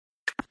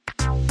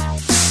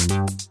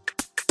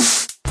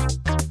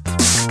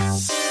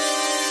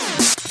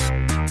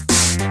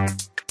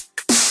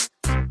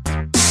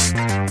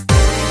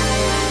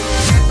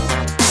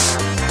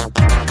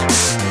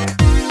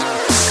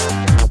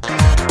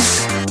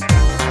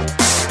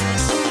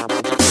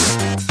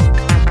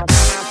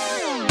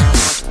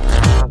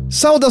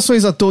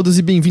Saudações a todos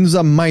e bem-vindos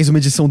a mais uma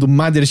edição do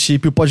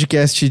Mothership, o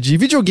podcast de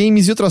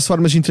videogames e outras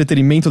formas de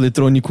entretenimento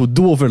eletrônico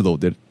do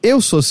Overloader.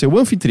 Eu sou seu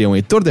anfitrião,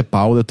 Heitor de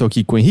Paula, tô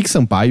aqui com o Henrique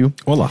Sampaio.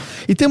 Olá.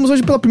 E temos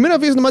hoje pela primeira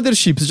vez no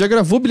Mothership, você já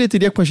gravou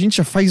bilheteria com a gente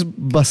já faz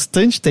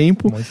bastante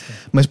tempo,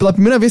 mas pela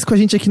primeira vez com a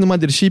gente aqui no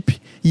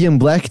Mothership, Ian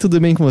Black, tudo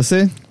bem com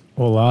você?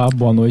 Olá,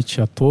 boa noite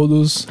a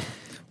todos.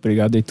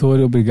 Obrigado,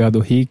 Heitor, obrigado,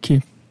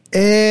 Rick.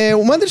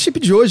 O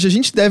Mothership de hoje, a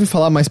gente deve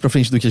falar mais pra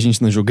frente do que a gente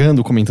tá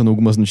jogando, comentando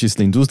algumas notícias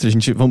da indústria,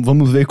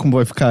 vamos ver como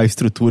vai ficar a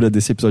estrutura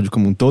desse episódio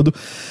como um todo,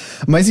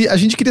 mas a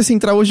gente queria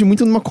centrar hoje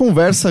muito numa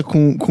conversa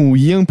com o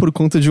Ian por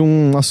conta de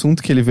um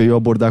assunto que ele veio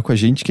abordar com a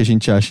gente, que a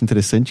gente acha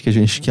interessante, que a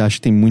gente acha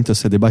que tem muito a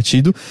ser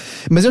debatido,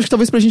 mas eu acho que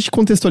talvez pra gente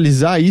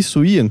contextualizar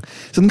isso, Ian,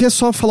 você não quer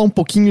só falar um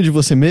pouquinho de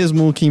você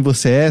mesmo, quem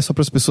você é, só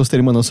para as pessoas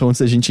terem uma noção antes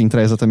da gente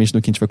entrar exatamente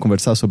no que a gente vai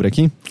conversar sobre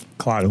aqui?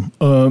 Claro,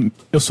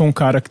 eu sou um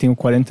cara que tenho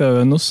 40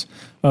 anos,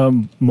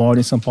 moro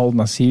em São Paulo,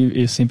 nasci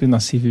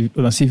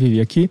e vivi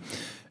aqui.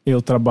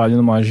 Eu trabalho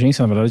numa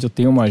agência, na verdade eu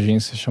tenho uma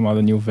agência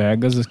chamada New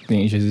Vegas,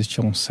 que já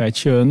existe há uns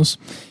 7 anos,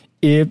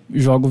 e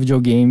jogo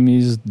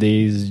videogames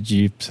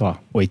desde,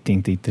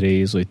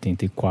 83,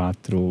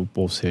 84,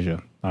 ou seja,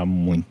 há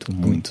muitos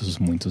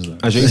anos.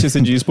 Agência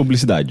você diz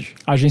publicidade?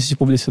 Agência de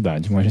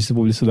publicidade, uma agência de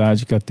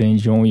publicidade que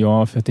atende on e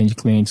off, atende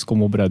clientes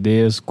como o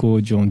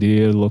Bradesco, John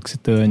Deere,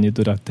 L'Occitane,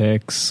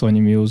 Duratex,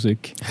 Sony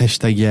Music.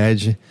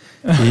 #Ad.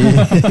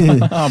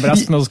 Um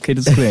abraço para meus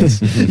queridos clientes.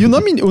 E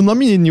o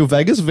nome New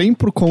Vegas vem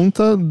por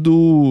conta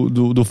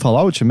do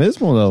Fallout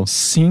mesmo ou não?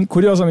 Sim,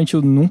 curiosamente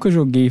eu nunca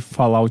joguei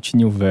Fallout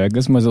New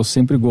Vegas, mas eu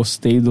sempre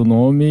gostei do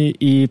nome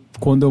e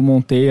quando eu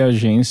montei a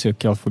agência,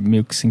 que ela foi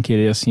meio que sem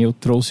querer assim, eu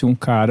trouxe um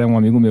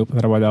amigo meu para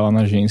trabalhar lá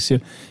na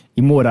agência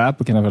e morar,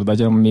 porque na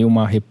verdade era meio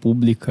uma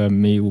república,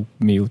 meio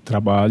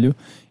trabalho.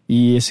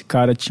 E esse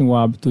cara tinha o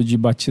hábito de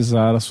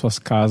batizar as suas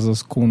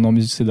casas com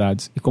nomes de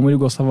cidades. E como ele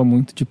gostava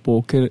muito de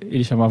poker,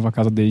 ele chamava a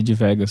casa dele de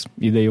Vegas.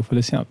 E daí eu falei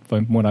assim,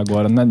 vai morar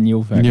agora na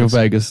New Vegas. New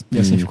Vegas. E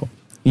assim ficou.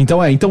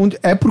 Então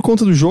é por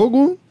conta do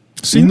jogo...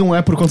 Sim. E não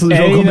é por conta do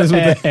jogo ao mesmo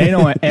tempo.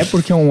 É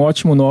porque é um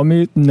ótimo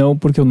nome, não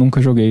porque eu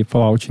nunca joguei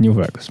Fallout New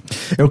Vegas.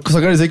 Eu só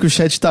quero dizer que o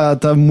chat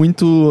tá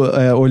muito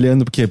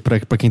olhando, porque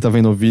pra quem tá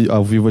vendo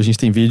ao vivo, a gente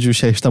tem vídeo, o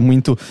chat tá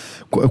muito...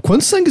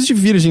 Quantos sangues de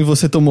virgem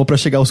você tomou pra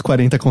chegar aos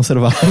 40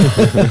 conservados?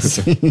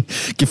 Assim,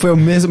 que foi a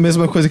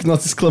mesma coisa que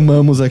nós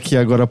exclamamos aqui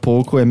agora há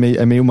pouco, é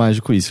meio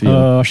mágico isso.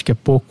 Acho que é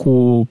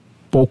pouco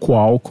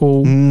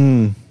álcool,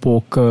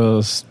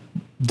 poucas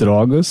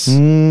drogas...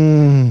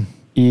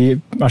 E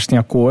acho que tem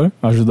a cor,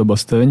 ajuda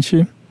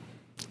bastante.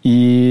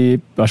 E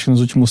acho que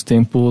nos últimos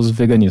tempos,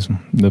 veganismo.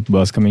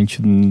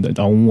 Basicamente,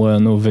 há 1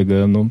 ano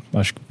vegano,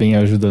 acho que vem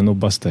ajudando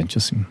bastante,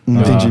 assim.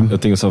 Entendi. Eu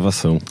tenho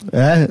salvação.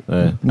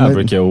 Mas...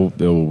 porque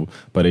eu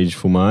parei de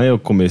fumar, eu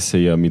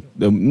comecei a me...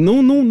 Eu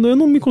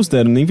não me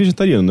considero nem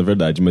vegetariano, na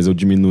verdade, mas eu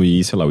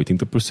diminuí,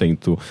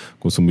 80% o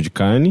consumo de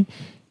carne.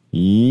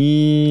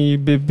 E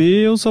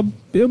beber,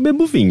 eu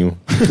bebo vinho.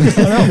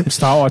 Não,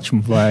 está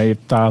ótimo,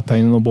 tá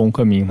indo no bom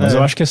caminho. Mas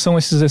eu acho que são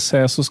esses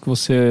excessos que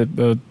você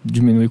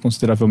diminui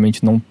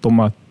consideravelmente, não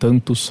toma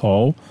tanto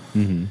sol.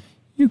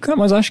 E, cara,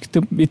 mas acho que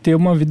ter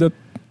uma vida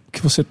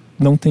que você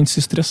não tem de se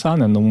estressar,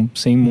 né?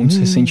 Sem muitos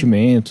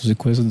ressentimentos e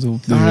coisas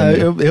do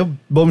gênero.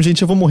 Bom,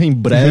 gente, eu vou morrer em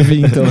breve,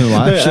 então eu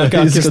acho. A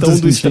questão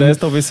do estresse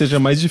talvez seja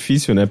mais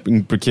difícil, né?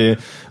 Porque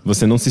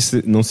você não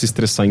se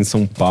estressar em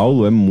São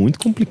Paulo é muito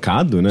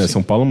complicado, né? Sim.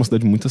 São Paulo é uma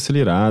cidade muito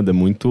acelerada, é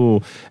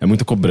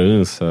muita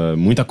cobrança,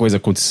 muita coisa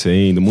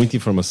acontecendo, muita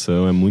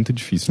informação, é muito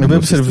difícil. Eu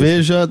bebo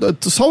cerveja,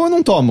 sol eu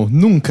não tomo,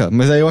 nunca,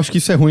 mas aí eu acho que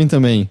isso é ruim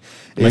também.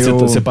 Mas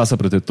você passa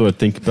protetor?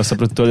 Tem que passar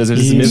protetor às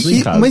vezes mesmo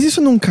em casa. Mas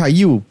isso não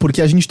caiu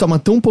porque a gente toma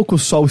tão pouco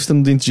sol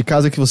estando dentro de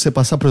casa que você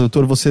passar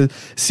protetor, você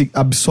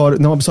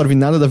não absorve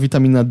nada da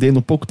vitamina D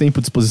no pouco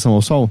tempo de exposição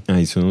ao sol?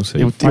 Isso eu não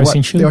sei. Faz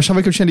sentido. Eu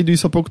achava que eu tinha lido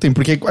isso há pouco tempo,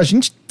 porque a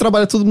gente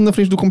trabalha todo mundo na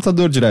frente do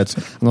computador direto.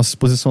 A nossa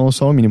exposição ao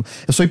sol é o mínimo.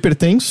 Eu sou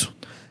hipertenso,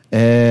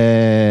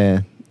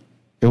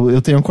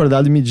 eu tenho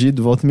acordado e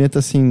medido, volta e meia tá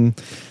assim...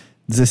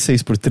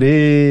 16 por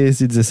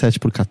 13, 17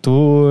 por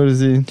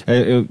 14.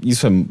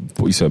 Isso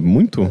é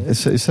muito?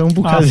 Isso é um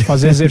bocado.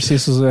 Fazer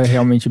exercícios é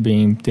realmente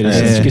bem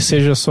interessante. Que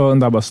seja só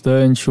andar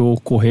bastante, ou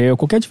correr, ou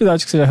qualquer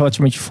atividade que seja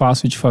relativamente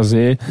fácil de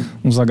fazer,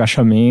 uns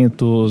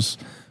agachamentos,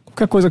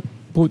 qualquer coisa,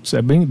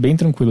 é bem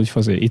tranquilo de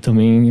fazer. E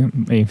também,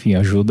 enfim,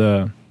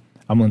 ajuda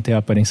a manter a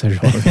aparência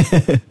jovem.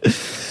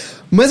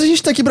 Mas a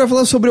gente tá aqui pra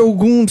falar sobre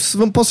alguns,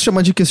 posso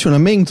chamar de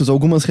questionamentos,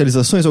 algumas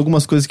realizações,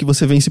 algumas coisas que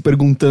você vem se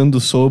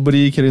perguntando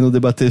sobre, querendo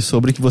debater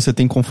sobre, que você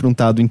tem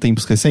confrontado em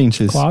tempos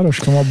recentes? Claro,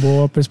 acho que é uma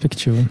boa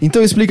perspectiva.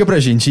 Então explica pra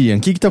gente, Ian, o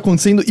que tá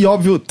acontecendo? E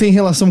óbvio, tem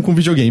relação com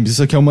videogames.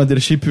 Isso aqui é o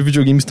Mothership e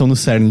videogames estão no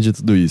cerne de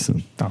tudo isso.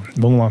 Tá,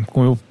 vamos lá.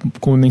 Como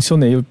eu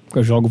mencionei,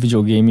 eu jogo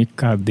videogame,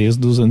 cara,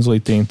 desde os anos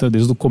 80,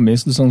 desde o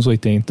começo dos anos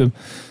 80.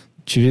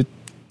 Tive,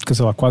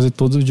 quase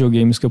todos os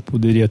videogames que eu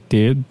poderia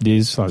ter,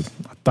 desde,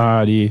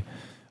 Atari...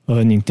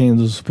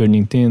 Nintendo, Super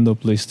Nintendo,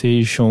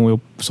 PlayStation. Eu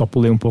só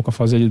pulei um pouco a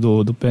fase ali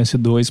do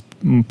PS2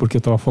 porque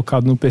eu tava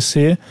focado no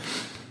PC.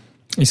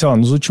 E sei lá,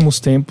 nos últimos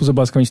tempos eu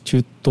basicamente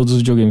tive todos os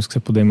videogames que você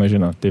puder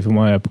imaginar. Teve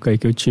uma época aí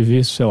que eu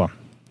tive, sei lá,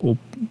 o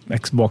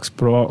Xbox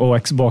Pro, ou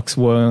Xbox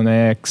One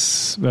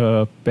X,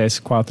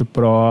 PS4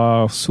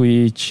 Pro,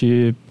 Switch,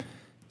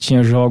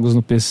 tinha jogos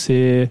no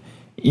PC,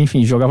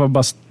 enfim, jogava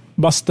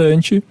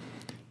bastante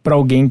para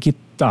alguém que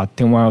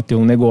tem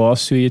um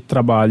negócio e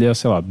trabalha,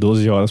 sei lá,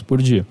 12 horas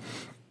por dia.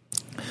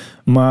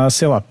 Mas,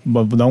 sei lá,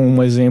 vou dar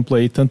um exemplo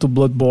aí, tanto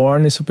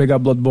Bloodborne, se eu pegar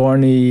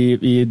Bloodborne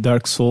e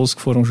Dark Souls,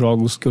 que foram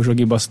jogos que eu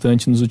joguei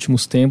bastante nos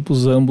últimos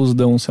tempos, ambos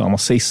dão, sei lá,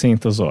 umas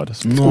 600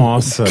 horas.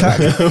 Nossa!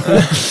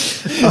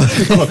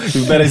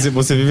 Peraí,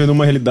 você vive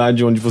numa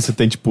realidade onde você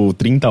tem, tipo,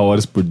 30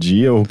 horas por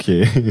dia ou o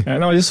quê?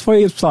 Não, isso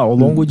foi, sei lá, ao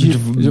longo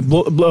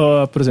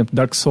por exemplo,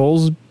 Dark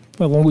Souls,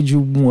 ao longo de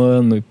um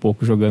ano e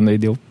pouco jogando aí,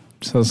 deu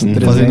essas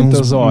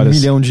 300 horas. 1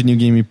 milhão de New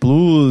Game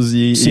Plus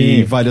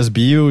e várias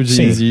builds.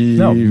 Sim. E...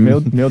 Não,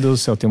 meu Deus do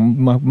céu, tem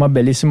uma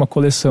belíssima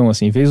coleção,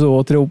 assim. Vez ou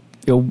outra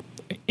eu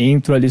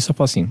entro ali e só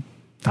falo assim,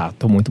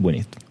 tô muito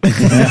bonito.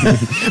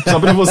 Só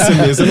pra você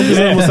mesmo, você não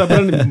precisa mostrar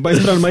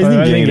pra mais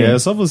ninguém, né? É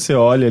só você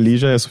olha ali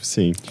já é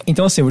suficiente.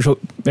 Então assim,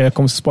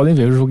 como vocês podem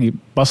ver, eu joguei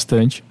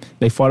bastante.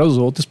 Daí fora os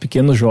outros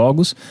pequenos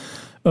jogos.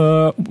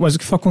 Mas o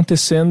que foi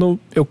acontecendo,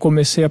 eu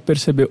comecei a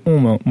perceber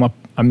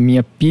a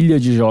minha pilha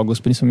de jogos,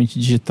 principalmente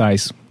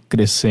digitais,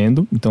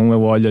 crescendo. Então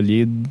eu olho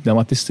ali, dá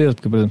uma tristeza,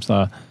 porque por exemplo,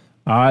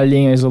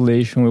 Alien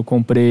Isolation, eu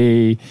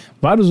comprei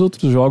vários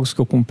outros jogos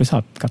que eu comprei,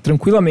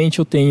 tranquilamente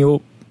eu tenho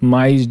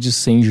mais de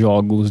 100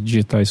 jogos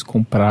digitais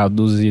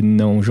comprados e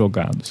não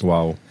jogados.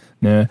 Uau!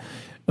 Né?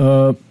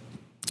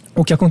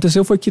 O que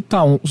aconteceu foi que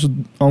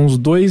há uns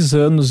 2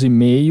 anos e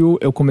meio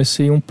eu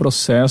comecei um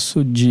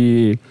processo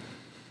de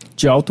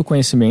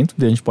autoconhecimento,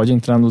 a gente pode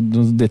entrar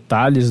nos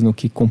detalhes no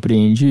que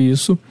compreende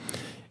isso,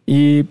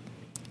 e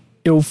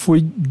eu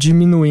fui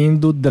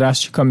diminuindo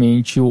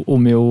drasticamente o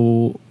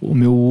meu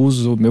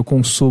uso, o meu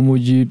consumo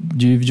de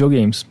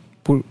videogames.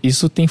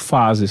 Isso tem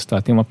fases,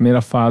 tá? Tem uma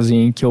primeira fase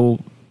em que eu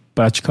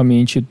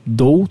praticamente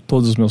dou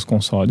todos os meus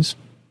consoles,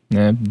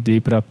 né? Dei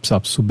para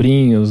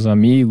sobrinhos,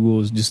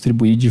 amigos,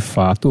 distribuí de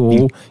fato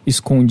ou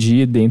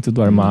escondi dentro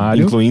do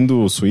armário. Incluindo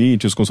o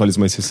Switch, os consoles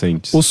mais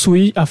recentes.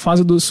 A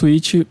fase do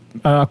Switch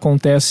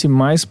acontece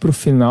mais pro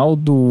final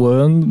do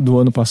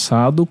ano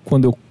passado,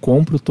 quando eu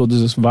compro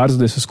vários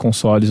desses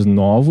consoles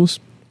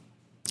novos.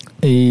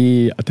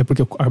 E até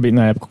porque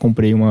na época eu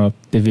comprei uma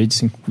TV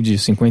de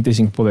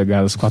 55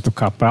 polegadas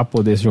 4K para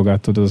poder jogar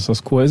todas essas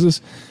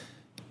coisas.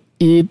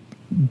 E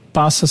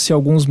passa-se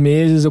alguns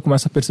meses, eu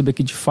começo a perceber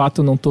que de fato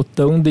eu não tô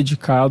tão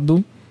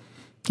dedicado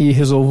e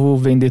resolvo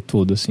vender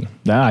tudo, assim.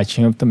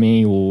 Tinha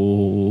também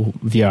o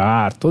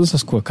VR, todas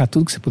essas coisas,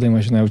 tudo que você puder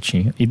imaginar eu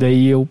tinha. E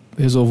daí eu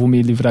resolvo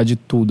me livrar de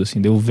tudo,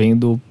 assim. Daí eu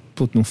vendo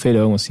num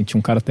feirão, assim. Tinha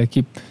um cara até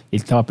que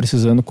ele tava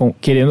precisando,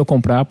 querendo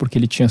comprar porque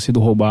ele tinha sido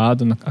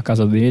roubado na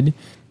casa dele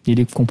e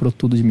ele comprou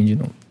tudo de mim de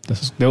novo. Daí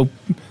eu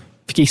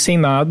fiquei sem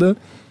nada.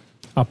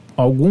 Há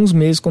alguns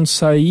meses, quando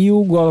saiu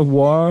o God of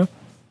War,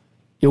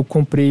 eu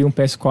comprei um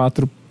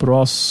PS4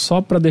 Pro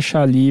só pra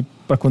deixar ali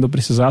pra quando eu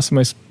precisasse,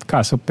 mas,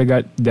 cara, se eu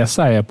pegar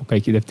dessa época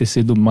aí, que deve ter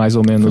sido mais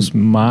ou menos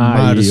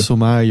maio.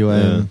 Maio,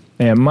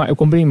 eu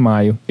comprei em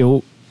maio.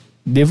 Eu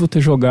devo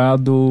ter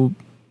jogado,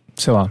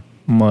 sei lá,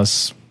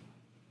 umas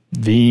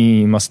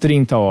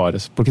 30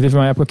 horas. Porque teve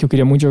uma época que eu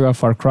queria muito jogar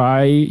Far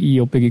Cry e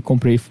eu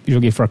comprei e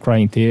joguei Far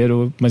Cry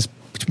inteiro, mas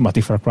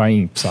matei Far Cry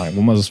em,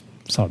 algumas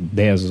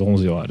 10,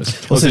 11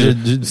 horas. Ou seja,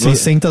 de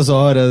 600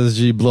 horas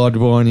de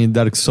Bloodborne e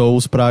Dark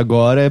Souls pra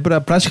agora,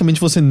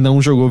 praticamente você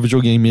não jogou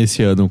videogame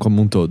esse ano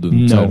como um todo,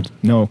 certo?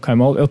 Não,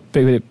 Kaimal, eu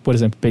peguei, por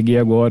exemplo,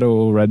 agora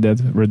o Red Dead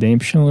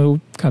Redemption,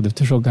 devo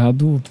ter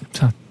jogado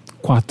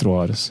 4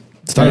 horas.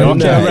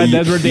 Red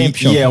Dead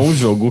Redemption. E é um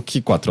jogo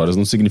que 4 horas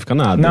não significa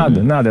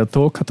nada. Nada. Eu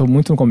tô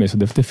muito no começo. Eu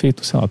devo ter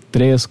feito,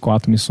 3,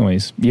 4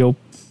 missões. E eu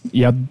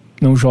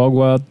não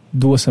jogo há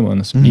 2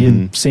 semanas.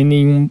 E sem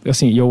nenhum...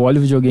 Assim, eu olho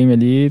o videogame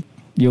ali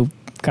e eu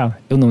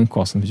não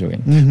encosto no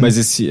videogame. Mas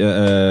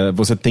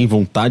você tem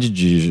vontade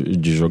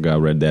de jogar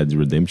Red Dead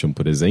Redemption,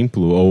 por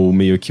exemplo? Ou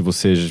meio que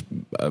você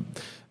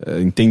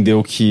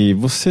entendeu que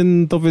você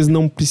talvez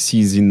não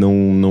precise,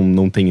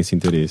 não tenha esse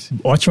interesse?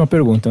 Ótima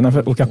pergunta.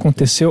 O que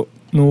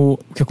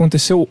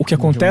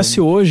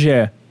acontece hoje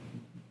é...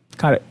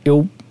 Cara,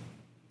 eu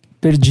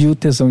perdi o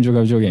tesão de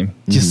jogar videogame.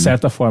 De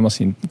certa forma,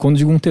 assim. Quando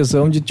digo um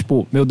tesão de,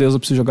 tipo, meu Deus, eu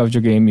preciso jogar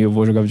videogame, eu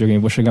vou jogar videogame,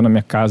 vou chegar na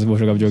minha casa e vou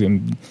jogar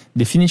videogame.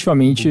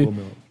 Definitivamente,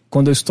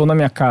 quando eu estou na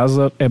minha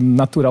casa, é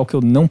natural que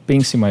eu não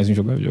pense mais em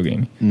jogar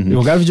videogame.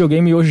 Jogar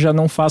videogame hoje já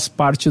não faz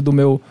parte do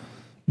meu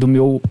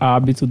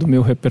hábito, do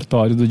meu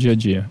repertório do dia a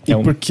dia. E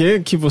por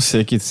que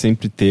você, que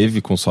sempre teve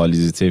consoles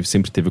e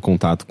sempre teve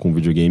contato com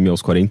videogame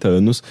aos 40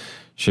 anos,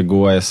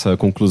 chegou a essa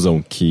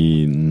conclusão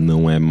que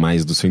não é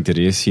mais do seu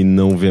interesse e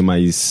não vê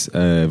mais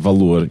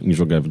valor em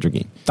jogar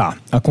videogame?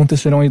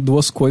 Aconteceram aí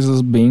 2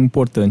 coisas bem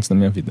importantes na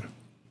minha vida.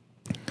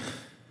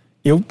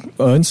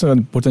 Antes, é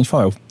importante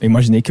falar, eu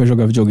imaginei que eu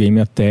jogava videogame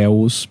até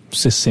os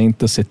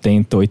 60,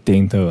 70,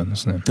 80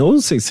 anos, né? Ou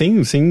sem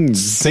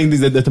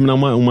determinar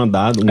uma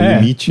data,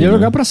 limite. Ia né?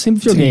 jogar pra sempre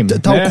videogame. Sim,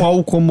 tal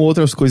qual como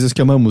outras coisas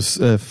que amamos.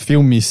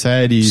 Filmes,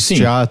 séries, Sim.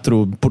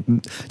 teatro. A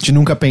gente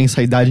nunca pensa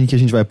a idade em que a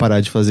gente vai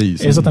parar de fazer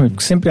isso. Exatamente,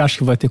 porque sempre acho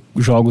que vai ter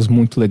jogos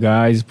muito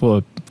legais, pô,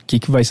 o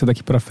que vai ser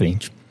daqui pra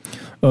frente?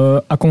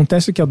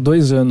 Acontece que há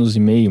 2 anos e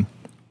meio,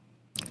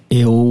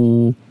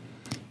 eu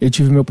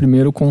tive meu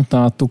primeiro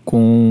contato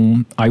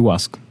com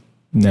ayahuasca,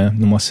 né?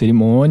 Numa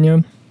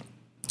cerimônia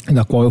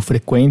da qual eu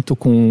frequento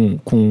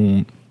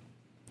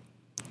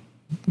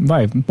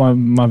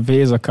uma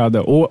vez a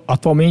cada, ou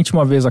atualmente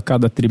uma vez a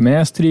cada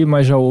trimestre,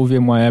 mas já houve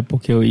uma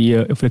época que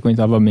eu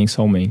frequentava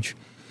mensalmente.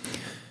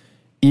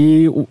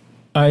 E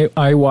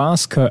a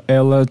ayahuasca,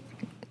 ela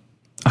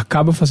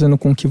acaba fazendo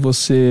com que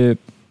você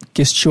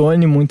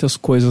questione muitas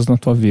coisas na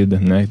tua vida,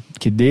 né?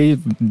 Que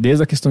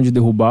desde a questão de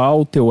derrubar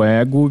o teu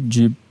ego,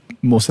 de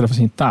mostrar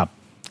assim, tá,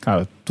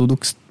 cara, tudo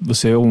que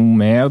você é um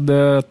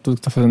merda, tudo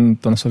que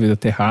tá na sua vida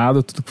tá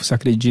errado, tudo que você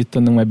acredita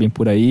não é bem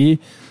por aí,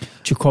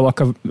 te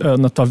coloca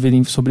na tua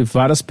vida sobre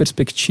várias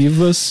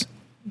perspectivas.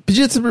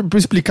 Pedia pra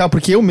explicar,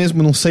 porque eu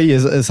mesmo não sei,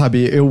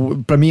 sabe?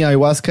 Pra mim a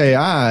ayahuasca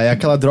é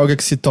aquela droga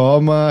que se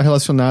toma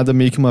relacionada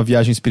meio que uma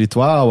viagem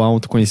espiritual, a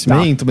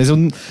autoconhecimento, mas eu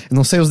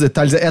não sei os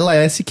detalhes.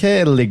 Ela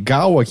sequer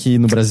legal aqui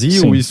no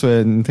Brasil? Sim. Isso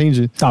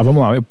entende? Tá,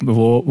 vamos lá, eu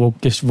vou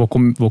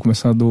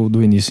começar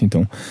do início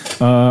então.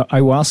 A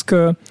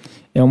ayahuasca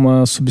é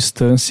uma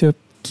substância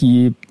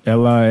que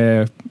ela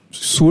é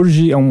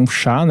um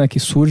chá, né, que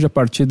surge a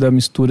partir da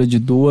mistura de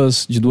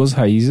duas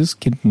raízes,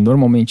 que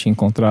normalmente é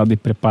encontrada e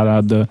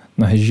preparada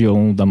na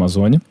região da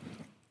Amazônia.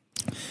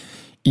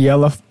 E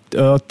ela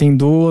tem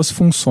 2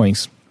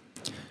 funções.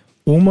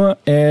 Uma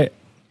é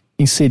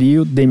inserir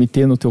o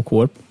DMT no teu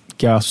corpo,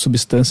 que é a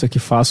substância que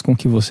faz com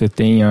que você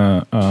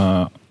tenha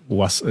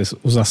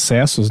os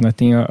acessos, né,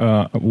 tenha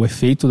o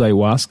efeito da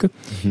ayahuasca.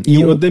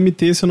 E o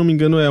DMT, se eu não me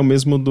engano, é o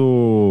mesmo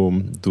do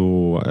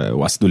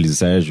o ácido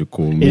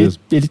lisérgico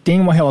mesmo? Ele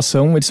tem uma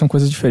relação, eles são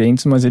coisas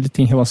diferentes, mas ele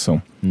tem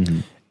relação.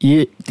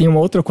 E tem uma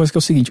outra coisa que é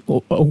o seguinte,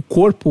 o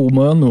corpo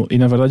humano, e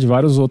na verdade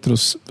vários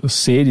outros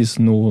seres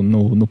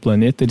no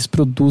planeta, eles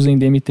produzem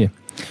DMT.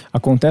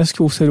 Acontece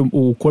que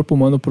o corpo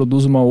humano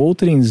produz uma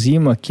outra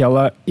enzima que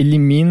ela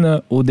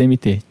elimina o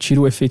DMT,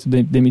 tira o efeito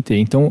do DMT.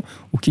 Então,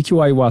 o que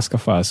o ayahuasca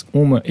faz?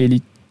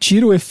 Ele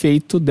tira o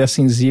efeito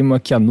dessa enzima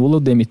que anula o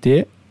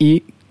DMT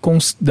e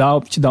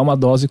te dá uma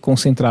dose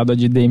concentrada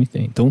de DMT.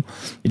 Então,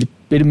 ele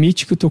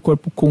permite que o teu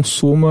corpo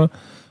consuma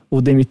o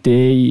DMT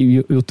e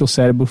o teu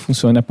cérebro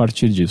funcione a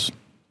partir disso.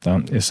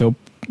 Tá? Esse é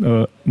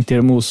em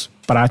termos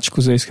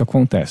práticos, é isso que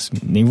acontece.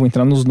 Nem vou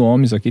entrar nos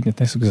nomes aqui,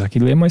 tentar se quiser aqui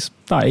ler, mas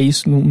é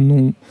isso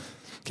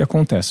que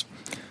acontece.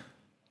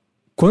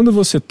 Quando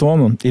você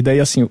toma, e daí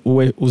assim,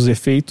 os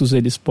efeitos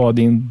eles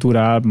podem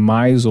durar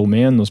mais ou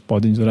menos,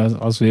 podem durar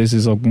às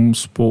vezes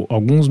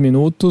alguns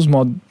minutos,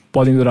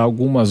 podem durar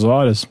algumas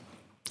horas,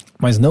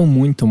 mas não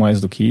muito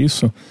mais do que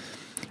isso.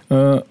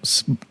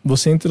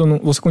 Você entra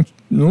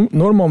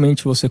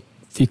normalmente você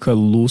fica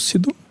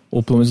lúcido,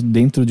 ou pelo menos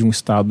dentro de um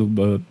estado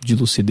de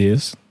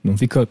lucidez, não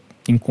fica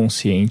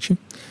inconsciente,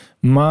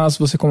 mas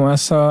você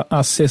começa a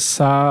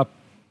acessar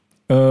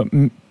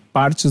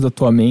partes da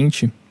tua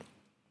mente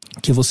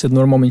que você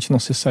normalmente não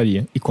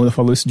acessaria. E quando eu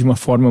falo isso de uma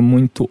forma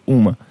muito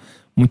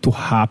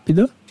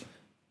rápida,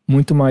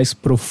 muito mais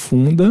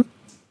profunda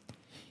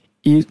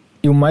e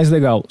o mais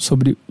legal,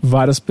 sobre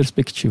várias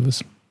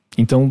perspectivas.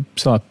 Então,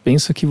 sei lá,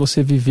 pensa que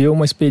você viveu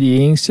uma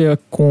experiência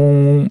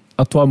com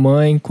a tua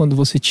mãe quando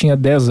você tinha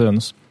 10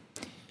 anos.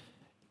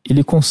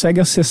 Você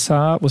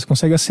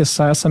consegue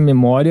acessar essa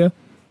memória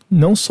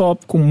não só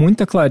com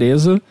muita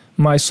clareza,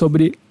 mas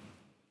sobre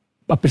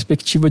a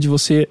perspectiva de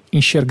você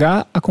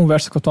enxergar a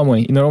conversa com a tua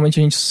mãe. E normalmente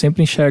a gente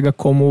sempre enxerga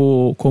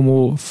como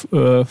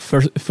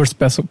first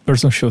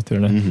person shooter,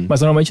 né? Mas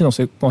normalmente não,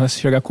 você começa a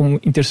enxergar como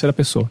em terceira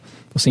pessoa.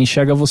 Você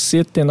enxerga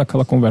você tendo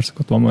aquela conversa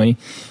com a tua mãe,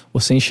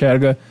 você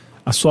enxerga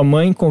a sua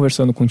mãe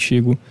conversando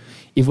contigo,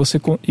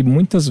 e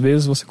muitas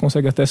vezes você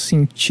consegue até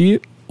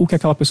sentir o que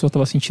aquela pessoa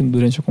estava sentindo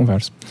durante a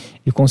conversa.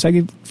 E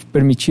consegue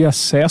permitir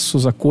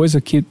acessos a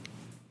coisa que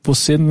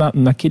você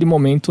naquele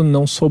momento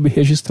não soube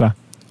registrar,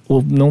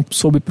 ou não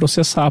soube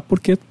processar,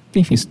 porque,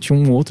 enfim, você tinha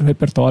um outro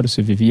repertório,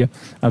 você vivia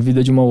a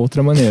vida de uma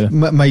outra maneira.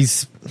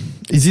 Mas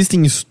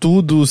existem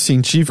estudos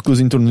científicos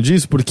em torno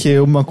disso? Porque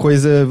uma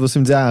coisa é você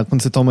me dizer,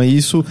 quando você toma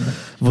isso,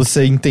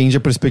 você entende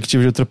a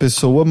perspectiva de outra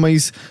pessoa,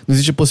 mas não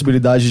existe a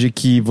possibilidade de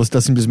que você está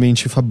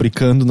simplesmente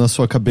fabricando na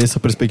sua cabeça a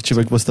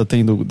perspectiva que você está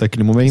tendo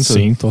daquele momento?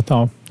 Sim,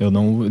 total.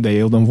 Daí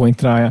eu não vou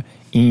entrar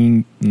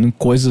em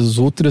coisas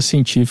ultra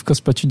científicas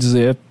para te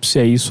dizer se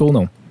é isso ou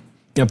não.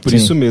 É por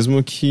isso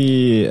mesmo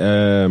que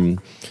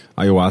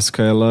a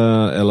ayahuasca,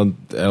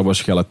 eu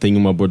acho que ela tem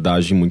uma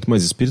abordagem muito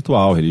mais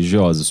espiritual,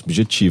 religiosa,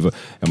 subjetiva.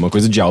 É uma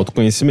coisa de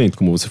autoconhecimento,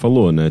 como você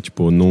falou, né?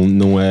 Tipo,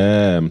 não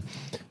é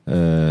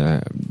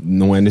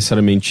não é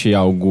necessariamente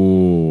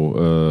algo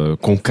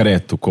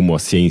concreto, como a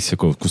ciência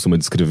costuma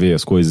descrever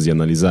as coisas e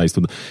analisar isso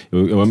tudo.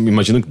 Eu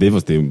imagino que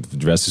deva ter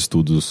diversos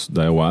estudos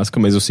da ayahuasca,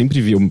 mas eu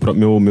sempre vi,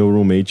 meu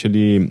roommate,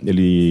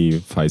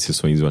 ele faz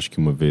sessões, eu acho que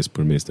uma vez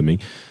por mês também.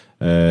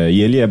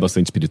 E ele é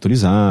bastante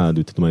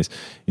espiritualizado e tudo mais.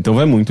 Então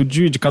vai muito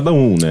de cada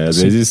um, né?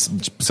 Às vezes,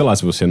 tipo, sei lá,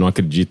 se você não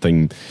acredita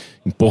em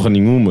porra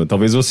nenhuma,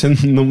 talvez você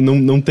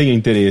não tenha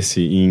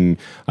interesse em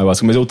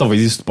ayahuasca, mas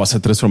talvez isso possa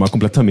transformar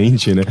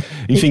completamente, né?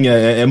 Enfim,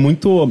 é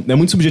muito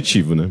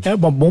subjetivo, né? É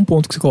um bom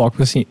ponto que você coloca,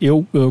 porque assim,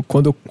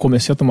 quando eu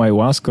comecei a tomar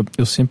ayahuasca,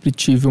 eu sempre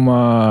tive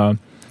uma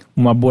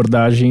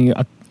abordagem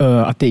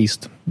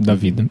ateísta da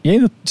vida. E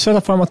ainda, de certa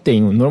forma,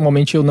 tenho.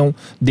 Normalmente eu não,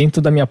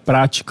 dentro da minha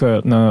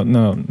prática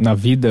na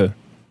vida,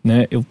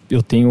 né,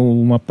 eu tenho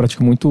uma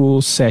prática muito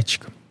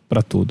cética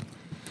para tudo.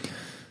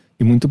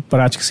 E muito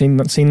prática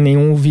sem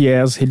nenhum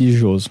viés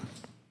religioso.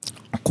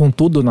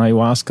 Contudo, na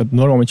ayahuasca,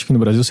 normalmente aqui no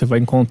Brasil, você vai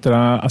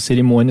encontrar as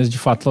cerimônias, de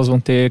fato, elas vão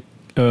ter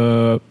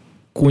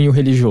cunho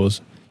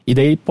religioso. E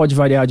daí pode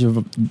variar de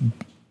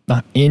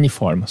N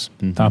formas.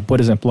 Tá? Por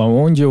exemplo,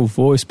 aonde eu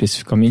vou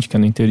especificamente, que é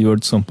no interior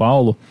de São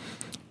Paulo,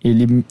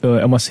 ele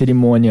é uma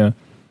cerimônia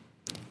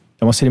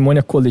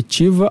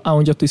coletiva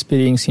onde a tua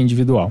experiência é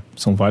individual.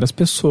 São várias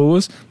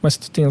pessoas, mas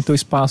tu tem o teu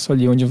espaço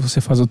ali onde você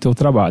faz o teu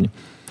trabalho.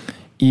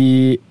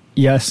 E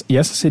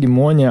essa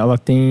cerimônia,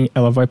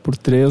 ela vai por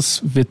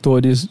 3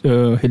 vetores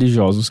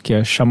religiosos, que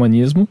é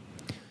xamanismo,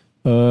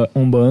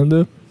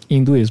 umbanda e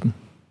hinduísmo.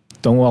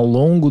 Então, ao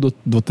longo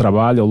do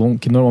trabalho,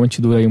 que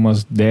normalmente dura aí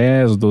umas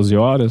 10, 12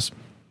 horas,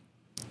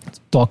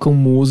 tocam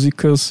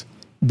músicas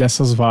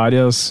dessas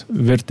várias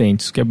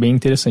vertentes, que é bem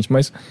interessante,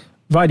 mas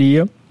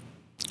varia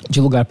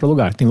de lugar para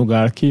lugar. Tem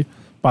lugar que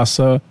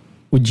passa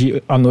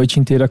a noite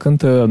inteira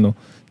cantando.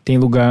 Tem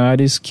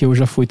lugares que eu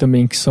já fui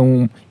também que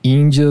são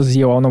índias e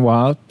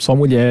Yawanawá, só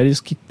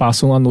mulheres que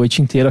passam a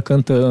noite inteira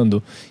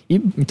cantando.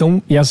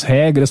 E as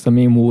regras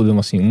também mudam,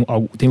 assim.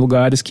 Tem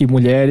lugares que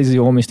mulheres e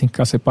homens têm que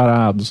ficar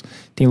separados.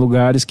 Tem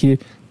lugares que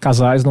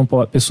casais não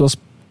podem, pessoas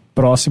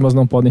próximas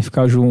não podem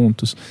ficar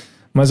juntos.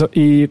 Mas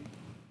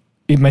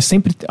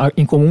sempre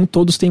em comum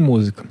todos têm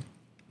música,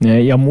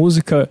 né? E a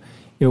música,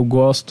 eu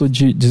gosto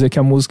de dizer que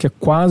a música é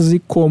quase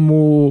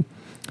como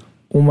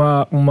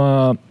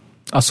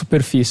a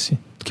superfície.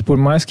 Que por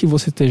mais que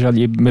você esteja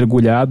ali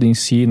mergulhado em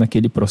si,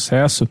 naquele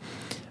processo,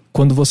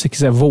 quando você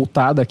quiser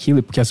voltar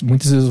daquilo, porque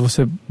muitas vezes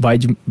você vai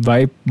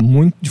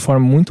de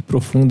forma muito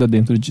profunda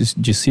dentro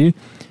de si,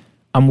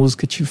 a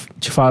música te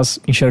faz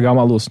enxergar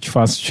uma luz, te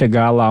faz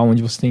chegar lá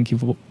onde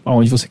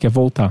você quer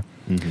voltar.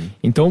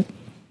 Então,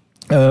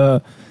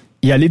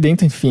 e ali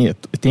dentro, enfim,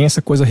 tem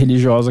essa coisa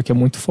religiosa que é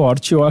muito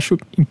forte. Eu acho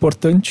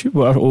importante,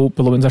 ou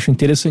pelo menos acho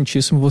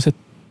interessantíssimo você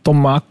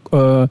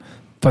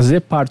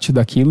fazer parte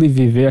daquilo e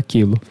viver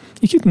aquilo.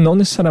 E que não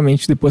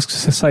necessariamente depois que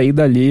você sair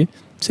dali,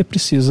 você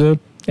precisa,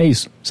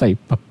 sair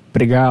para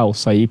pregar ou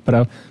sair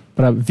para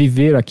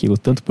viver aquilo.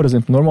 Tanto, por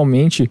exemplo,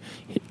 normalmente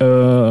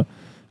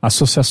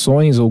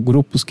associações ou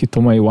grupos que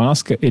tomam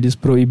ayahuasca, eles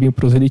proíbem o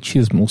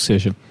proselitismo, ou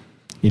seja,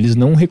 eles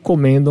não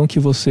recomendam que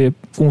você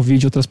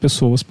convide outras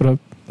pessoas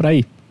para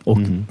ir, ou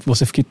que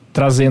você fique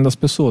trazendo as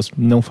pessoas.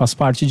 Não faz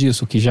parte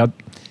disso, o que já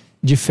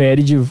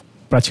difere de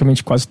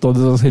praticamente quase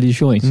todas as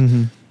religiões.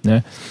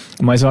 Né?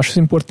 Mas eu acho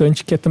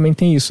importante que também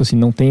tem isso, assim,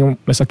 não tem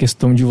essa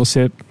questão de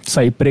você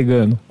sair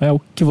pregando. O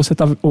que você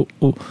tá,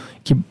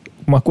 que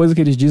uma coisa que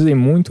eles dizem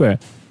muito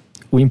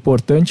o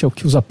importante é o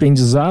que os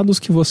aprendizados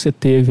que você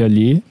teve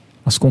ali,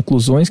 as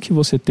conclusões que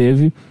você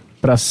teve,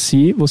 para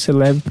si você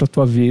leve para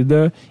tua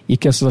vida e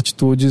que essas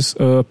atitudes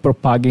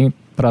propaguem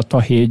para a tua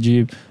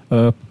rede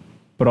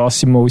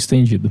próxima ou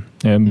estendida.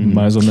 É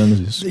mais ou menos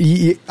isso.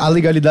 E a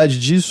legalidade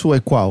disso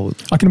é qual?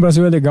 Aqui no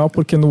Brasil é legal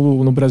porque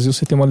no Brasil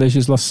você tem uma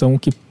legislação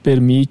que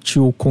permite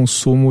o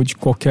consumo de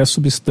qualquer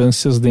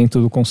substâncias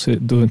dentro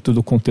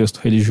do contexto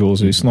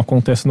religioso. Isso não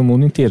acontece no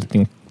mundo inteiro.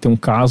 Tem um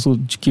caso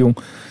de que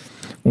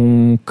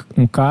um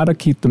cara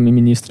que também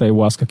ministra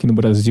ayahuasca aqui no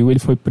Brasil, ele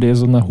foi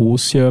preso na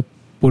Rússia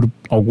por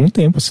algum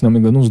tempo, se não me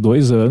engano uns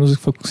 2 anos, e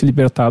foi se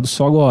libertado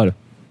só agora.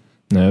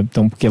 Né?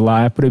 Então, porque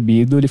lá é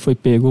proibido, ele foi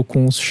pego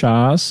com os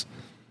chás,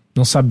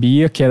 não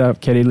sabia que era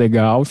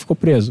ilegal e ficou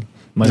preso.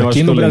 Mas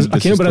aqui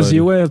no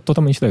Brasil é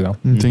totalmente legal.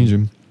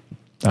 Entendi.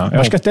 Eu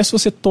acho que até se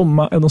você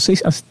tomar, eu não sei,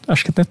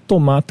 acho que até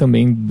tomar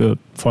também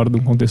fora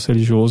do contexto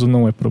religioso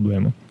não é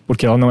problema.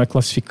 Porque ela não é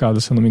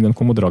classificada, se eu não me engano,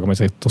 como droga, mas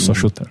aí tô só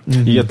chutando.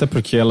 E até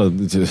porque ela,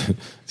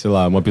 sei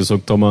lá, uma pessoa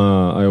que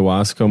toma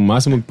ayahuasca, o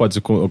máximo que pode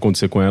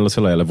acontecer com ela,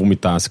 sei lá, ela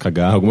vomitar, se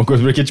cagar, alguma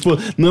coisa, porque, tipo,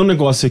 não é um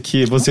negócio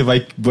que você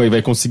vai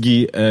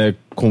conseguir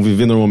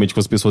conviver normalmente com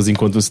as pessoas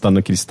enquanto você está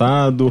naquele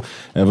estado,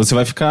 você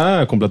vai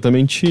ficar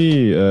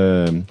completamente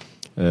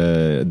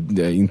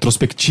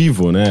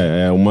introspectivo,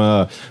 né?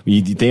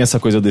 E tem essa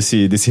coisa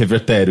desse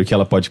revertério que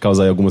ela pode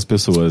causar em algumas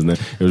pessoas, né?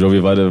 Eu já ouvi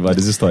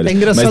várias histórias. É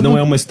engraçado...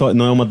 Mas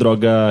não é uma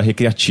droga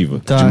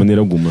recreativa, Tá. de maneira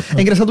alguma.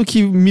 É engraçado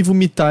que me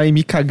vomitar e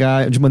me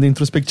cagar de maneira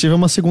introspectiva é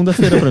uma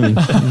segunda-feira pra mim.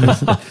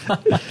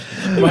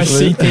 Mas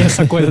sim, tem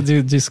essa coisa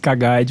de se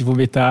cagar e de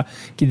vomitar,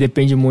 que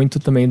depende muito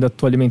também da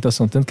tua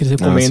alimentação. Tanto que eles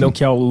recomendam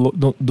que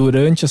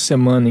durante a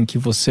semana em que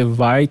você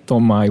vai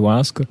tomar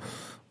ayahuasca,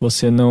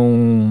 você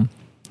não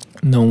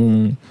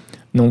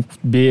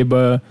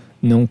beba,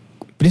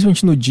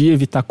 principalmente no dia,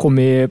 evitar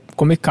comer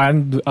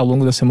carne ao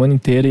longo da semana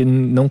inteira e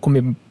não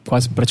comer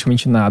quase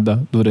praticamente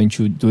nada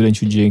durante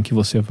o dia em que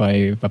você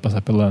vai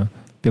passar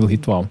pelo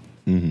ritual.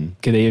 Uhum.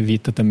 Que daí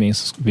evita também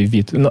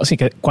assim,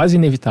 que é quase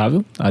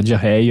inevitável a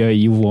diarreia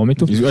e o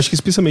vômito. Eu acho que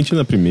especialmente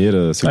na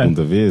primeira,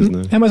 segunda vez,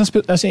 né? Mas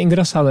assim, é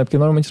engraçado, né? Porque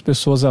normalmente as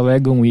pessoas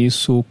alegam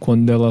isso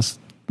quando elas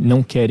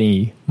não querem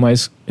ir.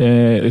 Mas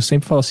eu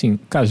sempre falo assim,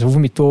 cara, já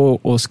vomitou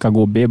ou se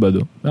cagou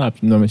bêbado?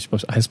 Normalmente tipo,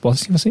 a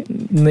resposta é assim,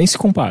 nem se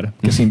compara.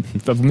 Porque assim,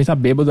 pra vomitar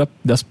bêbado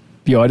das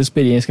piores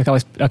experiências, que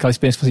aquela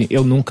experiência que assim,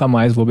 eu nunca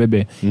mais vou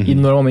beber. Uhum. E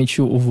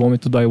normalmente o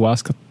vômito do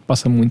ayahuasca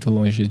passa muito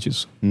longe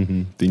disso.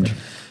 Uhum, entendi.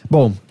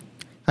 Bom,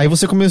 aí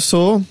você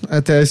começou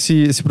até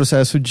esse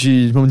processo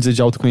de, vamos dizer,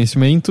 de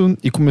autoconhecimento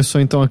e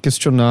começou então a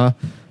questionar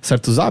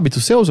certos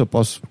hábitos seus, eu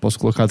posso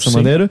colocar dessa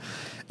maneira.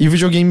 E o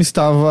videogame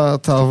estava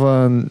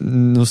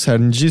no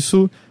cerne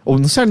disso, ou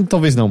no cerne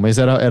talvez não, mas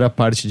era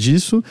parte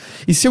disso.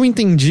 E se eu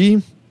entendi,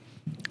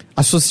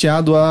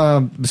 associado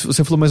a...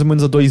 Você falou mais ou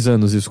menos há 2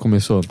 anos isso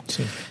começou.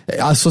 Sim.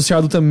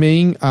 Associado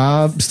também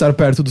a estar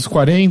perto dos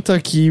 40,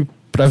 que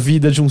pra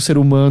vida de um ser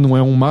humano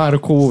é um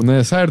marco,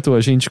 né, certo?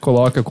 A gente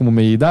coloca como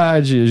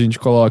meia-idade, a gente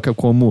coloca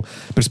como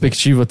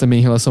perspectiva também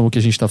em relação ao que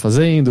a gente tá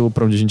fazendo,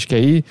 pra onde a gente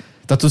quer ir.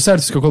 Tá tudo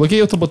certo isso que eu coloquei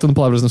ou eu tô botando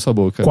palavras na sua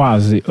boca?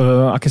 Quase.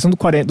 A questão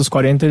dos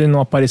 40, ele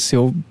não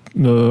apareceu...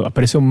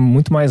 apareceu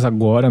muito mais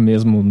agora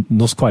mesmo,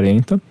 nos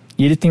 40.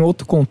 E ele tem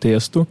outro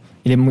contexto.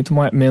 Ele é muito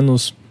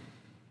menos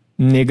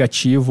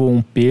negativo,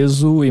 um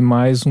peso, e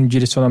mais um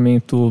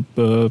direcionamento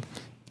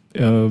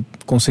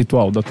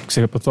conceitual que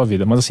seja pra tua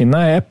vida. Mas assim,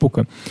 na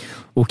época,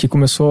 o que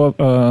começou...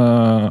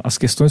 as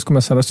questões que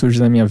começaram a surgir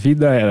na minha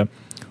vida era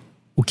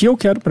o que eu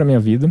quero pra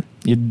minha vida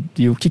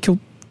e o que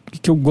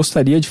eu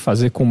gostaria de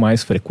fazer com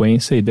mais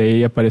frequência. E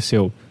daí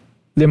apareceu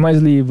ler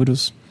mais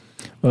livros,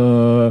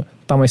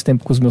 estar mais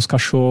tempo com os meus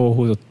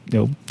cachorros.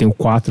 Eu tenho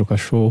 4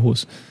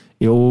 cachorros.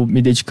 Eu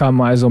me dedicar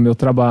mais ao meu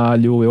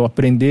trabalho, eu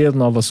aprender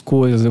novas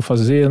coisas, eu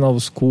fazer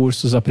novos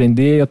cursos,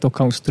 aprender a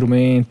tocar um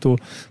instrumento,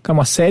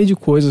 uma série de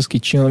coisas que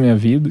tinha na minha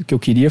vida, que eu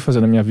queria fazer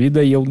na minha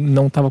vida e eu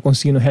não estava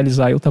conseguindo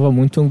realizar, e eu estava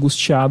muito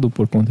angustiado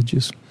por conta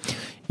disso.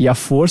 E a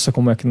força,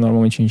 como é que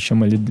normalmente a gente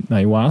chama ali na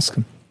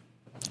ayahuasca,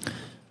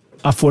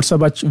 a força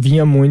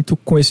vinha muito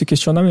com esse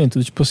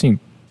questionamento, tipo assim,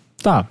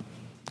 tá,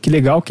 que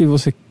legal que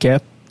você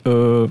quer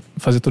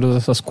fazer todas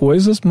essas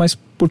coisas, mas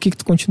por que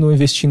tu continua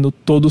investindo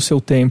todo o seu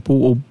tempo,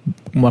 ou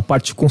uma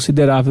parte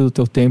considerável do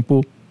teu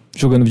tempo,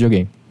 jogando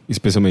videogame?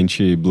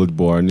 Especialmente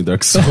Bloodborne e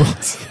Dark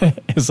Souls.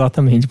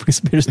 Exatamente, porque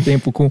você perde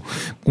tempo com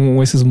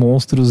esses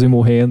monstros e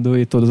morrendo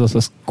e todas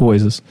essas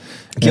coisas.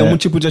 Que é um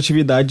tipo de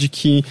atividade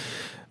que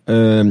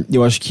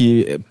eu acho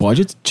que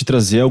pode te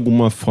trazer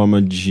alguma forma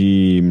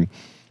de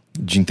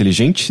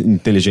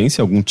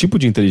inteligência, algum tipo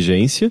de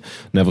inteligência,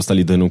 né? Você está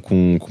lidando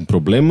com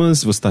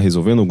problemas, você está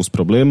resolvendo alguns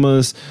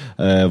problemas,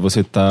 você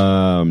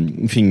está,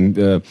 enfim,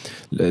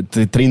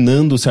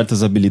 treinando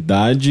certas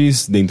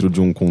habilidades dentro de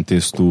um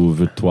contexto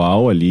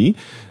virtual ali.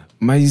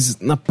 Mas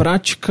na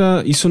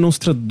prática isso não se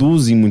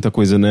traduz em muita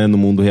coisa, né, no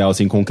mundo real,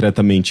 assim,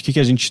 concretamente. O que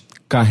a gente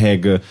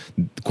carrega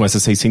com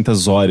essas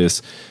 600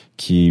 horas,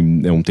 que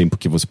é um tempo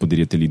que você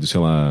poderia ter lido, sei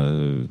lá,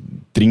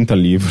 30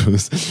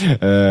 livros,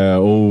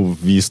 ou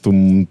visto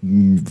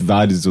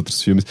vários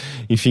outros filmes.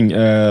 Enfim,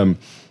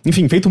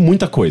 feito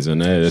muita coisa,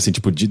 né? Assim,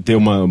 tipo, de ter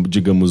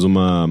digamos,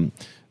 um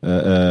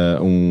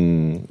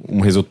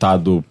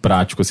resultado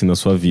prático, assim, na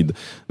sua vida,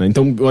 né?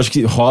 Então, eu acho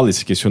que rola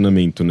esse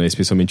questionamento, né?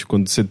 Especialmente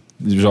quando você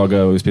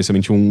joga,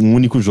 especialmente um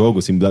único jogo,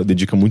 assim,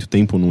 dedica muito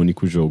tempo num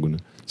único jogo, né?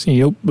 Sim,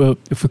 eu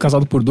fui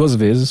casado por 2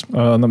 vezes.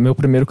 No meu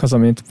primeiro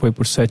casamento foi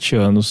por 7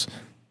 anos.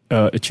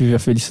 Eu tive a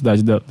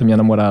felicidade da minha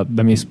namorada,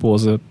 da minha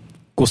esposa,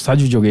 gostar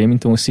de videogame,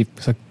 então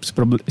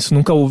isso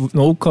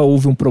nunca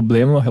houve um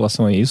problema em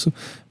relação a isso.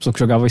 Pessoa que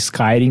jogava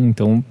Skyrim,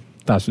 então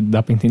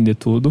dá pra entender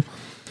tudo.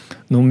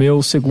 No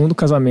meu segundo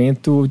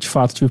casamento, de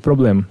fato, tive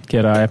problema, que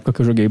era a época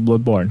que eu joguei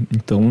Bloodborne.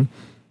 Então,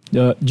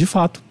 de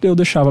fato, eu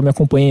deixava minha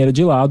companheira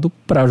de lado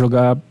pra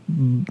jogar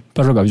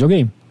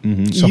videogame.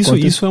 Uhum.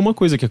 Isso é uma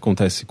coisa que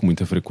acontece com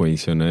muita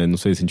frequência, né? Não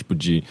sei, assim, tipo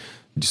de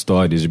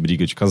histórias de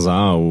briga de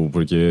casal,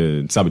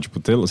 porque, sabe,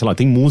 tipo, sei lá,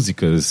 tem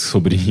músicas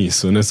sobre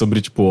isso, né? Sobre,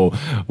 tipo,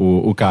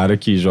 o cara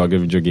que joga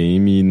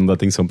videogame e não dá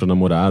atenção pro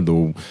namorado,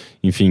 ou,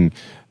 enfim,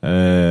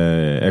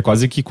 é é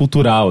quase que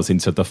cultural, assim,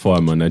 de certa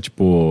forma, né?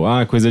 Tipo,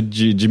 coisa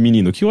de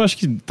menino. Que eu acho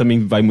que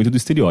também vai muito do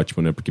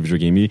estereótipo, né? Porque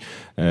videogame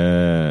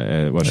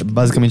eu acho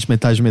basicamente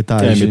metade.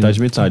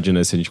 Metade,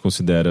 né? Se a gente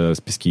considera as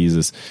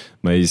pesquisas.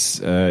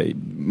 Mas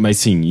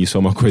sim, isso é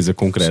uma coisa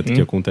concreta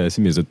que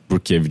acontece mesmo.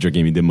 Porque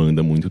videogame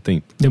demanda muito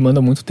tempo.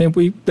 Demanda muito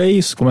tempo e é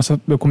isso.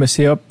 Eu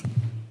comecei a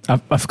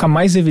ficar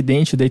mais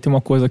evidente. Daí tem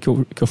uma coisa que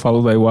eu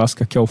falo da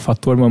ayahuasca, que é o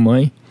fator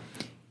mamãe.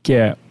 Que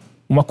é,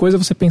 uma coisa é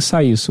você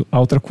pensar isso, a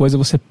outra coisa é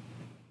você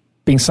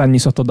pensar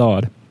nisso a toda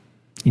hora.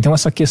 Então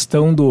essa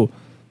questão do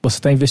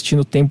você tá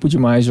investindo tempo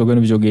demais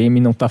jogando videogame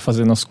e não tá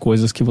fazendo as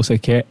coisas que você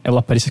quer,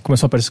 ela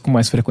começou a aparecer com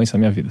mais frequência na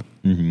minha vida.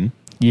 Uhum.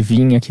 E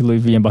vinha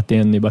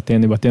batendo,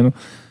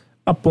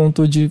 a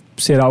ponto de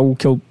ser algo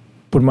que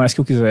por mais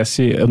que eu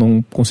quisesse, eu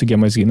não conseguia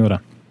mais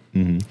ignorar.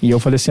 Uhum. E eu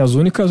falei assim,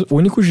 o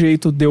único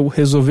jeito de eu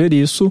resolver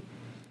isso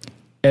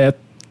é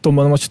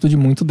tomando uma atitude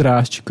muito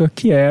drástica,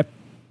 que é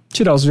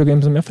tirar os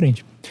videogames da minha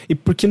frente. E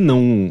por que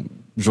não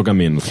jogar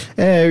menos?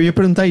 Eu ia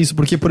perguntar isso,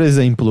 porque, por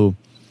exemplo,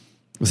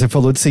 você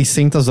falou de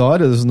 600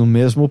 horas no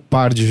mesmo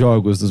par de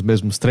jogos, nos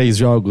mesmos 3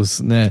 jogos,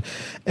 né?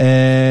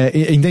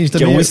 Entende?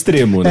 Também que é um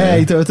extremo,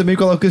 né? Então eu também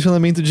coloco o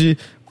questionamento de...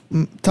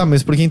 Tá,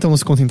 mas por que então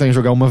se contentar em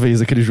jogar uma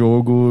vez aquele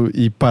jogo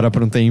e parar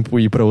por um tempo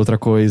e ir pra outra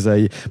coisa?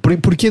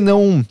 Por que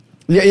não...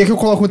 E é que eu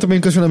coloco também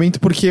o questionamento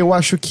porque eu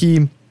acho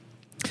que...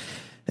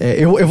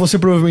 Eu vou ser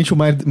provavelmente o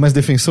mais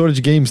defensor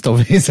de games,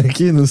 talvez,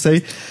 aqui, não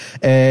sei.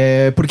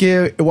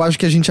 Porque eu acho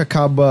que a gente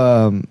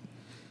acaba,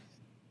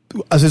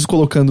 às vezes,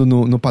 colocando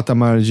no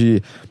patamar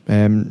de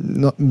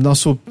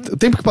o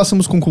tempo que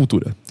passamos com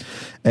cultura.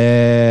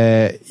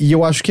 E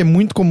eu acho que é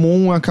muito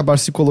comum acabar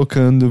se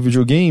colocando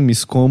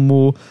videogames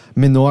como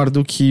menor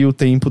do que o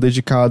tempo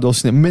dedicado ao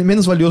cinema.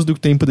 Menos valioso do que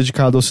o tempo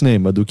dedicado ao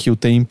cinema, do que o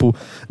tempo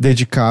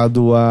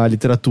dedicado à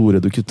literatura,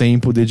 do que o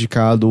tempo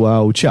dedicado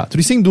ao teatro.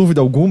 E sem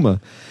dúvida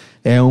alguma...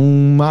 é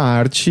uma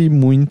arte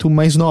muito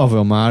mais nova, é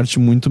uma arte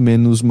muito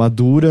menos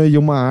madura e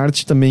uma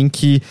arte também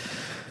que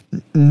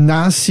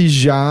nasce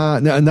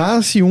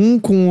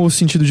com o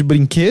sentido de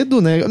brinquedo,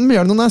 né?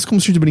 Melhor, não nasce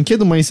como sentido de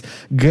brinquedo, mas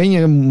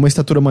ganha uma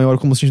estatura maior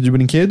como sentido de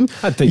brinquedo.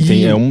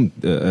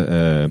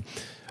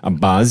 A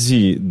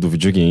base do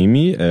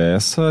videogame é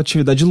essa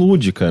atividade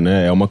lúdica,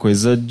 né? É uma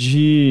coisa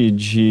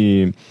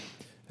que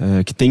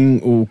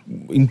tem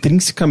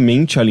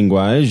intrinsecamente a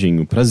linguagem,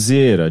 o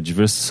prazer, a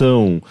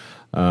diversão,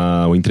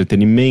 o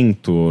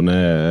entretenimento, né?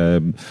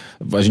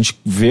 A gente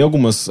vê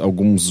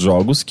alguns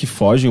jogos que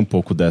fogem um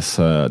pouco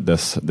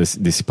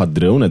desse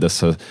padrão, né?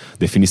 Dessa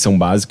definição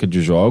básica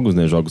de jogos,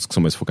 né? Jogos que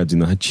são mais focados em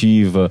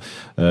narrativa,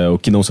 ou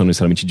que não são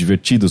necessariamente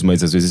divertidos,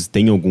 mas às vezes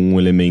tem algum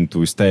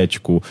elemento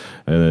estético,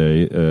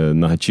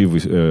 narrativo,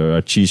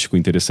 artístico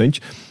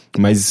interessante.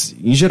 Mas,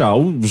 em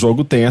geral, o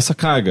jogo tem essa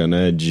carga,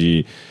 né?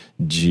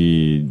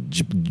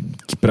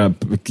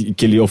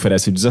 Que ele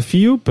oferece um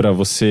desafio para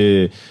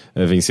você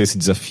vencer esse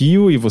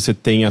desafio, e você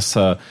tem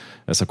essa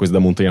coisa da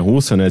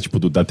montanha-russa, né?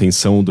 Tipo, da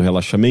tensão, do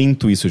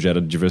relaxamento. Isso gera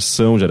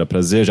diversão, gera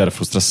prazer, gera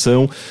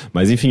frustração.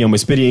 Mas, enfim, é uma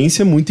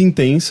experiência muito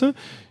intensa.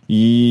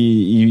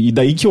 E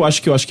daí que eu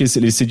acho que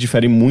ele se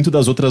difere muito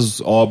das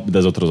outras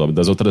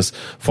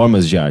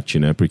formas de arte,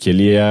 né? Porque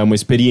ele é uma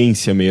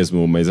experiência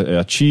mesmo, mas é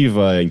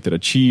ativa, é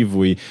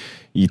interativo e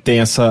tem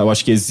eu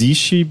acho que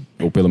existe,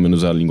 ou pelo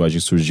menos a linguagem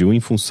surgiu em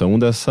função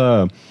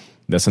dessa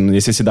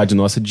necessidade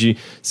nossa de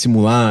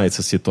simular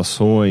essas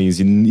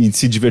situações e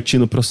se divertir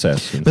no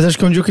processo. Mas acho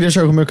que onde eu queria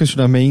chegar com o meu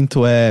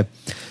questionamento é...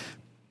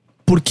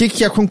 por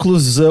que a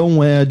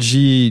conclusão é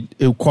de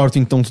eu corto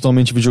então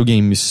totalmente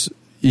videogames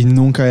e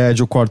nunca é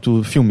de eu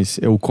corto filmes,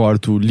 eu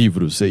corto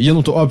livros? E eu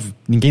não tô... Óbvio,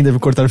 ninguém deve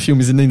cortar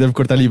filmes e nem deve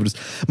cortar livros.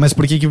 Mas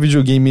por que o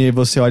videogame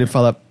você olha e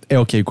fala,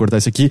 ok, cortar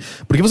isso aqui?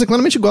 Porque você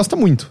claramente gosta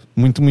muito.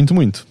 Muito, muito,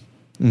 muito.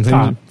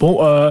 Entende? Bom,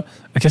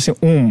 é que assim,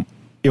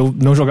 eu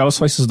não jogava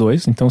só esses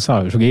dois, então,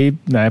 sabe, eu joguei,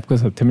 na época,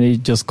 eu terminei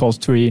Just Cause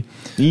 3.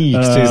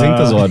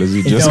 600 horas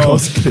de Just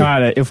Cause 3.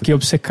 Cara, eu fiquei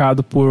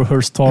obcecado por Her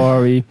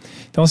Story.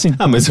 Então, assim...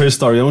 mas Her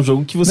Story é um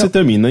jogo que você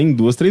termina em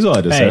 2-3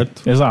 horas,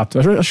 certo? Exato.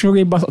 Eu acho que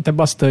joguei até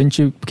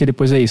bastante, porque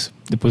depois é isso.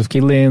 Depois eu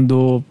fiquei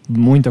lendo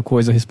muita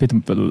coisa a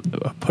respeito...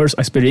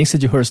 A experiência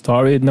de Her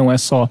Story não é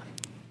só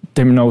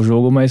terminar o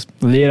jogo, mas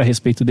ler a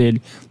respeito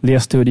dele, ler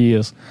as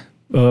teorias...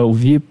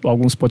 ouvi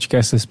alguns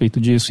podcasts a respeito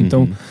disso,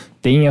 então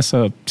tem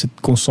você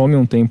consome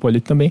um tempo ali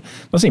também.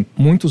 Mas assim,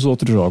 muitos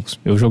outros jogos.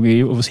 Eu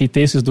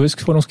citei esses dois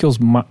que foram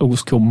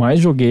os que eu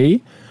mais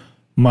joguei,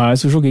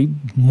 mas eu joguei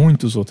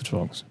muitos outros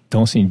jogos.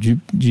 Então assim,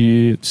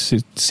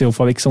 se eu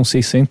falei que são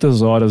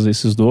 600 horas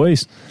esses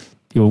dois,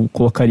 eu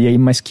colocaria aí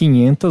mais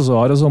 500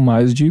 horas ou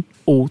mais de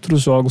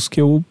outros jogos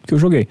que eu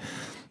joguei.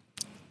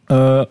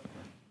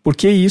 Por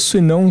que isso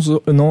e não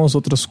as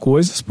outras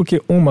coisas?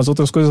 Porque, as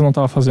outras coisas eu não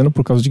estava fazendo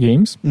por causa de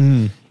games.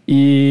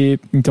 E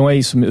então é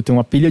isso. Eu tenho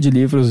uma pilha de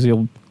livros e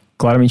eu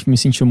claramente me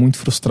sentia muito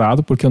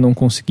frustrado porque eu não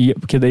conseguia...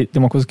 Porque daí tem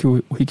uma coisa que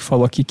o Rick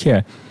falou aqui que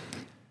é...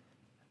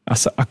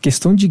 A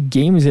questão de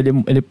games,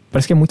 ele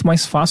parece que é muito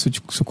mais fácil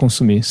de se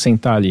consumir,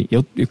 sentar ali.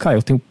 Eu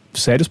tenho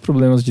sérios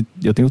problemas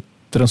eu tenho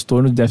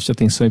transtorno de déficit de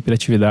atenção e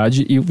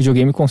hiperatividade, e o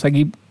videogame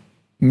consegue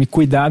me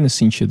cuidar nesse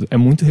sentido. É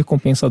muito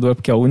recompensador,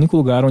 porque é o único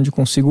lugar onde eu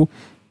consigo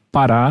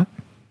parar,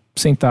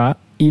 sentar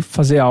e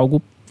fazer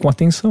algo com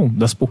atenção,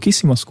 das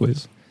pouquíssimas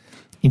coisas.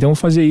 Então eu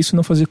fazia isso e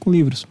não fazia com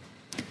livros.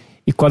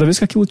 E cada vez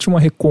que aquilo tinha uma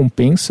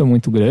recompensa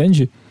muito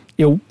grande,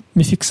 eu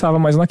me fixava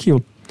mais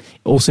naquilo.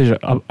 Ou seja,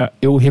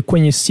 eu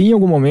reconheci em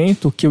algum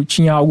momento que eu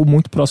tinha algo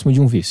muito próximo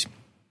de um vício.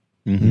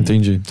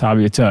 Entendi.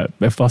 Sabe?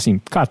 Eu falo assim,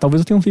 cara,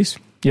 talvez eu tenha um vício.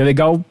 E é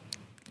legal,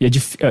 é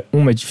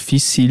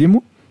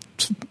dificílimo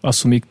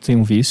assumir que tem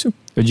um vício.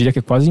 Eu diria que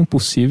é quase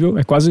impossível,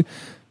 é quase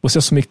você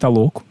assumir que tá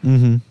louco.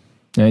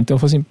 Então eu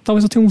falo assim,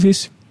 talvez eu tenha um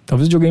vício.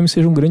 Talvez o videogame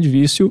seja um grande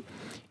vício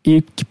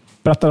e que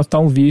para tratar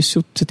um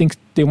vício você tem que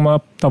ter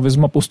talvez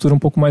uma postura um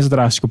pouco mais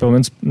drástica. Pelo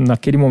menos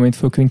naquele momento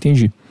foi o que eu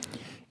entendi.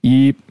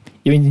 E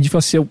eu entendi que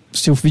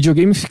se o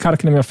videogame ficar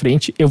aqui na minha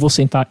frente, eu vou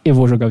sentar e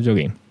vou jogar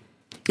videogame.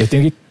 Eu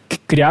tenho que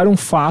criar um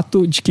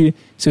fato de que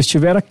se eu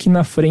estiver aqui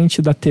na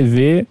frente da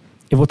TV,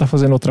 eu vou estar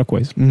fazendo outra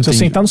coisa. Entendi. Se eu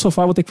sentar no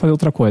sofá, eu vou ter que fazer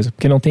outra coisa,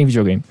 porque não tem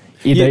videogame.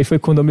 E daí foi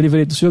quando eu me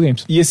livrei dos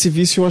videogames. E esse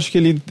vício, eu acho que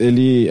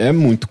ele é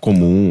muito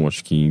comum,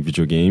 acho que em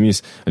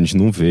videogames. A gente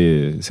não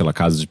vê, sei lá,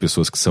 casos de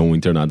pessoas que são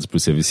internadas por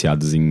ser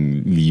viciadas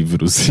em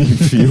livros, em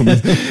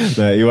filmes.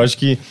 Eu acho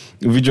que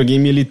o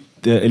videogame,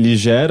 ele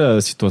gera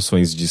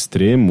situações de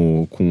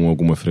extremo com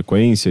alguma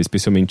frequência,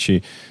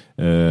 especialmente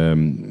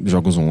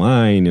jogos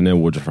online, né,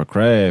 World of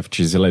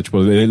Warcraft, tipo,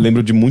 eu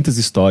lembro de muitas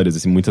histórias,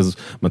 assim, muitas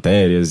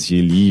matérias e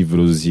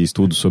livros e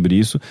estudos sobre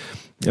isso.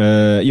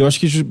 E eu acho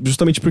que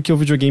justamente porque o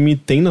videogame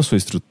tem na sua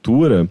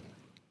estrutura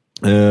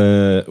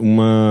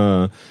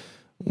uma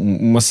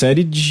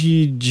série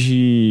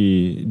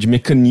de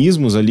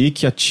mecanismos ali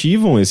que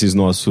ativam esses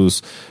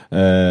nossos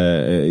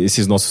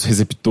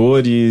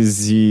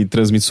receptores e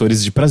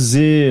transmissores de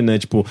prazer, né?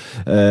 Tipo,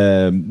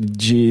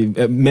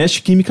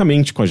 mexe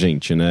quimicamente com a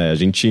gente, né?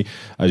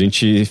 A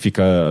gente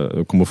fica,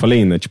 como eu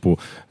falei, né? Tipo,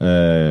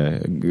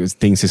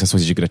 tem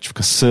sensações de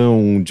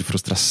gratificação, de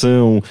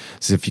frustração,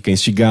 você fica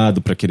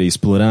instigado para querer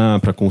explorar,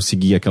 para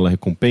conseguir aquelas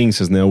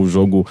recompensas, né? O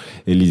jogo,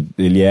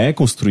 ele é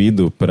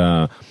construído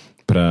para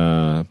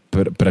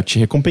te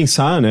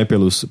recompensar, né,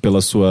 pelas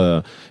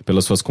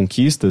suas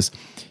conquistas.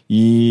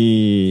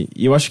 E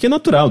eu acho que é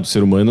natural do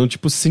ser humano,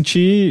 tipo, se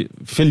sentir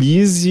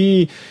feliz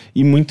e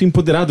muito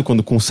empoderado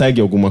quando consegue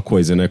alguma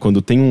coisa, né?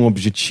 Quando tem um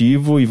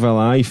objetivo e vai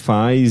lá e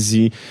faz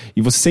e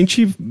você se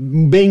sente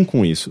bem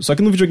com isso. Só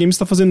que no videogame você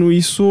tá fazendo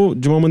isso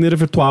de uma maneira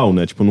virtual,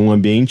 né? Tipo, num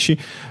ambiente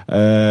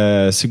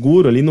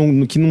seguro ali,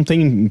 que não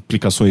tem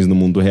implicações no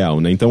mundo real,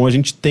 né? Então a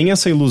gente tem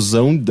essa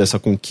ilusão dessa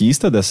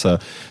conquista,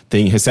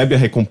 recebe a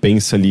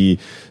recompensa ali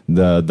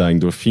da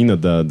endorfina,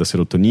 da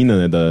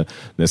serotonina, né?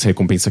 Dessa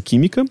recompensa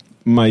química,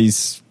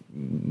 mas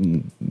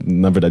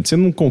na verdade você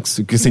não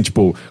conquistou,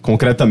 tipo,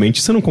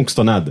 concretamente você não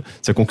conquistou nada.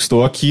 Você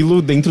conquistou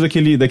aquilo dentro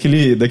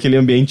daquele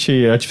ambiente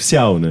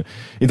artificial, né?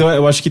 Então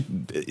eu acho que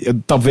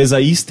talvez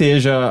aí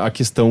esteja a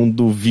questão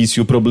do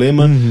vício, o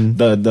problema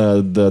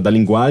da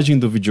linguagem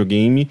do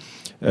videogame,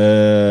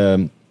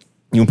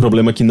 e um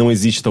problema que não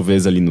existe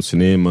talvez ali no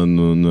cinema,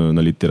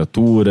 na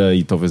literatura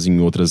e talvez em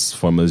outras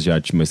formas de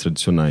arte mais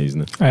tradicionais,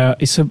 né?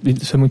 Isso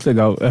é muito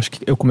legal. Eu acho que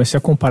eu comecei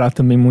a comparar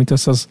também muito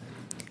essas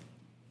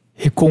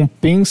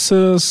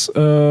recompensas,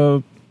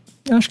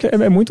 acho que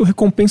é muito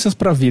recompensas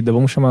pra vida,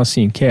 vamos chamar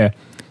assim, que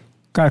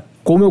cara,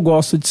 como eu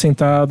gosto de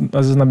sentar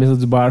às vezes na mesa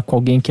do bar com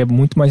alguém que é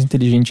muito mais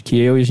inteligente que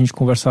eu e a gente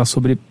conversar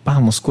sobre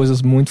umas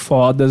coisas muito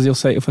fodas, e eu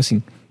falei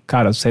assim,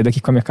 cara, eu saí daqui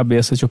com a minha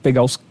cabeça, deixa eu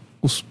pegar os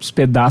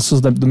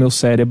pedaços do meu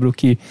cérebro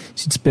que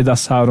se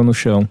despedaçaram no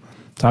chão,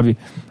 sabe?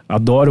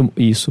 Adoro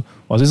isso.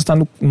 Às vezes tá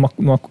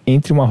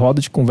entre uma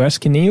roda de conversa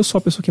que nem eu sou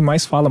a pessoa que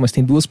mais fala, mas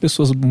tem duas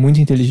pessoas muito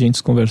inteligentes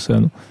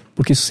conversando.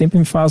 Porque isso sempre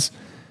me faz,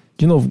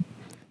 de novo,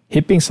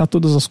 repensar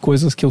todas as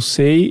coisas que eu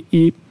sei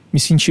e me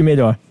sentir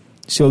melhor.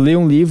 Se eu ler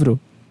um livro,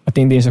 a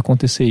tendência é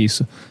acontecer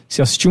isso. Se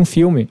eu assistir um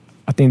filme,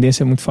 a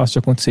tendência é muito fácil de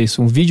acontecer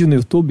isso. Um vídeo no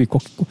YouTube,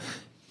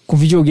 com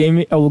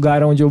videogame é o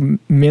lugar onde eu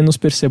menos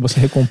percebo essa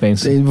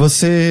recompensa.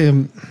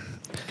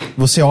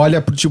 Você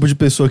olha pro tipo de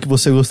pessoa que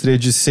você gostaria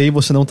de ser e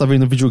você não tá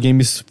vendo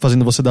videogames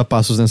fazendo você dar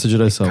passos nessa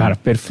direção. Cara,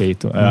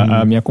 perfeito.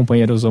 A minha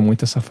companheira usou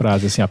muito essa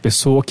frase, assim, a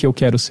pessoa que eu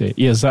quero ser.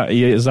 E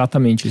é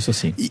exatamente isso,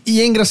 assim.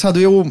 E é engraçado,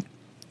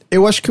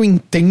 eu acho que eu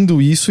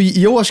entendo isso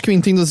e eu acho que eu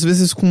entendo às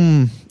vezes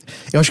com...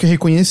 Eu acho que eu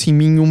reconheço em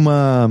mim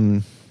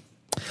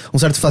um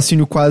certo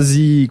fascínio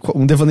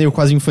um devaneio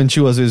quase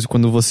infantil, às vezes,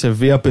 quando você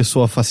vê a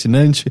pessoa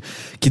fascinante,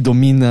 que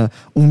domina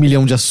 1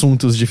 milhão de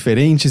assuntos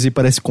diferentes e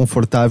parece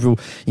confortável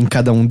em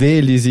cada um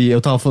deles. E eu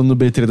tava falando no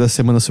BT da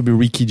semana sobre o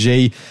Ricky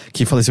Jay,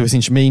 que faleceu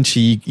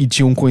recentemente e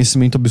tinha um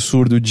conhecimento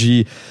absurdo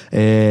de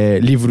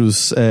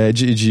livros,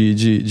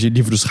 de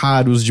livros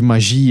raros, de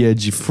magia,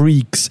 de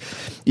freaks.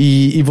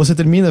 E você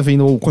termina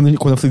vendo, quando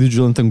eu falei do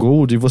Jonathan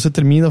Gold, e você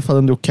termina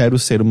falando, eu quero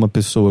ser uma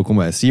pessoa como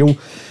essa. E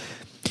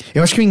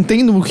eu acho que eu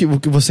entendo o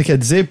que você quer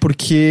dizer,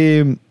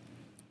 porque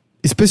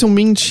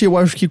especialmente eu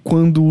acho que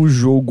quando o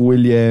jogo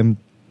ele é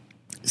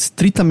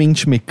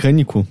estritamente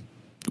mecânico,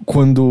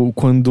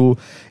 quando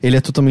ele é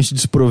totalmente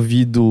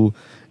desprovido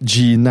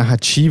de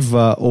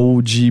narrativa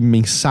ou de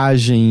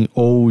mensagem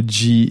ou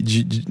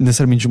de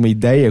necessariamente de uma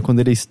ideia, quando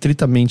ele é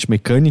estritamente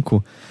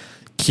mecânico,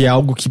 que é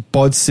algo que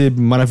pode ser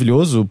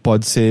maravilhoso,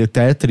 pode ser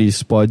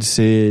Tetris, pode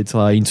ser, sei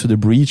lá, Into the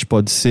Breach,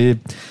 pode ser,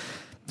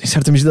 em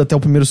certa medida, até o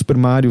primeiro Super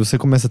Mario. Você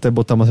começa até a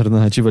botar uma certa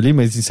narrativa ali,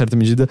 mas em certa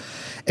medida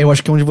eu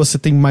acho que é onde você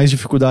tem mais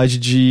dificuldade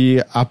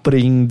de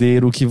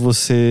apreender o que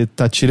você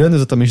tá tirando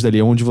exatamente dali,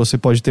 é onde você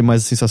pode ter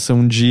mais a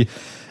sensação de,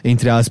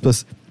 entre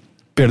aspas,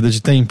 perda de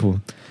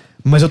tempo.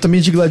 Mas eu também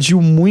digladio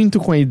muito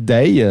com a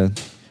ideia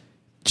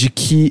de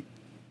que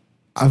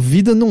a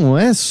vida não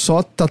é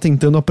só tá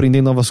tentando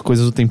aprender novas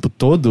coisas o tempo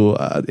todo,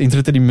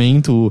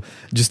 entretenimento,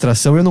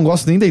 distração. Eu não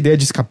gosto nem da ideia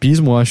de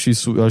escapismo, eu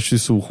acho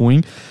isso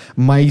ruim,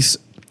 mas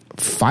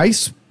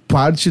faz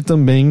parte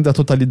também da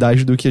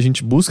totalidade do que a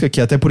gente busca, que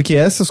até porque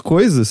essas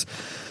coisas,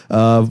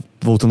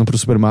 voltando pro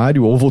Super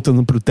Mario ou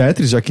voltando pro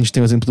Tetris, já que a gente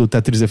tem o exemplo do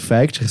Tetris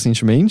Effect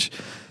recentemente,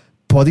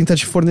 podem estar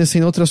te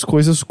fornecendo outras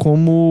coisas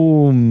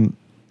como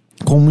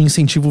um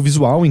incentivo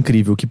visual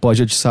incrível, que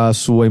pode atiçar a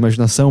sua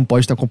imaginação,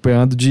 pode estar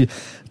acompanhado de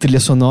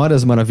trilhas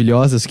sonoras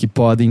maravilhosas que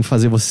podem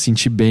fazer você se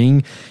sentir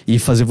bem e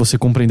fazer você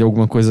compreender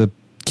alguma coisa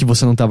que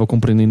você não estava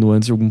compreendendo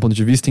antes de algum ponto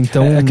de vista.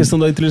 Então, a questão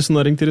da trilha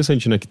sonora é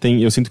interessante, né?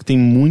 Eu sinto que tem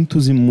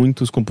muitos e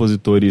muitos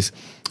compositores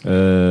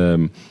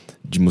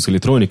de música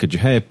eletrônica, de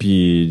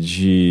rap,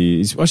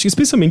 acho que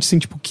especialmente assim,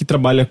 tipo, que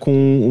trabalha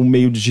com o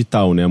meio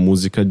digital, né? A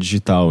música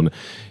digital, né?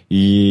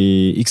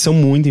 E que são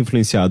muito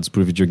influenciados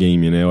por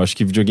videogame, né? Eu acho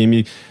que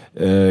videogame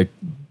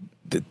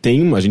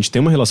a gente tem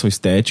uma relação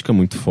estética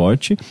muito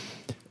forte,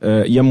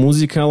 e a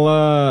música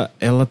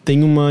ela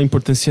tem uma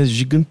importância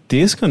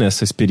gigantesca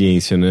nessa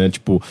experiência, né?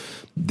 Tipo,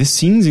 The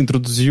Sims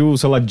introduziu,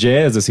 sei lá,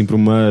 jazz assim, para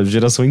uma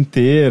geração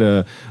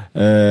inteira,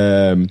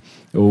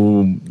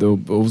 ou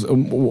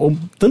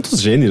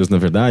tantos gêneros, na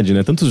verdade,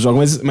 né? Tantos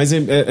jogos, mas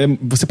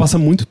você passa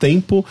muito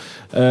tempo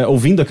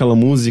ouvindo aquela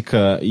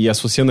música e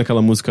associando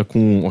aquela música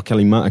com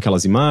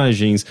aquelas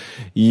imagens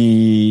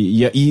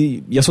e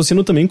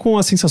associando também com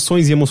as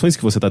sensações e emoções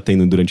que você está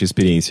tendo durante a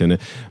experiência, né?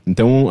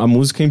 Então, a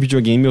música em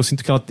videogame, eu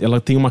sinto que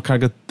ela tem uma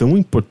carga tão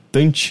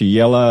importante e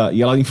ela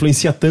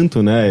influencia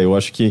tanto, né? Eu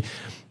acho que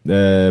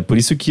por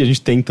isso que a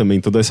gente tem também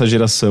toda essa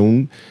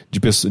geração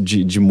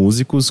de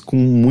músicos com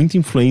muita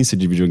influência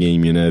de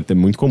videogame, né? É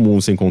muito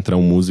comum você encontrar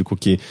um músico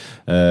que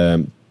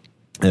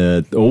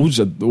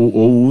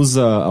ou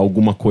usa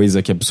alguma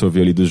coisa que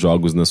absorveu ali dos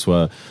jogos na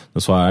sua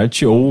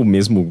arte, ou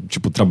mesmo,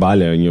 tipo,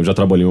 eu já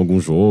trabalhei em algum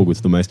jogo e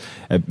tudo mais.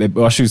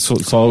 Eu acho isso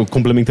só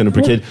complementando,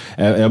 porque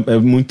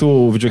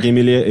o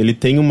videogame ele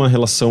tem uma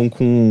relação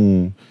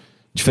com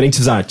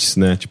diferentes artes,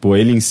 né? Tipo,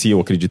 ele em si,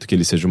 eu acredito que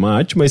ele seja uma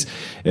arte, mas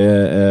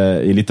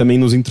ele também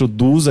nos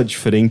introduz a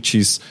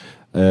diferentes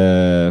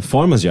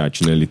formas de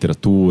arte, né?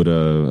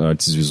 Literatura,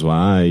 artes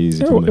visuais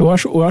e tudo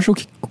mais. Eu acho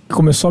que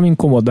começou a me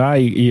incomodar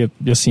e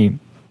assim,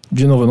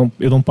 de novo,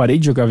 eu não parei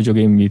de jogar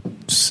videogame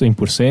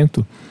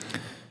 100%.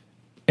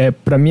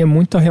 Pra mim é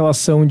muita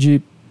relação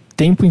de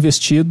tempo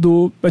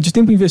investido.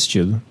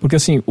 Porque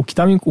assim, o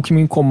que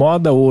me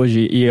incomoda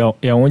hoje e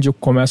é onde eu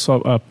começo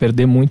a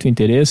perder muito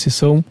interesse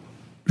são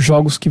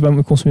jogos que vão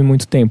me consumir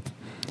muito tempo.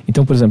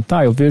 Então, por exemplo,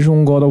 eu vejo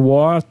um God of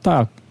War,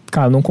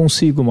 cara, não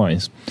consigo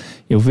mais.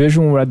 Eu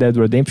vejo um Red Dead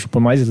Redemption, por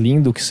mais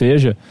lindo que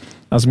seja,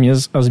 as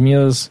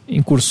minhas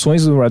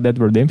incursões no Red Dead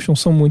Redemption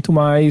são muito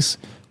mais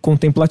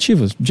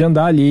contemplativas, de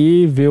andar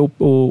ali, ver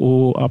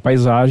a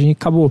paisagem e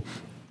acabou.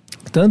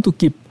 Tanto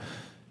que,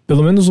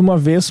 pelo menos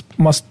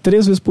umas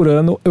 3 vezes por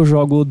ano, eu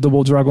jogo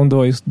Double Dragon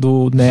 2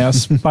 do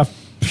NES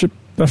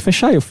pra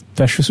fechar. Eu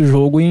fecho esse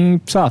jogo em,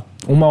 sei lá,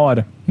 1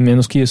 hora,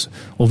 menos que isso.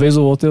 Ou vez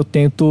ou outra eu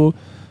tento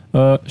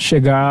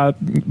chegar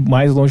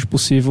mais longe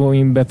possível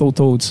em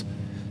Battletoads,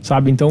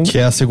 sabe? Então, que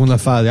é a segunda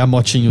fase, a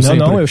motinho sempre.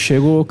 Não, eu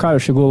chego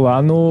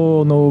lá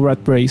no Rat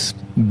Race,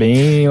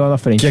 bem lá na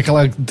frente. Que é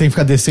aquela, tem que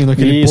ficar descendo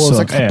aquele isso,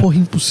 aquela porra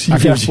impossível.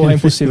 Aquela porra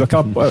impossível.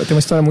 Tem uma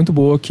história muito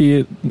boa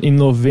que em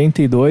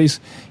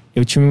 92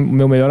 eu tinha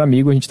meu melhor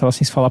amigo, a gente tava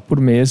sem se falar por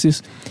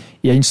meses.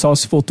 E a gente só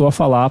se voltou a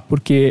falar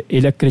porque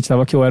ele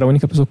acreditava que eu era a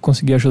única pessoa que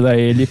conseguia ajudar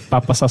ele pra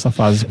passar essa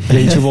fase. E a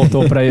gente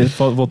voltou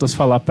a se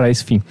falar pra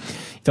esse fim.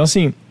 Então,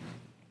 assim,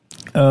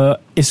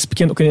 esse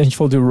pequeno, que a gente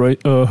falou de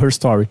Her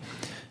Story.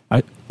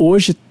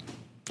 Hoje,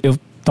 eu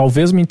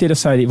talvez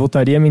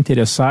voltaria a me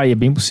interessar, e é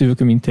bem possível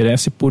que eu me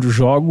interesse por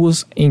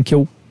jogos em que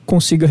eu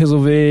consiga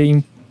resolver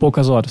em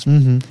poucas horas.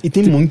 Uhum. E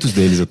tem muitos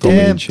deles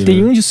atualmente.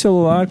 Tem um de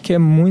celular que é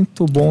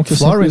muito bom, que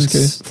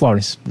Florence.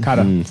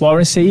 Cara,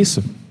 Florence é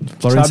isso.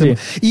 Sabe?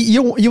 E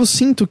eu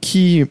sinto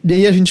que... E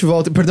aí a gente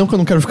volta... Perdão que eu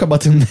não quero ficar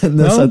batendo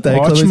nessa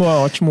tecla.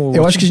 Ótimo.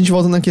 Eu acho que a gente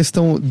volta na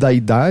questão da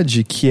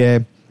idade, que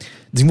é...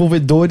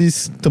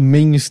 Desenvolvedores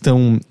também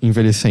estão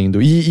envelhecendo.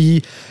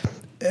 De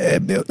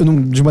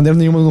maneira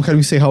nenhuma eu não quero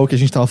encerrar o que a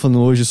gente estava falando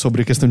hoje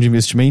sobre a questão de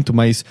investimento,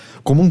 mas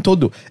como um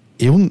todo,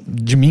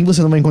 de mim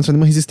você não vai encontrar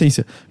nenhuma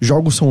resistência.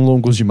 Jogos são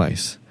longos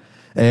demais.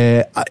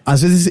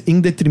 Às vezes em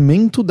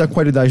detrimento da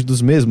qualidade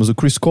dos mesmos. O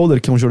Chris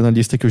Kohler, que é um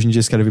jornalista que hoje em dia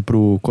escreve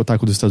pro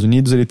Kotaku dos Estados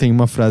Unidos, ele tem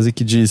uma frase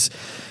que diz: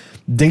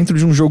 dentro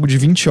de um jogo de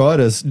 20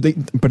 horas...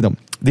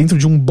 dentro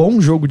de um bom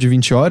jogo de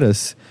 20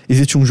 horas,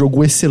 existe um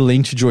jogo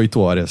excelente de 8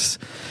 horas.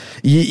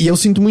 E eu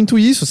sinto muito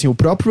isso, assim, o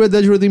próprio Red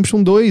Dead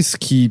Redemption 2,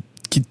 que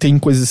tem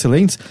coisas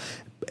excelentes,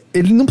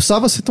 ele não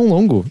precisava ser tão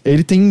longo.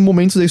 Ele tem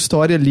momentos da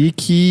história ali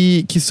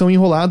que são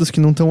enrolados, que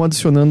não estão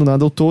adicionando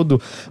nada ao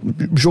todo.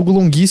 Jogo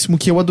longuíssimo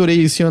que eu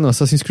adorei esse ano,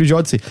 Assassin's Creed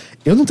Odyssey.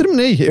 Eu não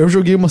terminei, eu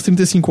joguei umas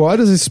 35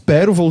 horas,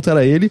 espero voltar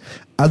a ele.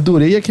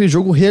 Adorei aquele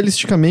jogo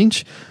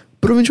realisticamente.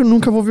 Provavelmente eu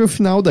nunca vou ver o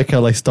final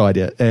daquela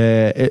história.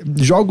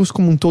 Jogos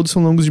como um todo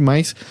são longos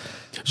demais.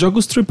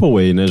 Jogos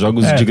AAA, né?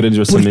 Jogos de grande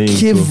orçamento.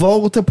 Porque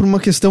volta pra uma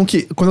questão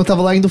que, quando eu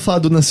tava lá indo falar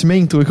do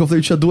Nascimento, é que eu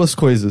falei, tinha duas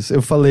coisas.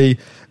 Eu falei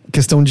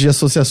questão de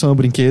associação ao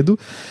brinquedo,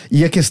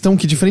 e a questão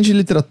que, diferente de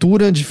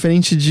literatura,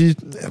 diferente de...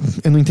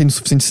 Eu não entendo o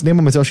suficiente de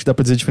cinema, mas eu acho que dá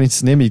pra dizer diferente de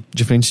cinema e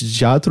diferente de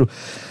teatro,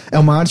 é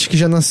uma arte que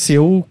já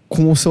nasceu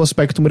com o seu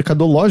aspecto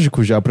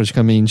mercadológico já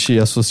praticamente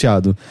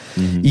associado.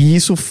 E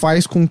isso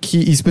faz com que,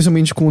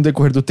 especialmente com o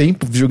decorrer do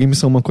tempo, videogames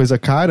são uma coisa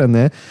cara,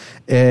 né?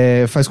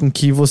 Faz com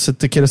que você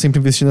queira sempre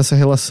investir nessa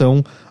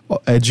relação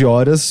de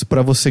horas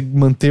pra você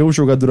manter o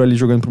jogador ali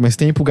jogando por mais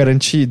tempo,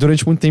 garantir...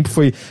 Durante muito tempo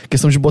foi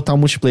questão de botar um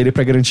multiplayer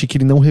pra garantir que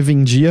ele não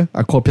revendia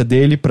a cópia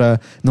dele, pra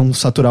não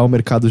saturar o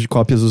mercado de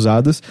cópias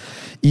usadas.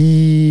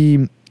 E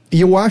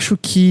eu acho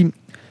que...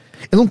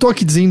 Eu não tô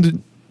aqui dizendo...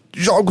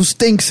 Jogos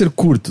têm que ser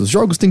curtos,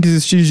 jogos têm que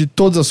existir de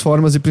todas as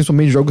formas, e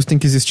principalmente jogos têm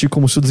que existir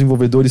como os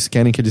desenvolvedores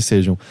querem que eles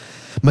sejam.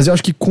 Mas eu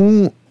acho que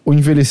com o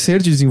envelhecer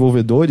de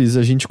desenvolvedores,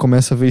 a gente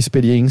começa a ver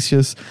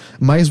experiências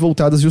mais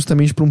voltadas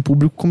justamente para um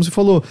público, como você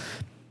falou.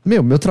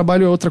 Meu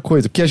trabalho é outra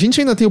coisa. Porque a gente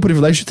ainda tem o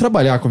privilégio de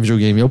trabalhar com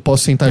videogame. Eu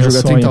posso sentar e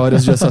jogar 30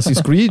 horas de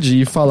Assassin's Creed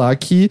e falar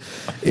que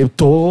eu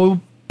tô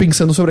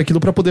pensando sobre aquilo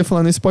pra poder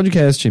falar nesse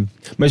podcast.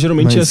 Mas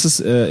geralmente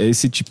essa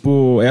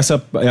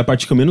é a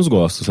parte que eu menos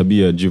gosto,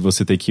 sabia? De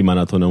você ter que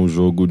maratonar um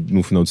jogo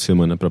no final de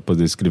semana pra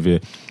poder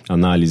escrever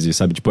análise,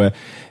 sabe? Tipo, é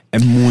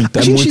muito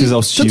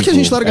exaustivo. Tanto que a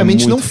gente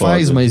largamente não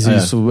faz mais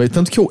isso.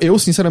 Tanto que eu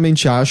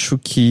sinceramente acho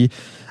que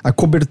a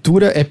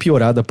cobertura é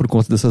piorada por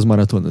conta dessas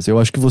maratonas. Eu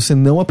acho que você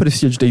não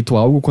aprecia direito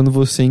algo quando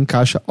você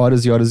encaixa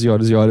horas e horas e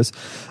horas e horas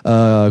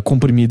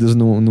comprimidas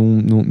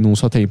num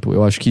só tempo.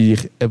 Eu acho que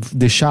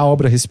deixar a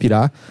obra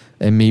respirar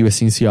é meio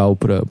essencial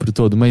pro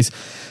todo. Mas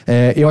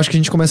eu acho que a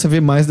gente começa a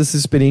ver mais dessas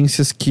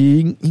experiências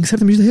que, em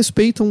certa medida,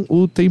 respeitam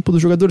o tempo do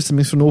jogador. Você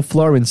mencionou o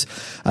Florence.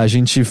 A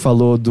gente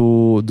falou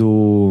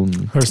do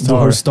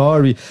Her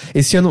Story.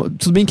 Esse ano,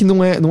 tudo bem que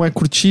não é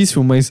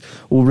curtíssimo, mas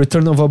o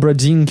Return of Obra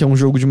Dinn, que é um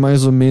jogo de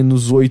mais ou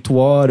menos 8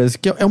 horas,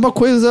 que é uma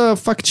coisa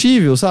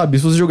factível, sabe?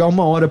 Se você jogar 1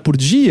 hora por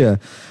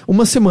dia,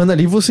 uma semana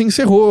ali você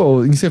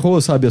encerrou,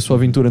 sabe, a sua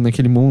aventura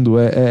naquele mundo.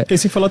 E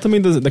sem falar também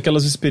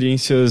daquelas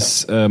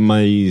experiências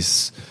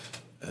mais...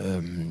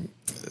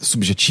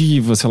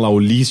 subjetivas, sei lá,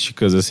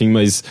 holísticas, assim,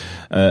 mas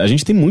a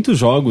gente tem muitos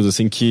jogos,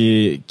 assim,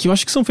 que eu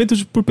acho que são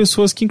feitos por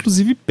pessoas que,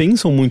 inclusive,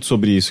 pensam muito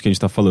sobre isso que a gente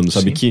tá falando,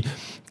 sabe? Que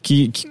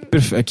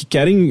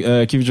querem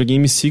que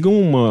videogames sigam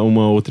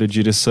uma outra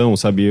direção,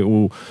 sabe?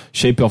 O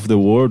Shape of the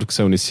World, que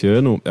saiu nesse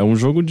ano, é um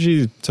jogo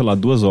de, sei lá,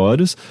 2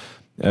 horas.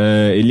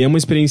 Ele é uma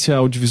experiência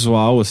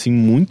audiovisual, assim,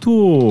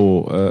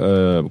 muito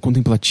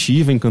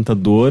contemplativa,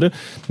 encantadora,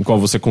 no qual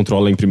você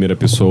controla em primeira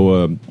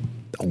pessoa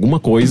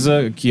alguma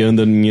coisa que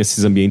anda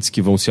nesses ambientes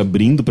que vão se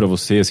abrindo pra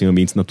você, assim,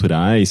 ambientes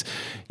naturais,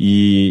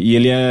 e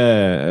ele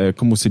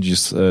como se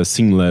diz,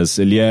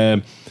 seamless,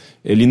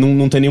 ele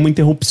não tem nenhuma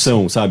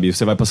interrupção, sabe?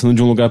 Você vai passando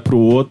de um lugar pro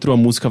outro, a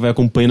música vai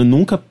acompanhando,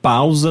 nunca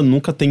pausa,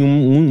 nunca tem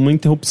uma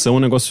interrupção, é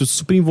um negócio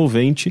super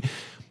envolvente.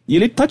 E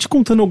ele tá te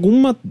contando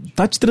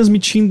tá te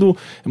transmitindo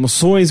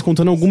emoções,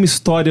 contando alguma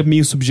história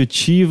meio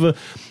subjetiva.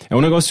 É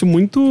um negócio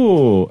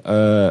muito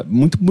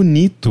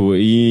bonito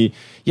e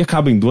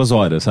acaba em 2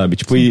 horas, sabe?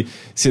 Tipo, e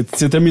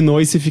você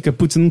terminou e você fica,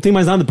 putz, não tem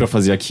mais nada pra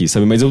fazer aqui,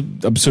 sabe? Mas eu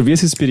absorvi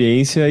essa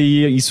experiência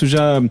e isso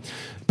já...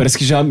 Parece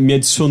que já me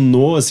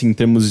adicionou, assim, em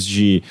termos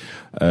de...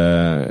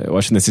 eu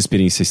acho nessa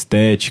experiência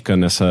estética,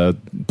 nessa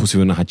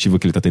possível narrativa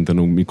que ele tá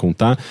tentando me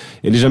contar,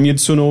 ele já me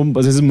adicionou,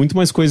 às vezes, muito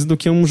mais coisa do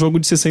que um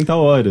jogo de 60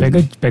 horas.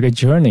 Pega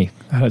Journey,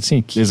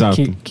 assim...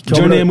 Exato.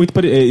 Journey é muito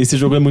esse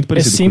jogo é muito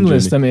parecido com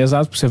seamless também,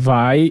 exato. Você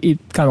vai e,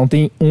 cara, não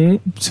tem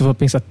se você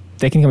pensar,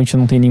 tecnicamente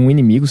não tem nenhum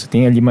inimigo, você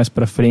tem ali mais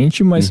pra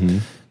frente, mas,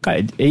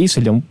 cara, é isso,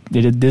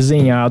 ele é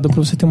desenhado pra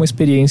você ter uma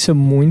experiência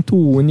muito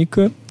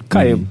única.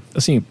 Cara,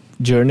 assim...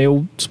 Journey é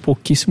um dos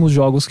pouquíssimos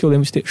jogos que eu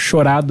lembro de ter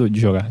chorado de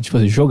jogar. Tipo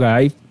assim,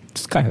 jogar e,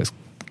 cara,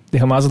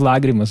 derramar as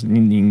lágrimas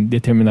em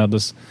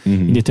determinadas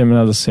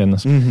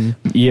cenas.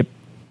 E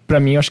pra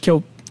mim, eu acho que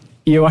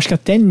eu acho que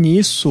até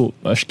nisso,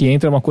 acho que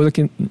entra uma coisa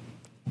que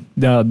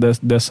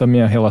dessa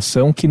minha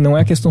relação, que não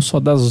é questão só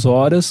das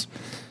horas,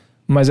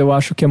 mas eu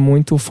acho que é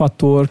muito o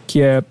fator que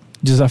é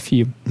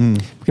desafio.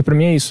 Porque pra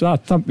mim é isso.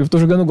 Eu tô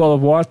jogando God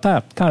of War,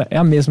 cara, é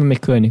a mesma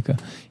mecânica.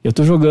 Eu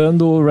tô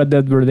jogando Red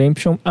Dead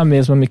Redemption, a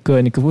mesma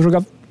mecânica. Eu vou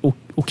jogar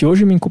o que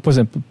hoje por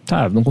exemplo,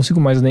 não consigo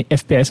mais nem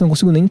FPS, não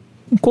consigo nem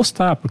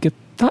encostar, porque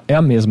é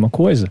a mesma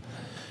coisa.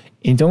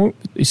 Então,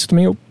 isso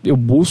também eu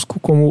busco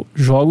como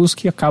jogos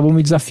que acabam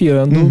me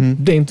desafiando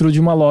dentro de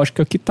uma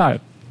lógica que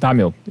tá,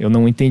 eu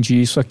não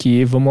entendi isso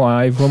aqui, vamos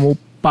lá e vamos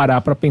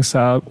parar pra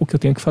pensar o que eu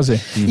tenho que fazer.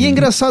 E é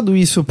engraçado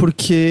isso,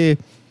 porque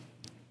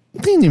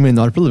não tem nem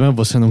menor problema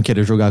você não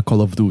querer jogar Call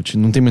of Duty,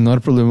 não tem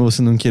menor problema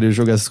você não querer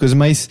jogar essas coisas,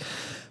 mas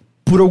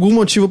por algum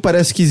motivo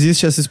parece que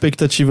existe essa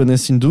expectativa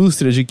nessa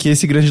indústria de que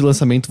esse grande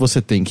lançamento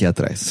você tem que ir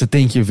atrás. Você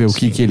tem que ver o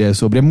que ele é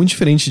sobre. É muito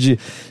diferente de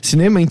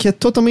cinema, em que é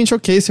totalmente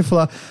ok você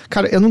falar,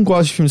 cara, eu não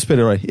gosto de filme de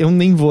super-herói, eu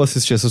nem vou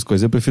assistir essas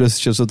coisas, eu prefiro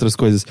assistir as outras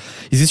coisas.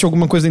 Existe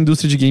alguma coisa na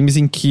indústria de games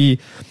em que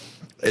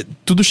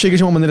tudo chega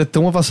de uma maneira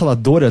tão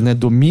avassaladora, né?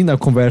 Domina a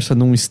conversa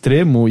num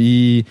extremo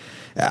e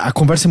a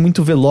conversa é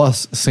muito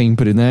veloz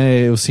sempre, né?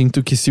 Eu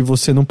sinto que se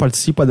você não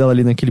participa dela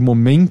ali naquele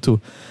momento,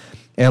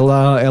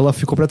 ela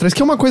ficou pra trás.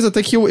 Que é uma coisa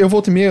até que eu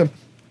volto e meia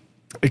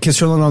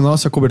questionando a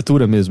nossa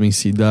cobertura mesmo em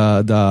si,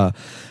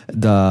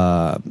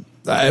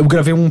 eu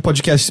gravei um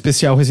podcast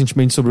especial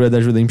recentemente sobre Red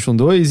Dead Redemption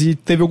 2 e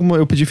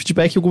eu pedi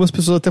feedback e algumas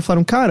pessoas até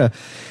falaram, cara,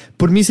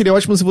 por mim seria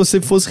ótimo se você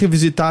fosse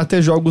revisitar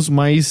até jogos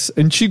mais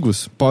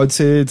antigos. Pode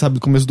ser, sabe, do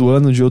começo do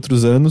ano, de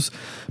outros anos,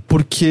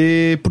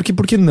 porque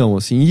não,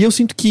 assim. E eu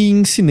sinto que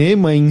em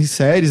cinema, em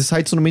séries,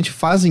 sites normalmente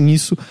fazem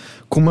isso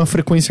com uma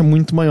frequência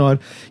muito maior.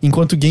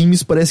 Enquanto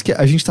games parece que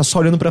a gente tá só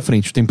olhando pra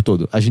frente o tempo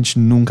todo. A gente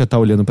nunca tá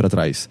olhando pra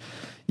trás.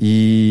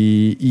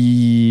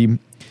 E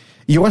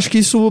eu acho que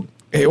isso...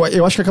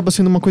 Eu acho que acaba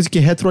sendo uma coisa que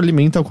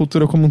retroalimenta a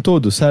cultura como um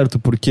todo, certo?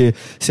 Porque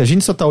se a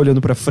gente só tá olhando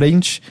pra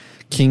frente,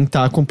 quem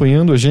tá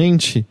acompanhando a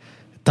gente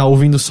tá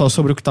ouvindo só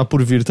sobre o que tá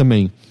por vir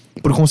também.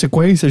 Por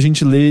consequência, a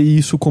gente lê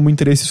isso como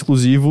interesse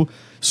exclusivo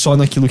só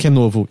naquilo que é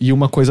novo. E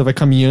uma coisa vai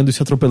caminhando e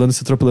se atropelando,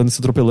 se atropelando, se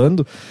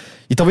atropelando.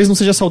 E talvez não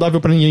seja saudável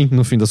pra ninguém,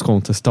 no fim das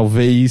contas.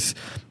 Talvez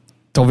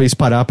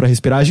parar pra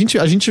respirar. A gente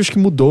acho que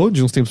mudou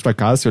de uns tempos pra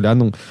cá. Se olhar,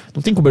 não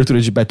tem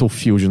cobertura de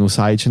Battlefield no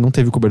site, não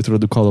teve cobertura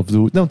do Call of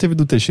Duty. Não, teve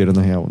do Teixeira,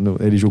 na real.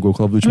 Ele jogou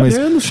Call of Duty, mas...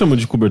 Eu não chamo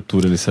de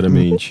cobertura,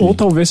 necessariamente. Ou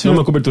talvez seja... Não é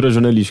uma cobertura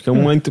jornalística, é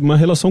uma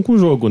relação com o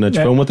jogo, né?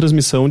 Tipo, é uma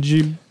transmissão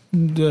de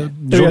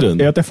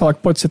jogando. Eu ia até falar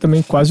que pode ser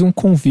também quase um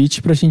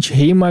convite pra gente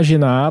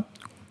reimaginar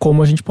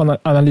como a gente pode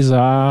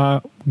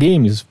analisar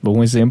games.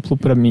 Um exemplo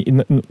pra mim...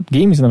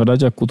 Games, na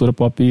verdade, é a cultura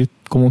pop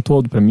como um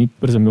todo. Pra mim,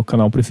 por exemplo, meu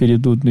canal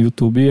preferido no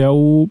YouTube é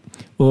o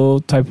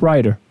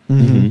Typewriter.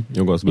 Uhum.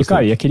 Eu gosto bastante. E,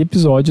 cara, e aquele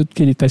episódio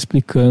que ele tá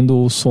explicando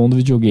o som do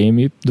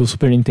videogame, do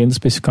Super Nintendo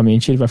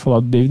especificamente, ele vai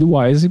falar do David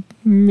Wise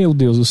e, meu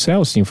Deus do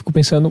céu, assim, eu fico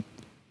pensando...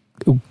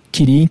 Eu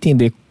queria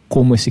entender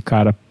como esse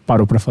cara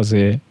parou pra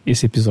fazer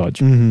esse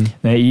episódio.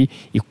 Né? E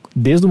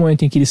desde o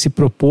momento em que ele se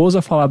propôs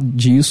a falar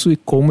disso e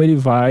como ele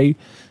vai...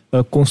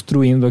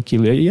 construindo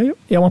aquilo. E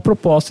é uma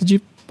proposta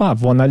de,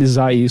 vou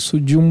analisar isso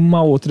de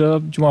uma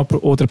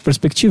outra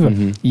perspectiva.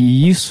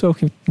 E isso é o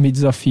que me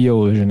desafia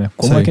hoje, né?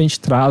 Como é que a gente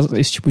traz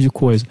esse tipo de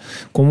coisa?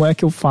 Como é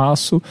que eu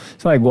faço,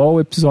 sei lá, igual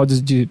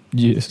episódios de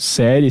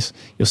séries,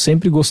 eu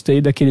sempre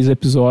gostei daqueles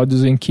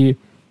episódios em que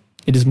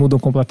eles mudam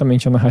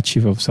completamente a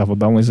narrativa. Vou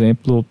dar um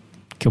exemplo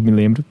que eu me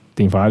lembro,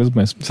 tem vários,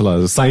 mas... Sei lá,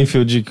 o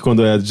Seinfeld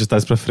quando é de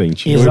trás pra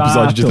frente. Exato, o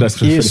episódio de trás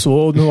pra frente. Isso,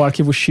 ou no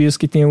Arquivo X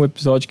que tem um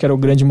episódio que era o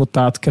Grande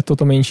Mutato, que é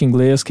totalmente em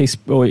inglês, que é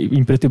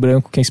em preto e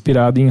branco, que é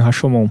inspirado em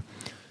Rashomon.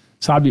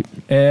 Sabe,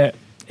 é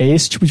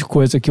esse tipo de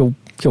coisa que eu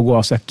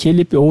gosto.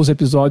 Ou os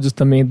episódios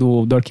também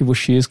do Arquivo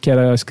X, que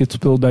era escrito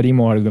pelo Darin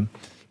Morgan,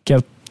 que é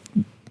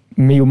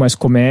meio mais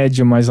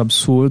comédia, mais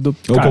absurdo.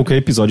 Ou qualquer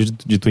episódio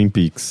de Twin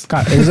Peaks.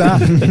 Cara,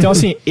 exato. Então,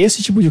 assim,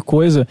 esse tipo de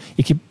coisa,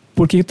 e que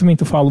por que também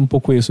tu fala um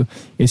pouco isso?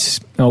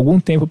 Há algum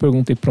tempo eu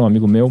perguntei para um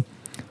amigo meu,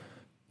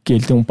 que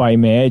ele tem um pai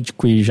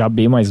médico e já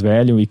bem mais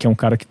velho, e que é um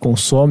cara que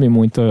consome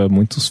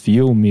muitos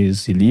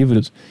filmes e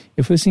livros.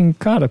 Eu falei assim,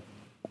 cara,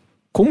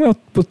 como é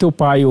pro teu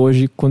pai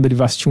hoje, quando ele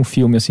vai assistir um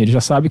filme, assim, ele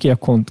já sabe que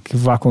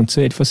vai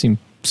acontecer? Ele falou assim,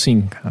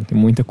 sim, cara, tem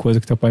muita coisa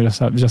que teu pai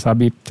já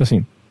sabe,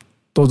 assim,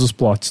 todos os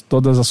plots,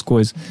 todas as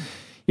coisas.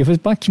 E eu falei,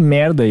 que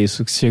merda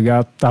isso, que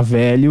chegar, tá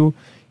velho...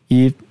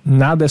 E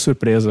nada é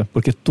surpresa,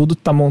 porque tudo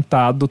tá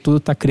montado, tudo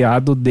tá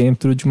criado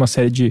dentro de uma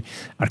série de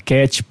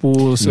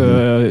arquétipos,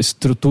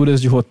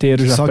 estruturas de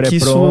roteiro já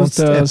pré-prontas.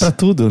 Só que isso é pra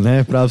tudo,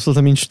 né? Pra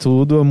absolutamente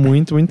tudo há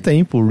muito, muito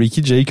tempo. O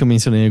Ricky Jay, que eu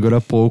mencionei agora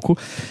há pouco,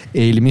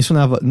 ele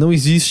mencionava, não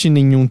existe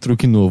nenhum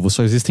truque novo,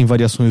 só existem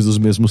variações dos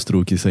mesmos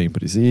truques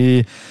sempre.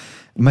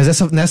 Mas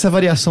nessa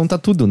variação tá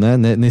tudo, né?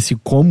 Nesse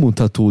como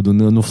tá tudo,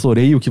 no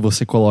floreio que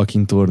você coloca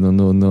em torno,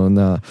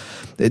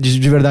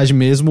 de verdade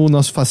mesmo, o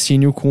nosso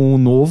fascínio com o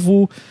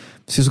novo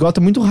se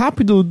esgota muito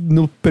rápido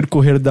no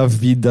percorrer da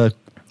vida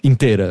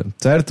inteira,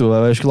 certo?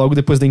 Eu acho que logo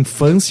depois da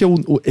infância,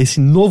 esse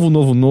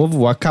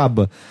novo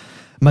acaba.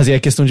 Mas é a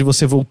questão de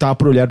você voltar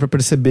pro olhar pra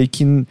perceber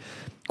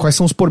quais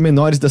são os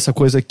pormenores dessa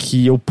coisa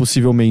que eu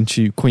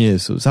possivelmente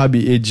conheço,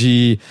 sabe? E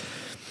de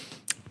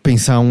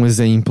pensar um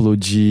exemplo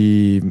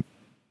de...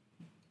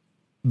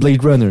 Blade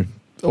Runner,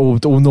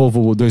 o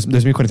novo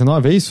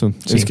 2049, é isso?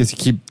 Sim. Eu esqueci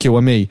que eu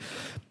amei.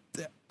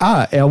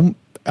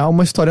 É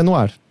uma história no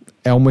ar.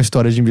 É uma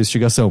história de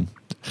investigação.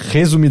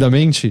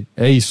 Resumidamente,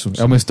 é isso.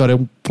 É uma história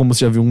como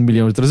você já viu 1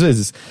 milhão de outras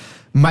vezes.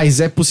 Mas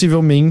é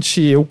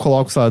possivelmente, eu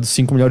coloco, sei lá, dos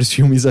 5 melhores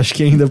filmes, acho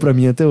que ainda pra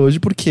mim até hoje,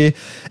 porque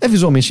é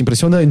visualmente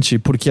impressionante,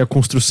 porque a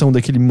construção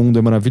daquele mundo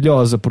é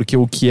maravilhosa, porque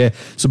o que é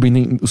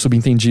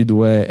subentendido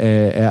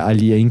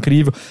ali é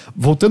incrível.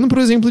 Voltando pro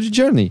exemplo de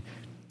Journey,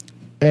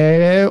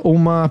 é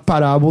uma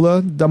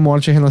parábola da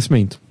morte e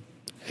renascimento.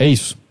 É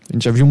isso. A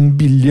gente já viu 1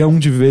 bilhão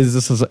de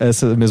vezes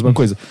essa mesma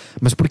coisa.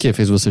 Mas por que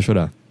fez você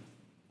chorar?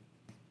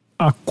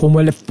 Como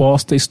ele é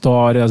posta a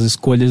história, as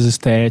escolhas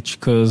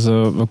estéticas,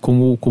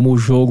 como o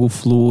jogo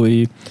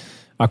flui,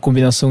 a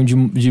combinação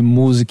de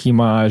música e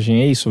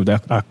imagem, é isso.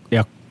 É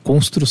a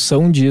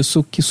construção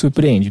disso que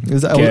surpreende.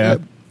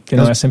 Que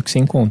não é sempre que se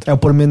encontra. É o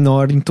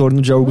pormenor em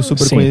torno de algo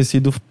super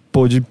conhecido,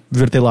 pôde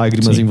verter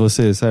lágrimas em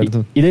você,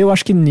 certo? E daí eu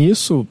acho que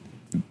nisso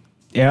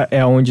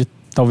é onde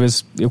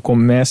talvez eu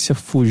comece a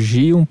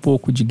fugir um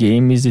pouco de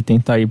games e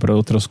tentar ir para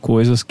outras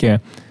coisas, que é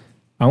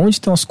aonde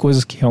estão as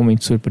coisas que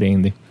realmente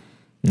surpreendem.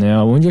 Né?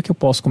 Aonde é que eu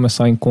posso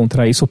começar a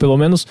encontrar isso? Ou pelo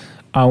menos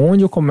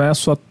aonde eu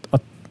começo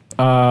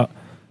a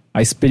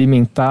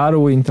experimentar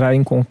ou entrar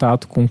em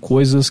contato com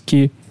coisas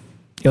que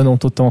eu não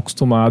estou tão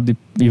acostumado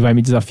e vai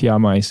me desafiar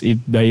mais. E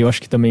daí eu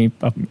acho que também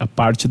a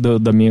parte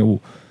da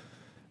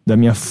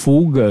minha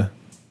fuga,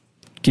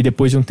 que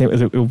depois de um tempo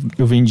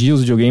eu vendi os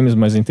videogames,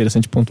 mas é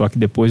interessante pontuar que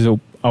depois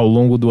ao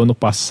longo do ano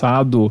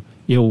passado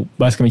eu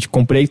basicamente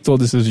comprei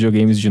todos esses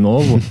videogames de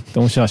novo.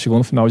 Então já chegou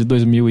no final de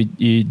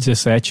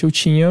 2017,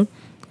 eu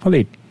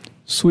falei,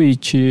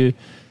 Switch,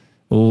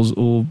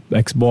 o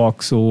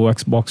Xbox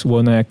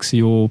One X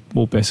e o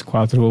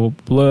PS4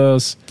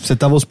 Plus. Você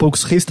estava aos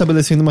poucos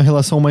restabelecendo uma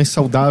relação mais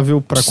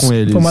saudável com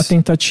eles. Foi uma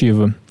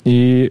tentativa.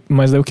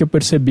 Mas daí o que eu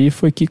percebi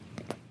foi que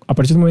a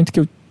partir do momento que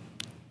eu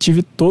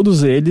tive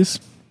todos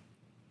eles,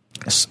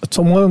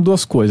 só mudam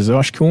 2 coisas. Eu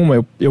acho que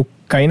uma, eu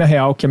caí na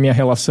real que a minha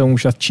relação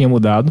já tinha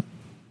mudado.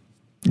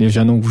 Eu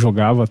já não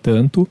jogava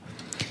tanto.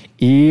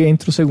 E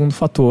entre o segundo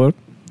fator,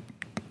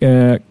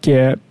 que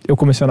é eu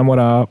comecei a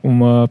namorar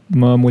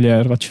uma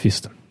mulher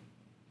ativista.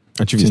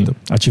 Ativista? Sim,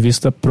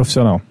 ativista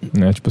profissional,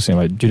 né? Tipo assim,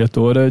 ela é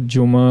diretora de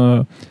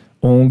uma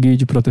ONG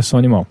de proteção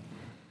animal.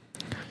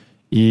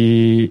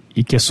 E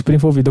que é super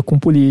envolvida com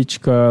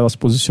política, ela se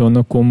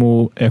posiciona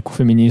como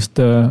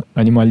ecofeminista,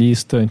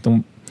 animalista,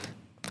 então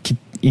que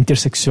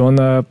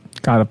intersecciona,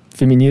 cara,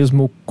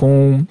 feminismo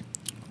com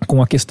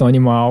a questão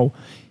animal,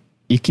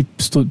 e que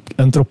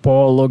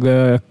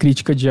antropóloga,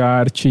 crítica de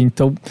arte,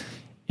 então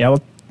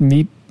ela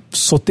me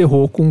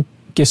soterrou com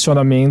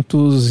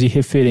questionamentos e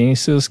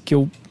referências que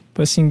eu,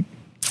 assim,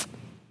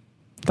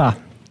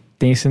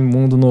 tem esse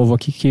mundo novo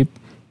aqui que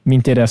me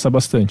interessa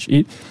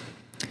bastante.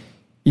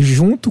 E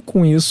junto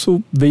com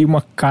isso veio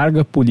uma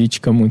carga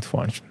política muito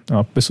forte. É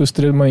uma pessoa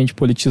extremamente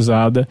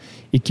politizada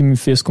e que me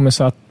fez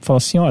começar a falar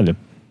assim, olha,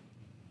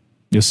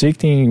 eu sei que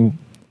tem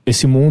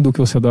esse mundo que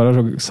você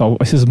adora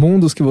esses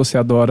mundos que você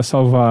adora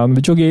salvar no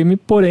videogame,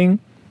 porém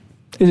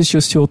existe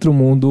esse outro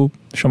mundo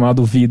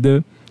chamado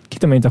vida que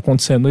também está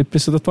acontecendo e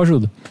precisa da tua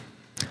ajuda.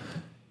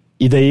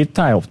 E daí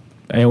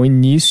é o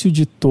início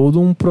de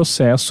todo um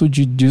processo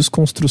de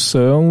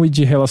desconstrução e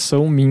de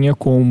relação minha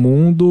com o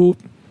mundo,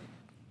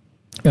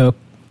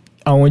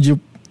 onde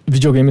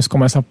videogames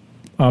começam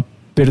a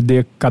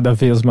perder cada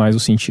vez mais o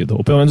sentido,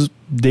 ou pelo menos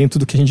dentro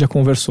do que a gente já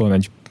conversou, né,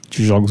 de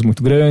jogos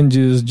muito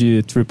grandes,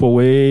 de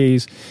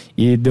AAAs,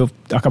 e de eu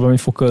acabar me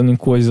focando em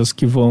coisas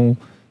que vão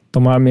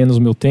tomar menos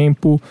meu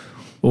tempo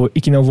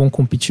e que não vão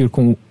competir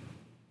com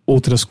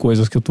outras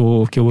coisas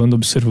que eu ando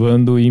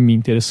observando e me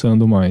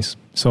interessando mais.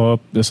 Só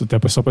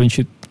pra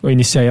gente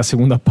iniciar a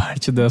segunda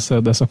parte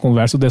dessa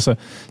conversa, dessa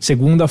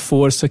segunda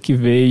força que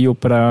veio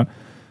para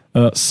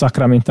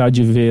sacramentar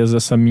de vez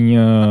essa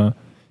minha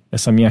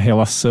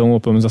relação,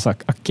 ou pelo menos a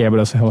quebra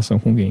dessa relação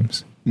com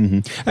games.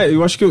 Uhum.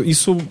 Eu acho que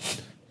isso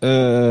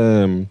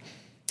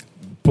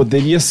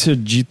poderia ser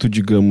dito,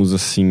 digamos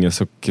assim,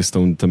 essa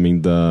questão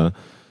também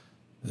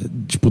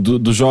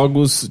dos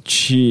jogos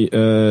te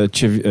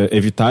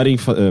evitarem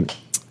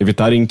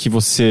que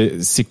você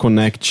se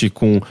conecte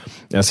com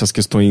essas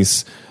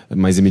questões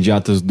mais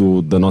imediatas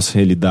da nossa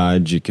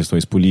realidade,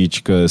 questões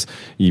políticas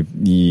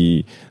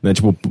e né,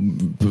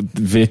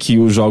 ver que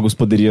os jogos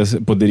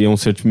poderiam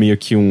ser meio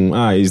que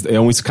é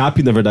um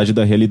escape, na verdade,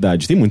 da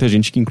realidade. Tem muita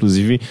gente que,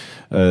 inclusive,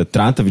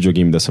 trata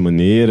videogame dessa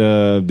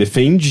maneira,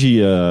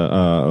 defende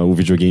o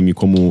videogame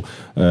como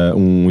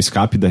um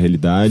escape da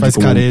realidade. Faz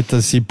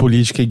careta se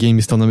política e game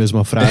estão na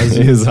mesma frase.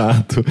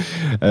 Exato.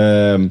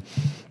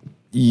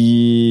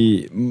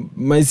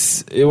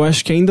 Mas eu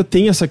acho que ainda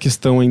tem essa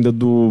questão ainda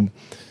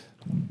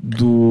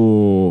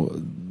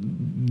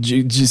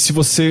se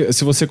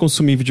você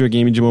consumir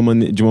videogame de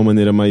uma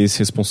maneira mais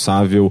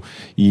responsável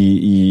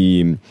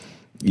e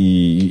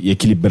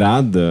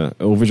equilibrada,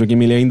 o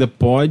videogame ele ainda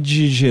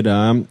pode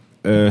gerar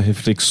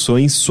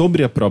reflexões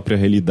sobre a própria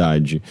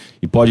realidade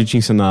e pode te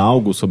ensinar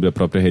algo sobre a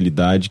própria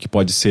realidade que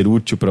pode ser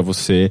útil para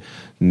você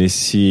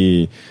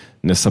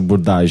nessa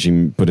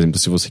abordagem. Por exemplo,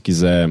 se você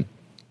quiser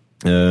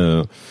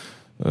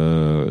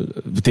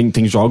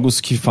tem jogos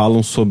que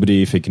falam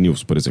sobre fake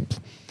news, por exemplo.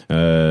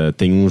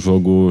 Tem um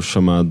jogo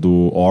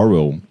chamado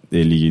Orwell,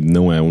 ele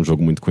não é um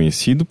jogo muito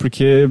conhecido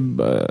porque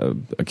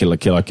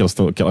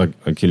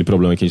aquele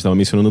problema que a gente estava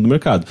mencionando do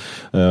mercado.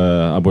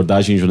 A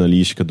abordagem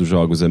jornalística dos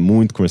jogos é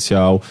muito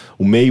comercial,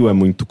 o meio é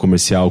muito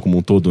comercial como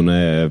um todo,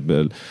 né?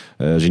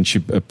 A gente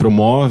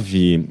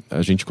promove,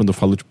 quando eu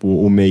falo tipo,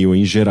 o meio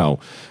em geral,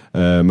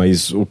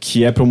 mas o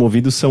que é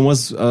promovido são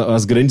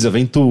as grandes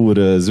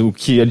aventuras, o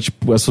que a gente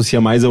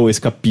associa mais ao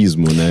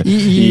escapismo, né?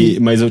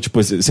 Mas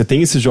você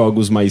tem esses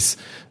jogos mais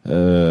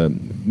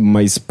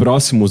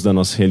próximos da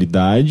nossa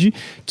realidade,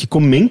 que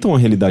comentam a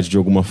realidade de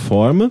alguma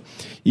forma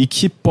e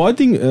que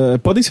podem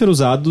ser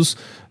usados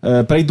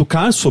para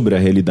educar sobre a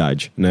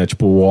realidade, né?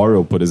 Tipo, o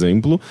Orwell, por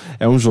exemplo,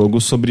 é um jogo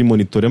sobre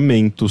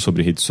monitoramento,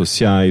 sobre redes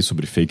sociais,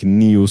 sobre fake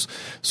news,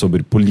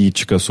 sobre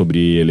política,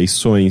 sobre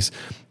eleições.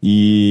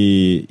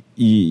 E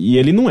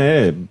ele não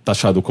é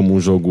taxado como um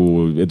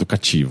jogo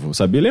educativo,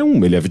 sabe?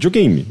 Ele é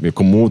videogame,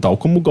 tal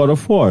como God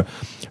of War.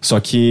 Só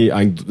que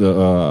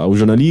o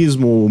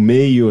jornalismo, o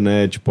meio,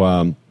 né? Tipo,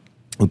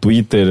 o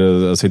Twitter,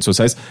 as redes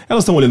sociais,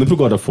 elas estão olhando pro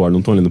God of War, não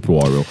estão olhando pro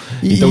Orwell.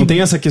 Então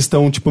tem essa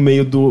questão, tipo,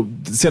 meio do...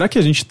 Será que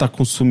a gente tá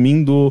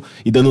consumindo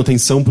e dando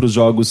atenção pros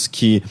jogos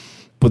que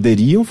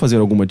poderiam fazer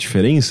alguma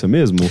diferença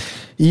mesmo?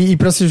 E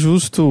pra ser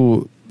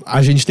justo...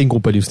 A gente tem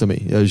culpa nisso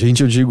também. Eu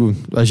digo,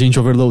 a gente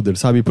overloader,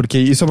 sabe? Porque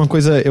isso é uma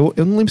coisa... Eu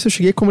não lembro se eu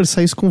cheguei a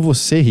conversar isso com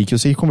você, Rick. Eu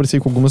sei que conversei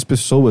com algumas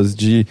pessoas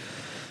de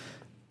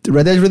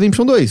Red Dead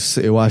Redemption 2.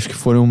 Eu acho que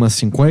foram umas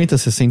 50,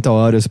 60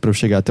 horas pra eu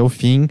chegar até o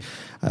fim.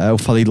 Eu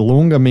falei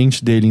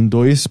longamente dele em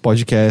 2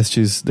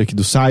 podcasts daqui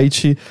do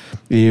site.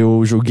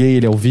 Eu joguei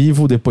ele ao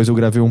vivo. Depois eu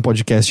gravei um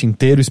podcast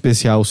inteiro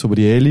especial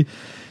sobre ele.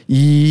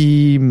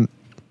 E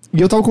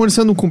eu tava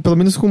conversando pelo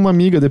menos com uma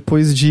amiga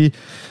depois de...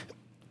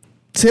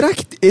 Será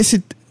que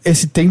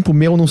esse tempo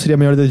meu não seria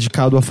melhor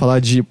dedicado a falar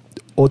de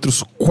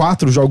outros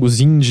 4 jogos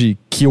indie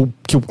que eu,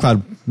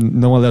 claro,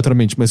 não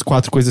aleatoriamente, mas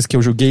 4 coisas que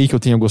eu joguei, que eu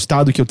tenha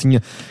gostado, que eu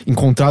tenha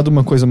encontrado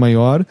uma coisa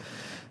maior,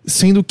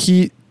 sendo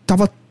que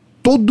tava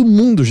todo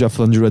mundo já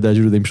falando de Red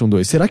Dead Redemption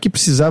 2. Será que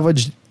precisava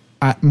de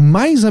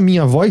mais a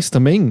minha voz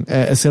também?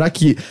 Será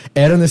que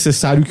era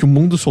necessário que o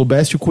mundo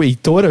soubesse o que o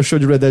Heitor achou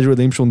de Red Dead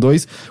Redemption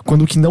 2,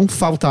 quando o que não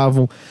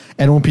faltavam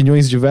eram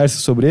opiniões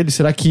diversas sobre ele?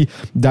 Será que,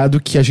 dado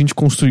que a gente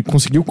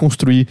conseguiu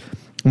construir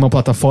uma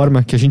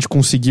plataforma, que a gente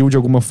conseguiu de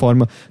alguma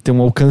forma ter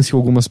um alcance com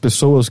algumas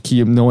pessoas,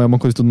 que não é uma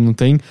coisa que todo mundo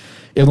tem,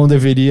 eu não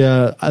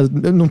deveria...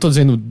 Eu não tô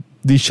dizendo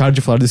deixar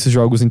de falar desses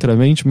jogos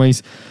inteiramente,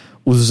 mas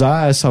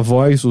usar essa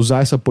voz,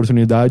 usar essa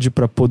oportunidade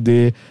para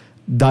poder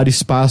dar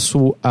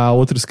espaço a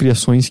outras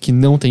criações que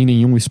não têm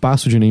nenhum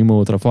espaço de nenhuma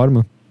outra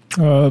forma?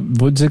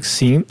 Vou dizer que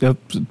sim. Eu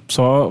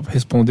só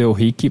responder o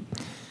Rick,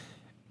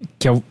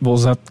 que eu vou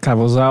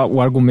usar o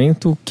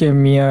argumento que a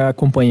minha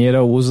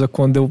companheira usa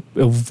quando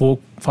eu vou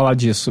falar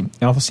disso.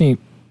 Ela fala assim,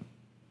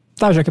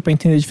 tá, já que é pra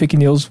entender de fake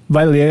news,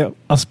 vai ler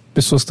as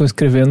pessoas que estão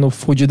escrevendo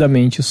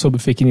fudidamente sobre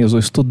fake news, ou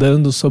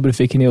estudando sobre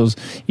fake news,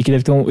 e que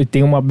deve ter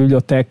tem uma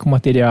biblioteca, um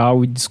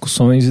material, e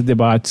discussões e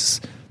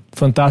debates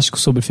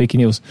fantásticos sobre fake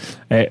news.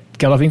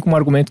 Porque ela vem com um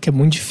argumento que é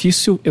muito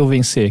difícil eu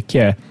vencer, que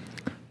é: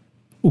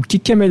 o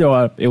que é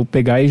melhor? Eu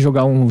pegar e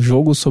jogar um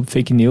jogo sobre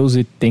fake news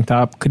e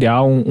tentar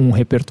criar um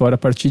repertório a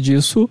partir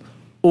disso,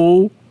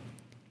 ou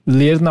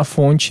ler na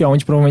fonte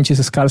onde provavelmente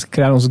esses caras que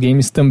criaram os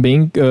games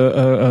também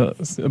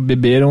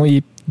beberam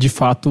e de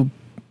fato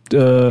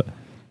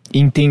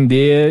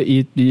entender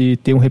e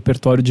ter um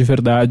repertório de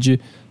verdade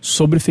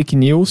sobre fake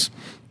news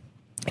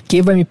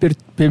que vai me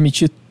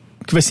permitir,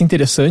 que vai ser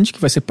interessante, que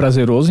vai ser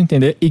prazeroso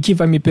entender e que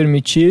vai me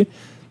permitir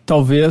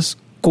talvez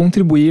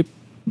contribuir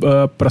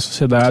para a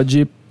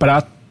sociedade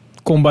para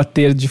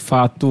combater de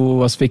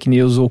fato as fake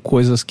news ou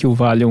coisas que o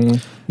valham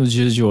nos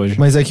dias de hoje.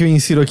 Mas é que eu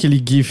insiro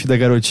aquele gif da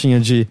garotinha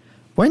de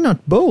why not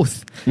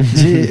both?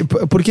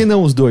 Por que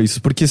não os dois?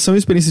 Porque são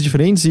experiências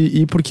diferentes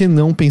e por que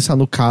não pensar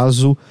no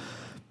caso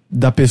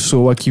da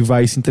pessoa que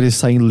vai se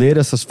interessar em ler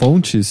essas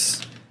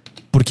fontes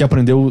porque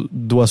aprendeu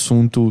do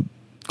assunto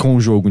com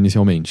o jogo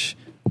inicialmente?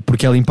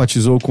 Porque ela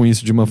empatizou com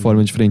isso de uma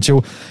forma diferente.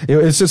 Eu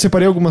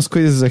separei algumas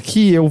coisas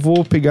aqui. Eu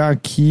vou pegar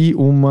aqui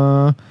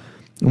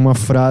uma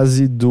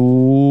frase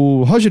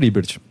do Roger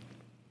Ebert,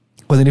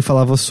 quando ele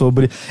falava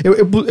sobre...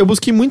 Eu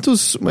busquei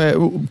muitas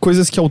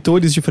coisas que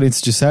autores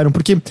diferentes disseram,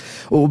 porque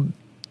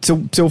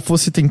se eu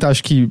fosse tentar,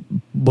 acho que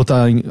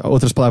botar em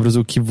outras palavras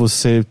o que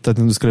você está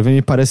tentando escrever,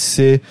 me parece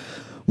ser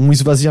um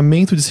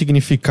esvaziamento de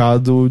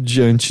significado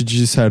diante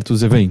de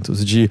certos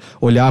eventos, de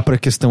olhar para a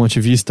questão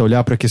ativista,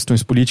 olhar para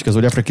questões políticas,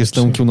 olhar para a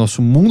questão que o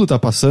nosso mundo está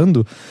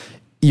passando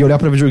e olhar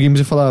para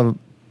videogames e falar,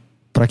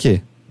 para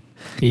quê?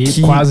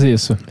 Quase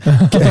isso.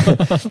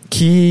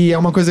 Que é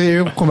uma coisa que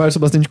eu converso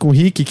bastante com o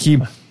Rick, que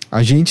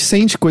a gente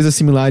sente coisas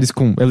similares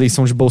com a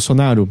eleição de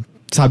Bolsonaro.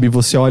 Sabe,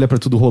 você olha pra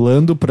tudo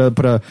rolando,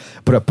 pra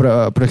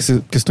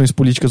questões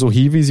políticas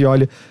horríveis e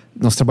olha,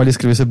 nosso trabalho é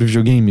escrever sobre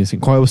videogame, assim,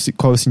 qual é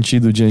o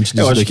sentido diante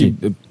disso daqui?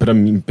 Eu acho que, pra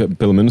mim,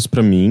 pelo menos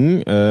pra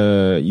mim,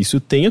 isso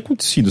tem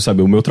acontecido,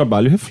 sabe? O meu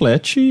trabalho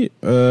reflete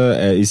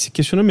esse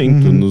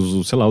questionamento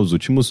nos, sei lá, os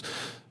últimos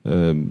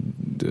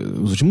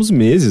os últimos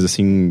meses,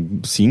 assim,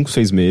 5,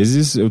 6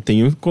 meses, eu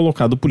tenho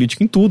colocado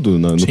política em tudo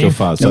no que eu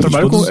faço. Eu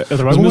trabalho com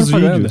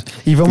propaganda.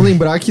 E vamos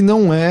lembrar que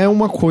não é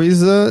uma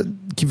coisa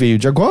que veio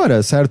de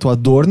agora, certo? O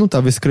Adorno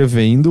estava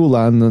escrevendo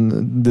lá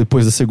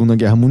depois da Segunda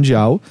Guerra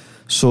Mundial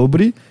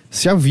sobre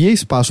se havia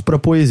espaço para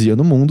poesia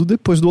no mundo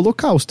depois do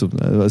Holocausto.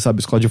 Sabe,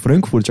 a Escola de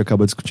Frankfurt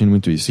acaba discutindo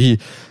muito isso. E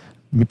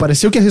me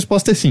pareceu que a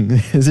resposta é sim.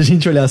 Se a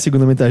gente olhar a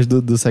segunda metade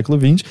do século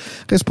XX,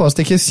 a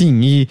resposta é que é sim.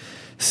 E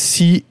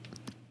se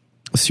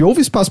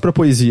houve espaço para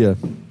poesia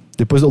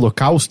depois do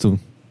Holocausto,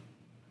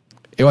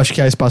 eu acho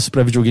que há espaço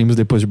para videogames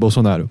depois de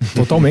Bolsonaro.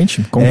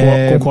 Totalmente,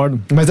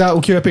 concordo. Mas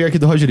o que eu ia pegar aqui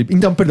do Roger Ebert.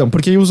 Então, perdão,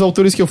 porque os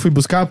autores que eu fui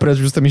buscar para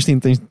justamente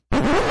tentar...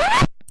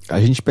 A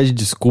gente pede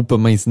desculpa,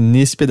 mas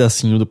nesse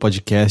pedacinho do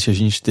podcast a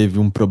gente teve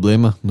um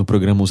problema no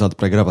programa usado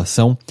para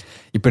gravação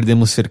e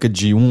perdemos cerca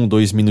de 1 ou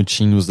 2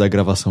 minutinhos da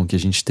gravação que a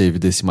gente teve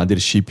desse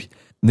Mothership.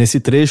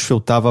 Nesse trecho eu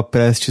estava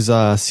prestes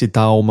a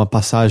citar uma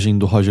passagem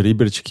do Roger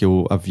Ebert que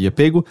eu havia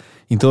pego,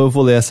 então eu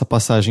vou ler essa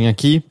passagem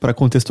aqui para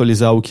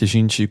contextualizar o que a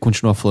gente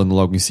continua falando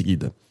logo em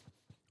seguida.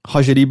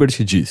 Roger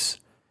Ebert diz: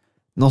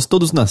 "Nós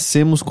todos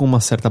nascemos com uma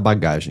certa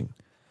bagagem.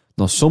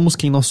 Nós somos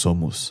quem nós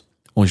somos.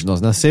 Onde nós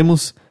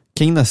nascemos,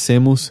 quem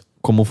nascemos,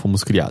 como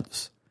fomos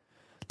criados.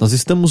 Nós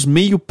estamos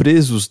meio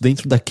presos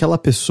dentro daquela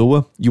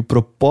pessoa e o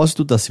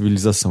propósito da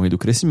civilização e do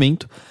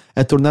crescimento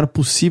é tornar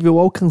possível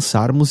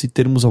alcançarmos e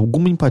termos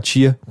alguma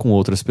empatia com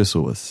outras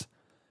pessoas.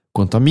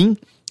 Quanto a mim,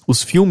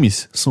 os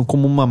filmes são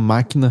como uma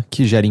máquina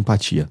que gera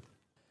empatia.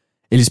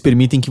 Eles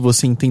permitem que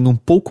você entenda um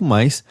pouco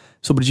mais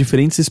sobre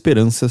diferentes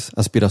esperanças,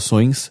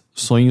 aspirações,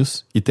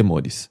 sonhos e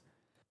temores.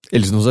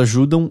 Eles nos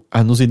ajudam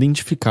a nos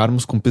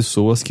identificarmos com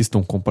pessoas que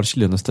estão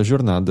compartilhando esta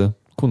jornada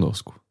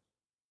conosco."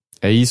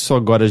 É isso,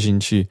 agora a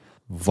gente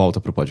volta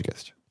pro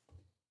podcast.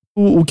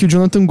 O que o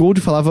Jonathan Gold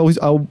falava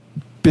ao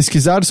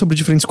pesquisar sobre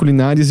diferentes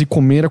culinárias e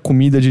comer a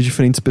comida de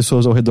diferentes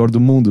pessoas ao redor do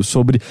mundo,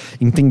 sobre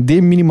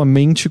entender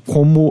minimamente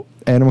como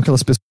eram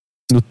aquelas pessoas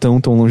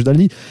tão longe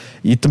dali.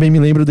 E também me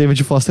lembro o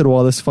David Foster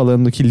Wallace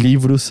falando que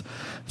livros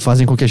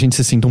fazem com que a gente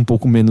se sinta um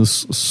pouco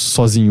menos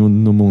sozinho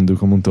no mundo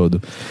como um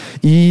todo.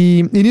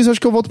 E nisso eu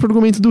acho que eu volto pro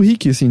argumento do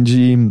Rick, assim,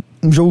 de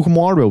um jogo como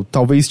Orwell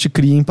talvez te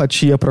crie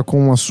empatia para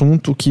com um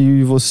assunto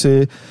que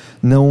você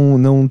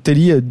não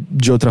teria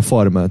de outra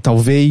forma.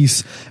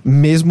 Talvez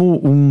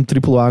mesmo um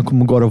AAA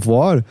como God of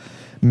War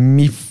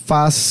me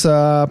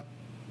faça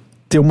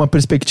ter uma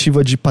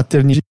perspectiva de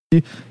paternidade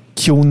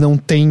que eu não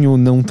tenho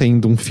não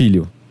tendo um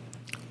filho.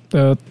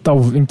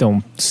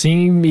 Então,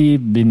 sim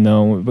e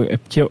não. É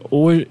porque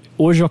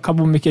hoje eu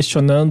acabo me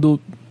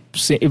questionando.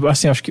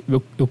 Assim, acho que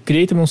eu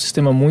criei também um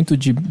sistema muito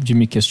de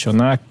me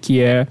questionar, que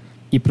é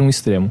ir para um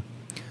extremo.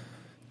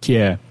 Que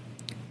é.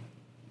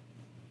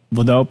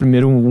 Vou dar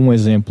primeiro um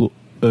exemplo.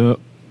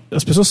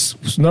 As pessoas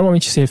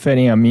normalmente se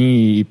referem a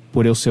mim,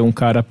 por eu ser um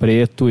cara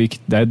preto e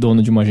que é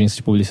dono de uma agência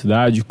de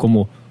publicidade,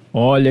 como: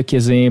 olha que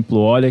exemplo,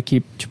 olha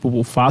que, tipo,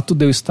 o fato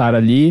de eu estar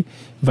ali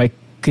vai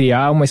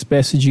criar uma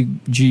espécie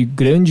de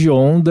grande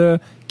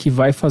onda que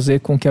vai fazer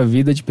com que a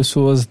vida de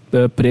pessoas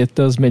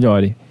pretas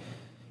melhore.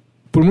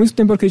 Por muito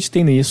tempo eu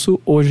acreditei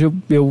nisso, hoje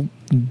eu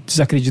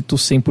desacredito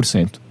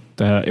 100%.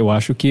 Tá? Eu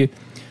acho que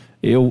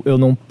eu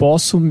não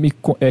posso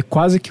é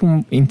quase que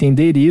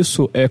entender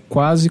isso é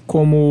quase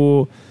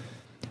como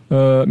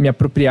me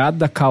apropriar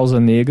da causa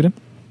negra,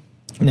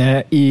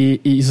 né, e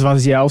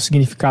esvaziar o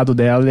significado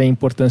dela e a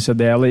importância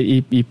dela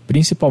e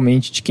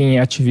principalmente de quem é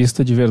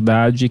ativista de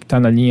verdade, que está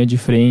na linha de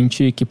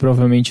frente e que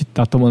provavelmente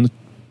está tomando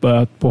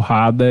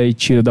porrada e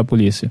tiro da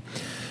polícia.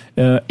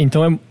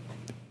 Então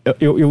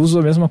eu uso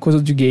a mesma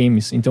coisa de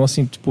games. Então,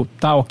 assim, tipo,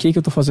 tá, ok que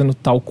eu tô fazendo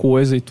tal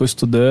coisa e tô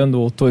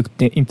estudando ou tô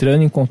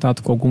entrando em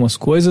contato com algumas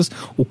coisas,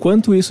 o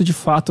quanto isso de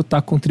fato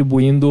tá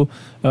contribuindo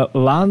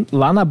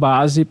lá na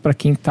base para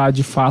quem tá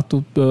de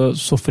fato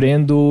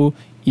sofrendo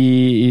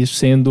e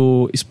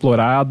sendo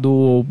explorado,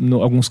 ou em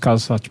alguns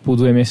casos, tipo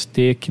do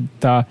MST, que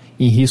está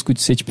em risco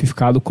de ser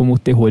tipificado como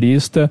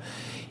terrorista,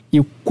 e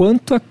o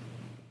quanto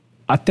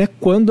até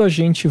quando a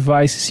gente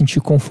vai se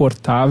sentir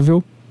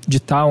confortável de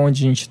estar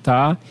onde a gente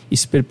está e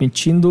se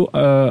permitindo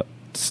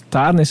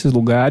estar nesses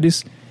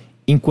lugares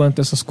enquanto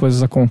essas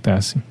coisas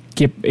acontecem.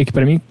 Que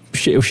para mim,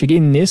 eu cheguei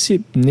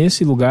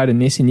nesse lugar,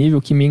 nesse nível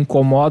que me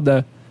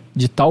incomoda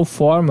de tal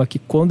forma que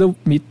quando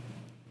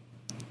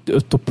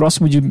eu tô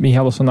próximo de me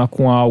relacionar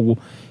com algo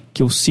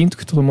que eu sinto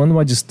que tô tomando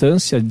uma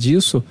distância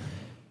disso,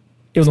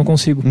 eu não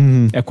consigo.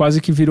 Uhum. É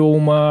quase que virou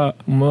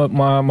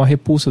uma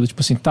repulsa do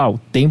tipo assim, tá, o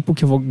tempo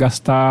que eu vou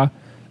gastar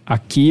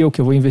aqui ou que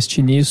eu vou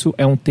investir nisso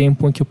é um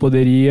tempo em que eu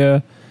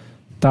poderia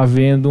estar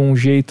vendo um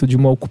jeito de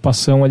uma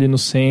ocupação ali no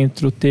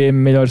centro ter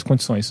melhores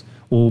condições.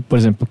 Ou, por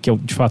exemplo, que eu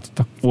de fato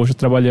hoje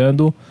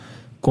trabalhando,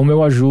 como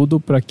eu ajudo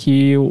para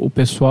que o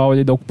pessoal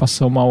ali da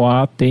ocupação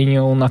Mauá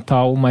tenha um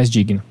Natal mais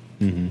digno.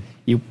 Uhum.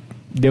 E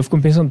daí eu fico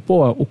pensando,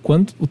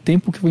 o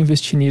tempo que eu vou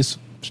investir nisso,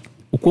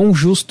 o quão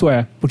justo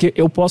é, porque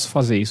eu posso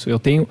fazer isso, eu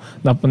tenho,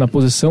 na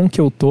posição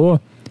que eu tô,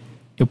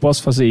 eu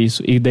posso fazer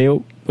isso, e daí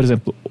eu, por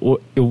exemplo,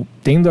 eu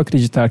tendo a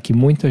acreditar que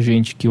muita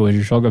gente que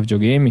hoje joga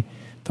videogame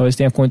talvez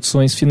tenha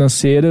condições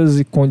financeiras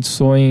e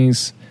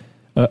condições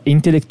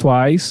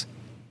intelectuais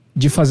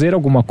de fazer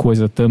alguma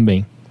coisa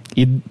também.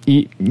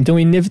 Então,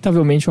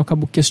 inevitavelmente, eu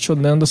acabo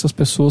questionando essas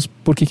pessoas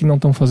por que não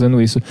estão fazendo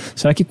isso.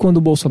 Será que quando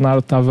o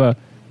Bolsonaro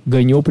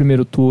ganhou o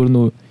primeiro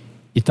turno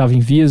e estava em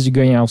vias de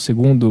ganhar o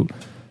segundo,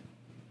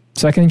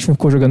 será que a gente não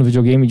ficou jogando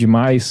videogame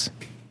demais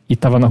e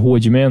estava na rua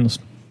de menos?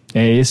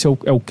 Esse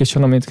é o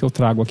questionamento que eu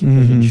trago aqui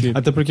pra gente.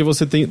 Até porque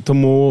você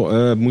tomou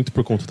muito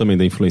por conta também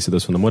da influência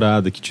da sua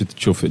namorada, que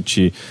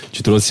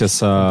te trouxe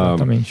essa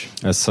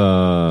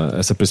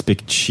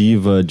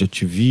perspectiva de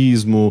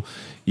ativismo,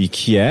 e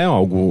que é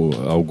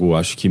algo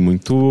acho que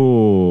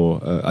muito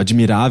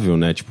admirável,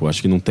 né? Tipo,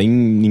 acho que não tem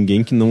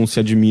ninguém que não se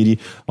admire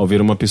ao ver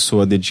uma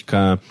pessoa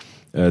dedicar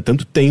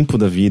tanto tempo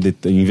da vida,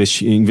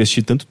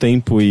 investir tanto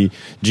tempo e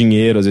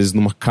dinheiro, às vezes,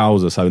 numa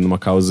causa, sabe? Numa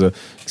causa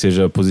que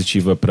seja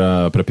positiva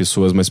para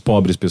pessoas mais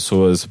pobres,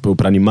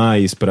 para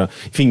animais,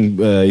 enfim,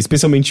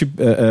 especialmente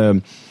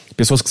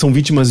pessoas que são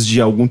vítimas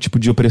de algum tipo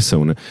de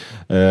opressão, né?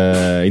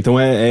 Então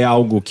é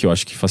algo que eu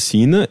acho que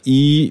fascina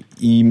e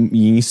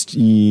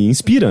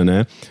inspira,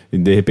 né? E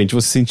de repente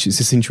você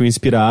se sentiu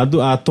inspirado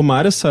a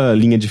tomar essa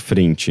linha de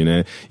frente,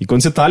 né? E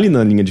quando você tá ali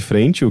na linha de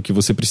frente, o que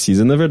você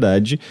precisa, na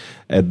verdade,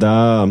 é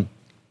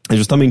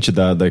justamente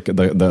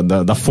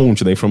da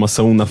fonte, da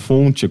informação na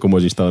fonte, como a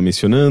gente estava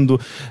mencionando.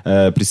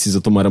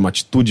 Precisa tomar uma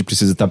atitude,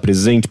 precisa estar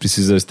presente,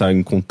 precisa estar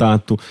em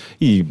contato,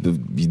 e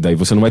daí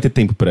você não vai ter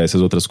tempo para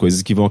essas outras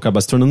coisas que vão acabar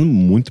se tornando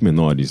muito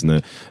menores,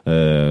 né?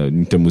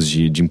 Em termos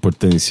de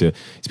importância,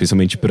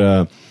 especialmente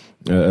para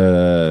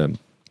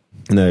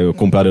né,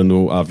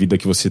 comparando a vida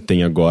que você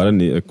tem agora,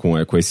 né,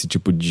 com esse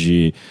tipo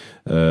de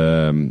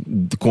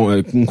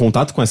em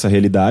contato com essa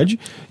realidade,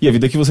 e a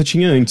vida que você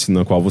tinha antes,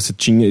 na qual você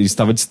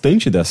estava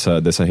distante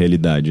dessa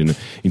realidade, né?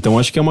 Então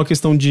acho que é uma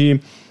questão de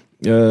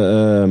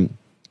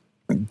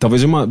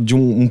talvez de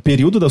um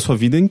período da sua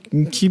vida em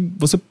que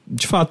você,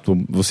 de fato,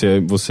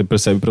 você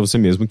percebe para você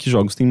mesmo que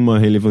jogos têm uma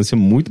relevância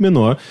muito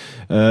menor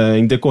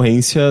em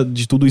decorrência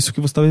de tudo isso que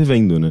você está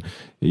vivendo, né?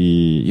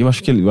 E eu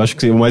acho que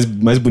o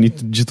mais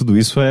bonito de tudo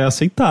isso é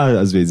aceitar,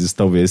 às vezes,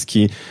 talvez,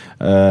 que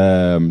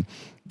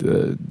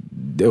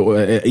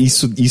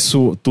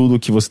isso tudo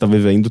que você está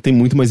vivendo tem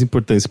muito mais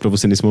importância para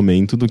você nesse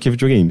momento do que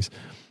videogames,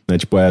 né?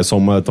 Tipo, é só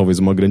talvez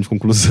uma grande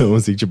conclusão,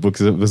 assim, tipo,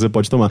 que você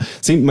pode tomar.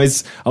 Sim,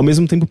 mas ao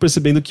mesmo tempo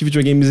percebendo que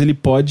videogames ele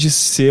pode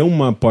ser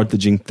uma porta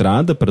de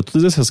entrada para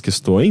todas essas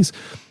questões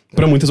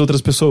para muitas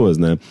outras pessoas,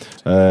 né?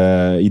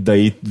 E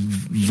daí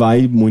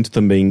vai muito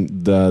também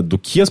do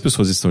que as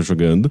pessoas estão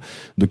jogando,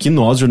 do que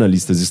nós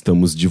jornalistas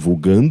estamos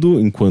divulgando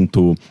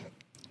enquanto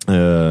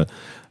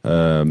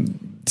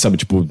sabe,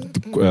 tipo,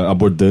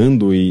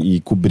 abordando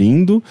e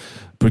cobrindo,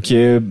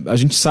 porque a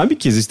gente sabe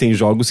que existem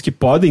jogos que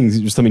podem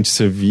justamente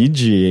servir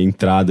de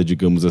entrada,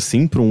 digamos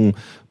assim, para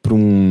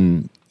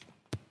um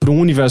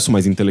universo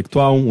mais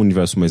intelectual, um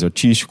universo mais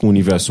artístico, um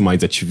universo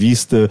mais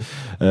ativista.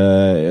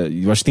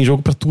 Eu acho que tem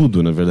jogo para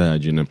tudo, na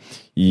verdade, né?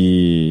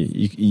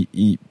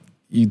 E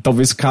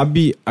talvez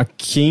cabe a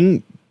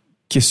quem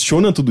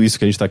questiona tudo isso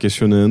que a gente está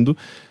questionando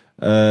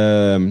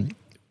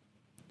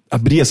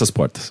abrir essas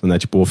portas, né?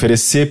 Tipo,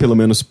 oferecer pelo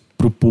menos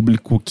para o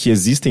público que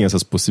existem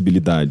essas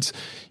possibilidades,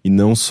 e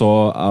não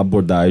só a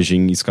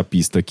abordagem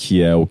escapista,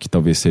 que é o que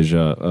talvez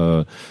seja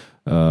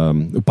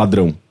o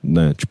padrão,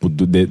 né? Tipo,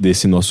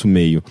 desse nosso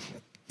meio.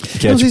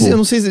 Que eu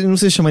não sei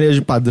se chamaria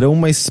de padrão,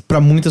 mas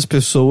para muitas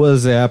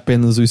pessoas é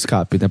apenas o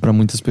escape, né? Para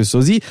muitas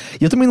pessoas. E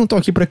eu também não tô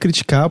aqui para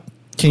criticar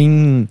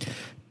quem,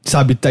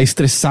 sabe, tá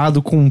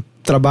estressado com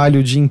trabalho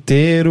o dia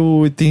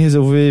inteiro e tem que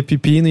resolver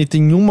pepino e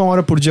tem 1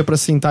 hora por dia pra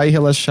sentar e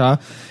relaxar,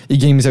 e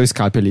games é o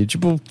escape ali.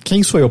 Tipo,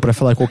 quem sou eu pra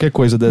falar qualquer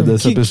coisa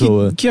dessa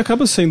pessoa? Que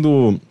acaba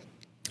sendo...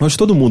 Eu acho que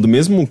todo mundo,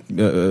 mesmo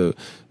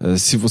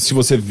se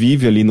você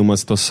vive ali numa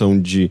situação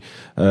de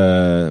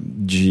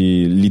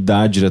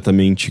lidar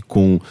diretamente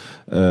com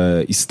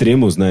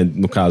extremos, né?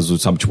 No caso,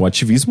 sabe, tipo, o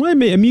ativismo é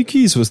meio que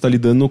isso. Você está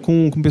lidando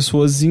com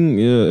pessoas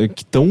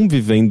que estão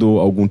vivendo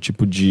algum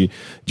tipo de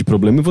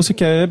problema, e você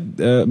quer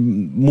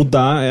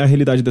mudar a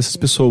realidade dessas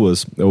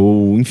pessoas,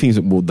 ou enfim,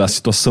 da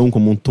situação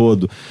como um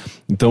todo.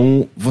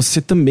 Então, você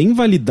também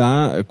vai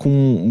lidar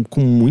com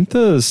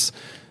muitas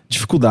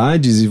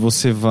dificuldades, e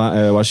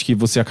eu acho que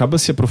você acaba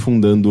se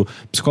aprofundando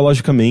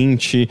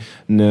psicologicamente,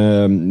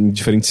 né, em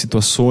diferentes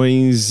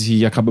situações,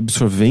 e acaba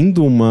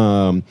absorvendo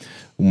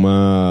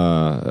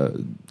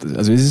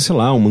às vezes, sei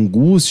lá, uma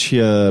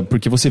angústia,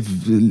 porque você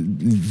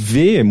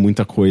vê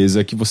muita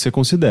coisa que você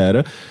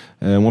considera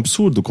um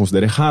absurdo,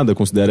 considera errada,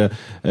 considera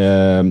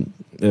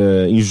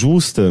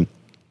injusta,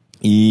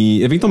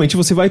 e eventualmente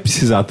você vai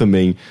precisar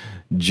também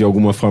de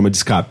alguma forma de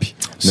escape,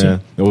 né?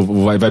 Ou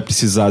vai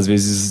precisar, às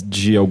vezes,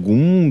 de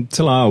algum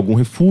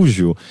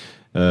refúgio.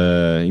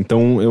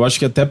 Então, eu acho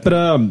que até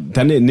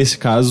nesse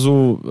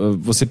caso,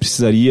 você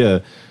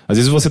precisaria... Às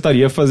vezes você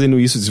estaria fazendo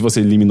isso, se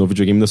você eliminou o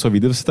videogame da sua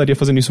vida, você estaria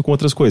fazendo isso com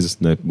outras coisas,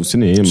 né? O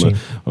cinema,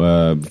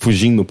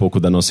 fugindo um pouco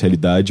da nossa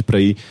realidade para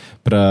ir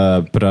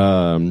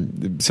para,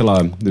 sei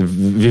lá,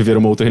 viver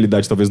uma outra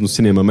realidade, talvez no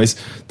cinema. Mas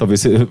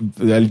talvez,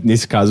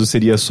 nesse caso,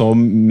 seria só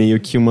meio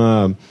que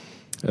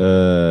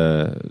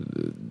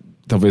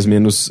talvez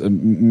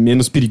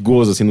menos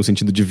perigoso, assim, no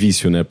sentido de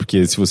vício, né?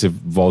 Porque se você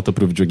volta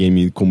pro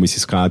videogame como esse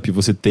escape,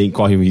 você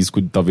corre o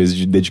risco, talvez,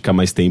 de dedicar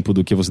mais tempo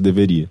do que você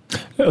deveria.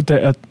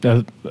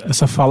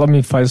 Essa fala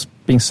me faz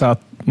pensar,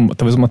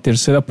 talvez, uma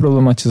terceira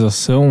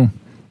problematização,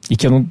 e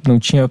que eu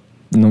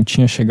não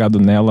tinha chegado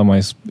nela,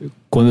 mas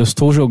quando eu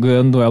estou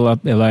jogando,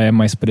 ela é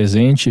mais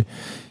presente,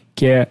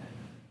 que é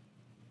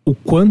o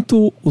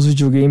quanto os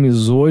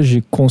videogames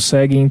hoje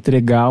conseguem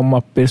entregar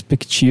uma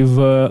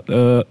perspectiva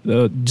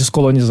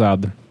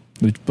descolonizada.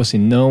 Tipo assim,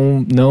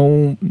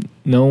 não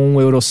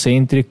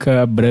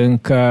eurocêntrica,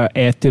 branca,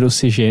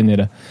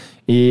 heterocigênera.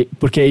 E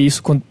porque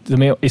isso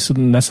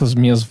nessas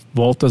minhas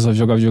voltas a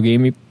jogar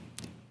videogame,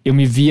 eu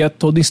me via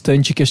todo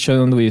instante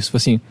questionando isso.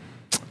 Assim,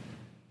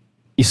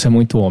 isso é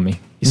muito homem,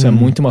 isso é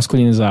muito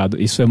masculinizado,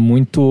 isso é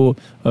muito...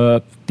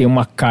 tem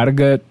uma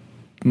carga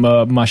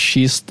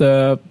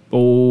machista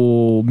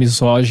ou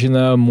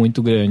misógina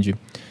muito grande,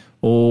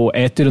 ou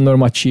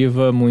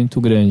heteronormativa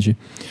muito grande.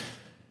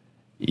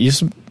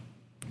 Isso,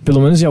 pelo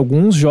menos em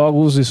alguns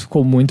jogos, isso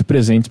ficou muito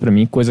presente para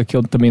mim, coisa que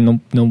eu também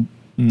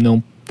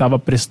não estava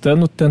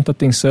prestando tanta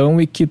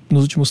atenção, e que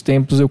nos últimos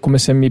tempos eu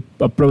comecei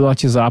a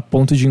problematizar a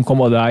ponto de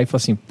incomodar e falar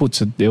assim,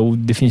 putz, eu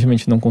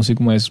definitivamente não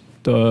consigo mais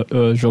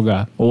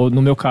jogar. Ou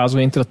no meu caso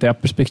entra até a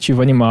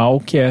perspectiva animal,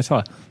 que é, sei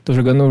lá, tô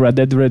jogando Red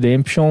Dead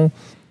Redemption,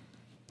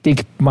 tem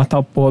que matar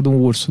a porra de um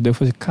urso. Daí eu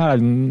falei, cara,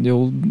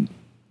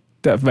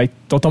 vai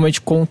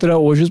totalmente contra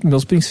hoje os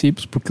meus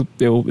princípios, porque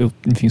eu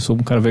enfim, sou um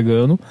cara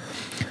vegano.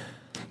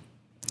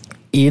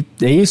 E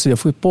é isso, eu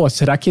fui,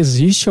 será que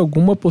existe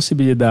alguma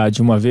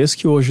possibilidade, uma vez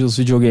que hoje os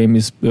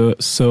videogames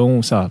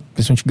são, sabe,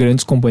 principalmente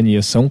grandes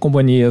companhias, são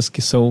companhias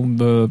que são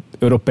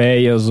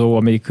europeias ou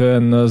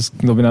americanas,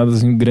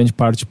 dominadas em grande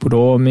parte por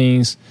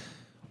homens,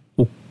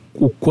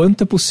 o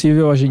quanto é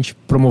possível a gente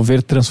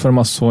promover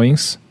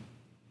transformações?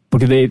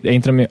 Porque daí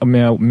entra a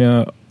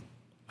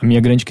minha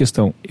grande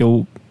questão.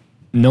 Eu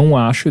não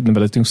acho, na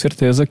verdade tenho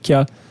certeza, que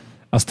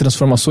as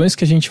transformações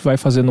que a gente vai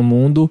fazer no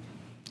mundo,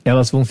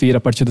 elas vão vir a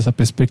partir dessa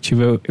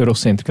perspectiva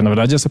eurocêntrica. Na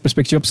verdade, essa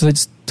perspectiva precisa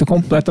ser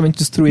completamente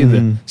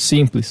destruída.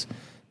 Simples.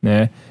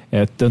 Né?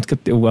 Tanto que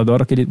eu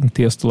adoro um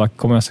texto lá que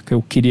começa que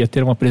eu queria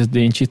ter uma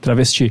presidente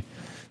travesti.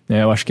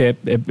 Né? Eu acho que é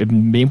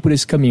bem por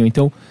esse caminho.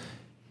 Então,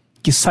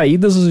 que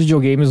saídas os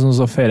videogames nos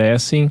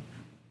oferecem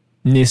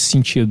nesse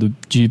sentido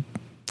de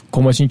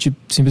como a gente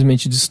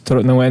simplesmente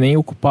destrói, não é nem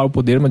ocupar o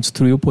poder, mas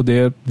destruir o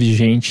poder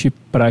vigente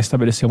para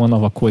estabelecer uma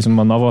nova coisa,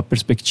 uma nova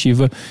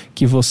perspectiva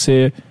que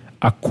você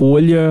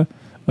acolha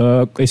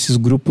esses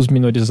grupos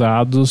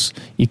minorizados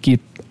e que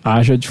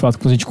haja, de fato,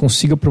 que a gente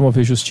consiga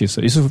promover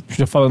justiça. Isso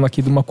já falando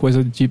aqui de uma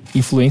coisa de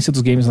influência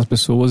dos games nas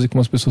pessoas e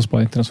como as pessoas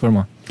podem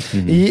transformar.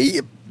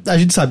 E a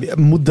gente sabe,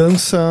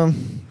 mudança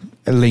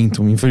é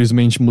lento,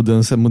 infelizmente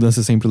mudança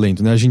é sempre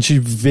lento, né? A gente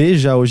vê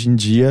já hoje em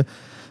dia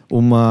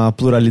uma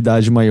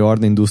pluralidade maior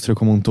na indústria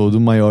como um todo,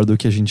 maior do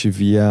que a gente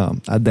via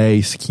há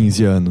 10,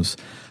 15 anos.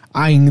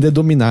 Ainda é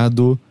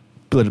dominado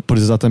por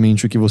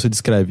exatamente o que você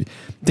descreve.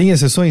 Tem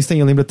exceções? Tem.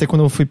 Eu lembro até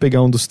quando eu fui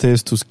pegar um dos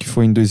textos que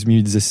foi em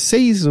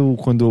 2016, ou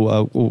quando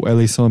a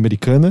eleição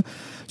americana.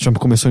 Trump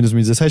começou em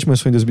 2017,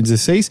 mas foi em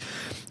 2016.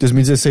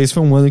 2016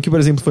 foi um ano que, por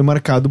exemplo, foi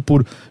marcado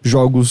por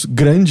jogos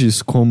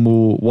grandes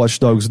como Watch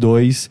Dogs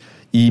 2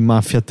 e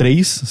Mafia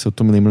 3, se eu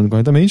tô me lembrando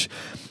corretamente.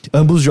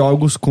 Ambos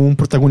jogos com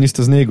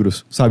protagonistas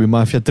negros, sabe?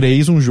 Mafia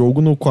 3, um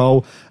jogo no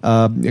qual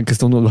a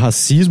questão do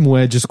racismo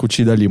é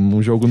discutida ali.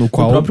 Um jogo no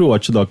qual... O próprio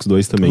Watch Dogs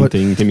 2 também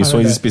tem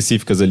missões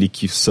específicas ali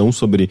que são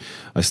sobre...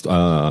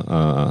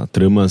 A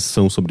trama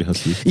são sobre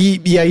racismo.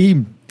 E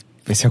aí...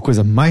 vai ser a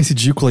coisa mais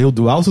ridícula, eu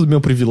do alto do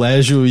meu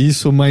privilégio,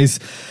 isso,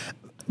 mas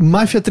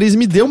Mafia 3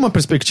 me deu uma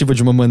perspectiva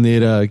de uma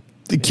maneira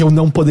que eu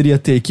não poderia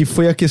ter, que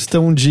foi a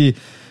questão de,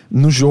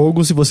 no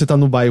jogo, se você tá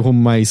no bairro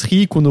mais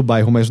rico, no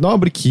bairro mais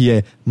nobre, que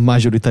é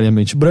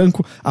majoritariamente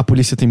branco, a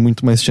polícia tem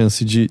muito mais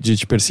chance de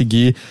te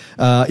perseguir,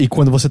 e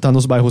quando você tá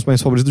nos bairros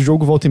mais pobres do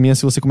jogo, volta e meia,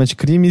 se você comete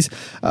crimes,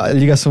 a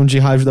ligação de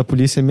rádio da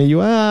polícia é meio,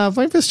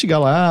 vai investigar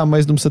lá,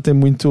 mas não precisa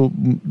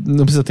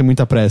ter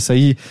muita pressa,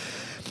 E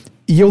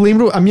eu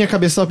lembro, a minha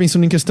cabeça estava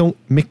pensando em questão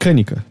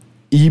mecânica.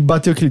 E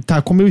bateu aquele,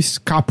 como eu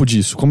escapo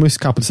disso? Como eu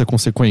escapo dessa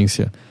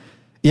consequência?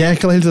 E é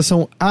aquela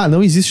realização,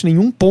 não existe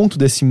nenhum ponto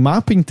desse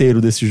mapa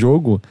inteiro desse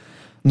jogo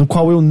no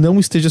qual eu não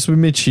esteja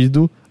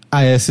submetido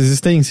a essa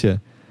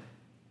existência.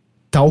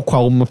 Tal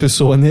qual uma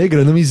pessoa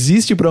negra, não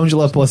existe pra onde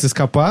ela possa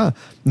escapar,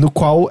 no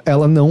qual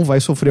ela não vai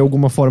sofrer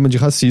alguma forma de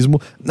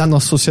racismo na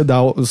nossa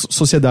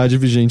sociedade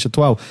vigente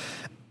atual.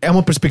 É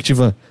uma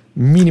perspectiva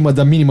mínima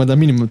da mínima.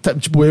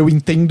 Tipo, eu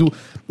entendo,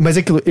 mas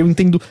é aquilo, eu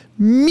entendo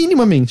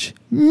minimamente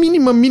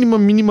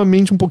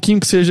um pouquinho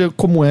que seja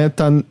como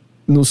tá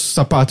nos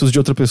sapatos de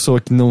outra pessoa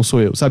que não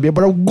sou eu, sabe?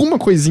 Para alguma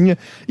coisinha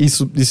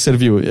isso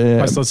serviu.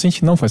 Faz todo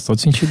sentido, não, faz todo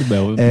sentido,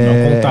 Bel. É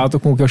um contato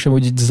com o que eu chamo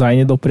de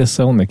design da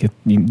opressão, né? Que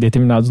em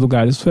determinados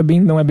lugares isso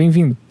não é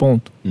bem-vindo,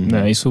 ponto.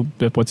 Né? Isso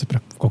pode ser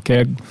para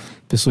qualquer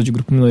pessoa de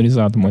grupo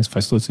minorizado, mas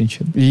faz todo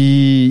sentido.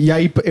 E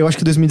aí, eu acho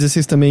que em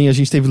 2016 também a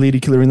gente teve Lady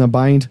Killer in a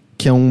Bind,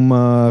 que é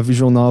uma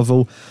visual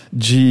novel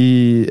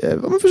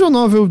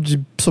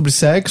sobre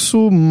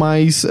sexo,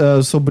 mas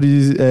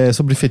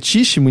sobre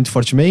fetiche muito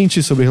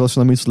fortemente, sobre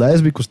relacionamentos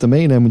lésbicos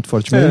também, né, muito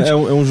fortemente. É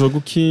um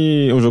jogo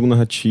é um jogo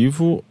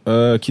narrativo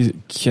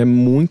que é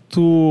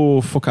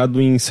muito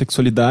focado em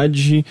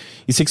sexualidade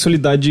e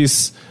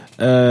sexualidades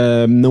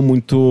não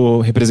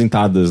muito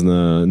representadas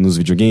nos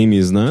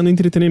videogames, no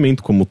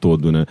entretenimento como um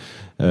todo, né?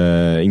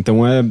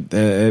 Então é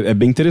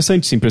bem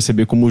interessante, sim,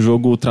 perceber como o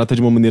jogo trata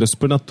de uma maneira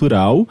super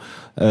natural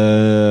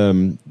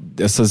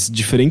essas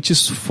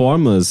diferentes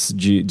formas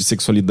de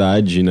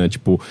sexualidade, né?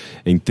 Tipo,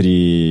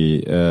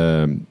 entre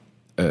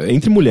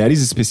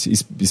mulheres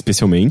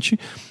especialmente.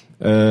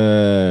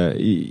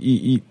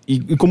 E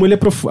como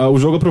o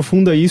jogo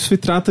aprofunda isso e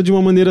trata de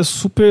uma maneira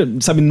super,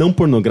 sabe, não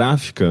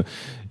pornográfica.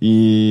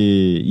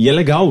 E é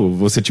legal,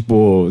 você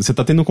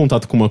tá tendo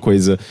contato com uma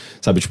coisa,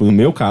 sabe, tipo, no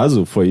meu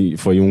caso,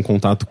 foi um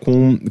contato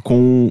com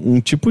um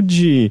tipo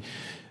de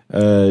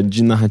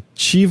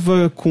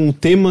narrativa com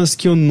temas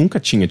que eu nunca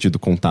tinha tido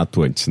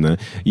contato antes, né?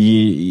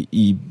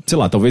 E sei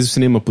lá, talvez o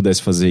cinema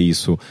pudesse fazer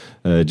isso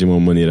de uma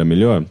maneira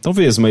melhor,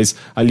 talvez, mas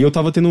ali eu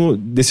tava tendo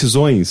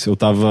decisões, eu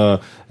tava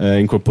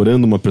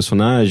incorporando uma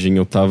personagem,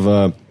 eu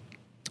tava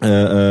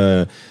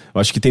eu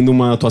acho que tendo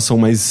uma atuação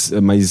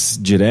mais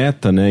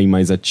direta, né, e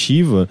mais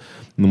ativa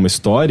numa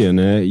história,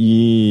 né,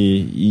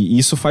 e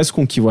isso faz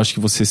com que eu acho que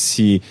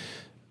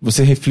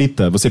você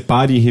reflita, você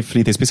pare e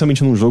reflita,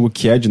 especialmente num jogo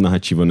que é de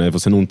narrativa, né?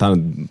 Você não tá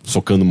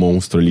socando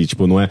monstro ali,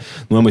 tipo, não é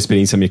uma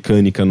experiência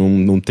mecânica,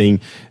 não tem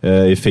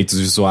efeitos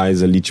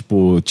visuais ali,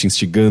 tipo, te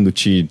instigando,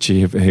 te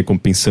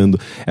recompensando.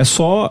 É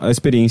só a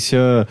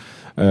experiência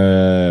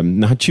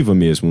narrativa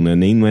mesmo, né?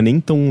 Não é nem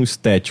tão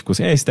estético.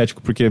 É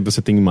estético porque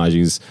você tem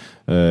imagens,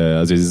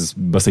 às vezes,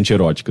 bastante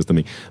eróticas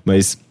também.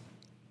 Mas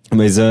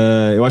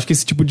eu acho que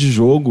esse tipo de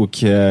jogo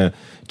que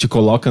te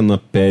coloca na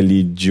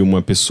pele de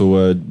uma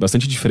pessoa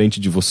bastante diferente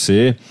de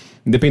você,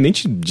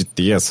 independente de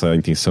ter essa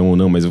intenção ou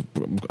não, mas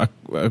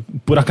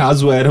por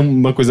acaso era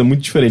uma coisa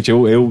muito diferente.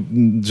 Eu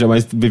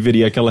jamais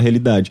viveria aquela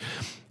realidade.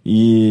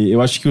 E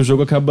eu acho que o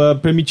jogo acaba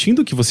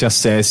permitindo que você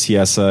acesse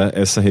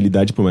essa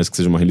realidade, por mais que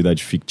seja uma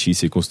realidade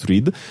fictícia e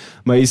construída,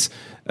 mas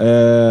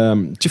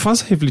te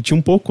faça refletir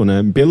um pouco,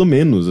 né? Pelo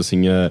menos,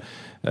 assim.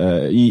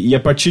 E a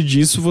partir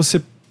disso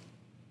você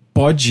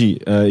pode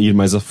ir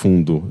mais a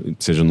fundo,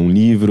 seja num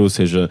livro,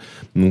 seja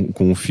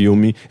com um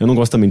filme. Eu não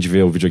gosto também de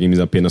ver o videogame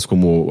apenas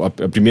como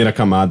a primeira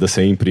camada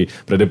sempre,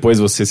 para depois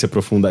você se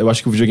aprofundar. Eu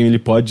acho que o videogame ele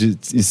pode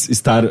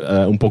estar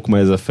um pouco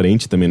mais à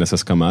frente também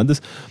nessas camadas.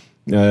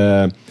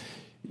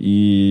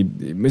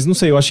 Mas não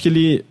sei, eu acho que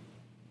ele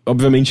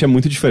obviamente é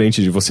muito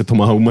diferente de você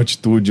tomar uma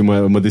atitude,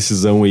 uma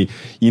decisão e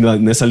ir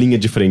nessa linha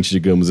de frente,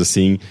 digamos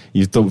assim,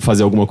 e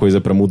fazer alguma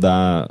coisa para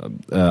mudar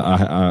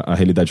a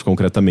realidade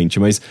concretamente,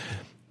 mas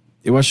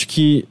eu acho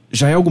que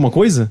já é alguma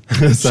coisa,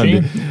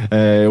 sabe?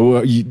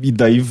 E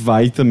daí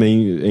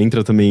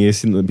entra também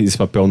esse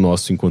papel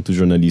nosso enquanto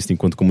jornalista,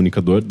 enquanto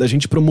comunicador, da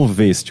gente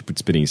promover esse tipo de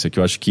experiência, que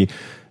eu acho que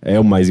é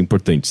o mais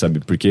importante, sabe?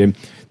 Porque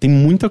tem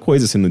muita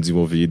coisa sendo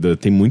desenvolvida,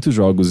 tem muitos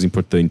jogos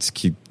importantes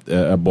que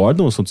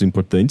abordam assuntos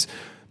importantes,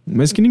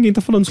 mas que ninguém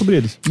tá falando sobre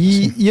eles.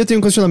 E eu tenho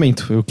um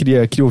questionamento, eu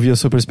queria ouvir a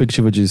sua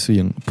perspectiva disso,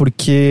 Ian,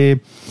 porque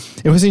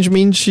eu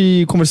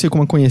recentemente conversei com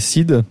uma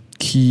conhecida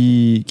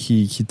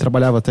que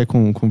trabalhava até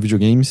com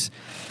videogames,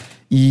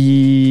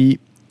 e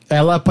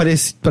ela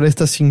parece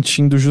estar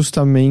sentindo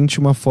justamente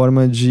uma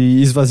forma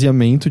de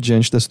esvaziamento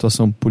diante da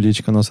situação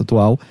política nossa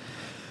atual,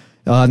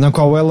 na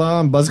qual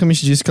ela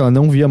basicamente disse que ela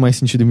não via mais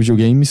sentido em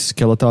videogames,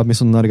 que ela estava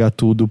pensando em largar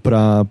tudo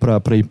pra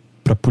ir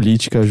pra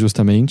política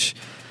justamente,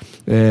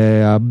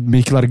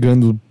 meio que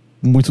largando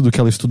muito do que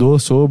ela estudou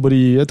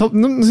sobre.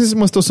 Não sei se é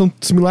uma situação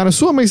similar à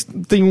sua, mas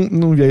tem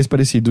um viés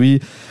parecido.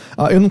 E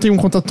eu não tenho um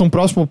contato tão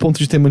próximo ao ponto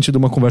de ter mantido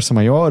uma conversa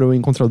maior ou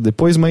encontrado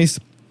depois, mas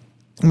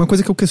uma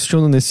coisa que eu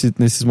questiono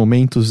nesses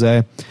momentos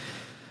é: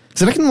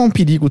 será que não é um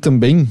perigo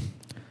também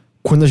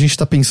quando a gente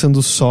tá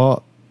pensando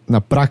só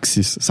na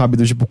praxis, sabe?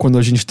 Do tipo, quando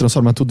a gente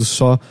transforma tudo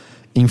só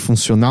em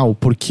funcional?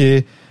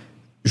 Porque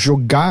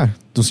jogar,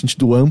 no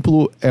sentido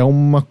amplo, é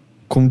uma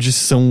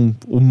condição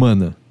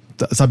humana.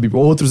 Sabe,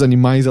 outros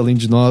animais além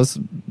de nós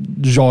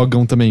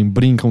jogam também,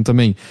 brincam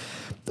também.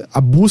 A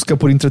busca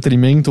por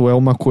entretenimento é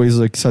uma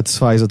coisa que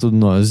satisfaz a todos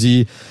nós.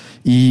 E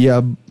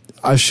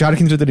achar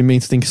que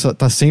entretenimento tem que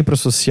estar sempre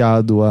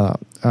associado a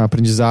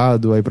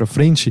aprendizado, aí pra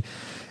frente.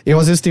 Eu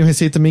às vezes tenho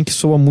receio também que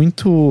soa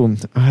muito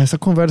essa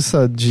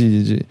conversa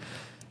de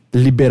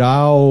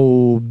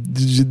liberal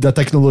da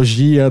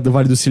tecnologia, do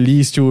Vale do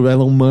Silício,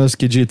 Elon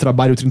Musk, de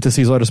trabalho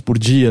 36 horas por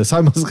dia,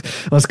 sabe?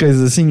 Umas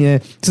coisas assim.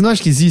 Você não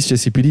acha que existe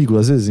esse perigo,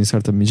 às vezes, em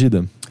certa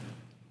medida?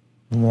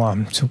 Vamos lá,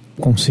 se eu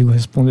consigo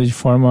responder de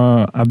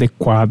forma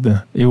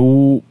adequada.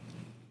 Eu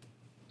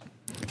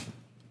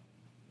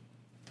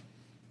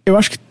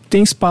acho que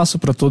tem espaço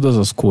para todas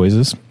as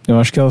coisas. Eu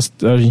acho que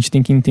a gente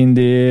tem que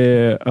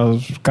entender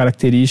as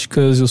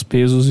características e os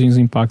pesos e os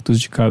impactos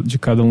de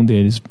cada um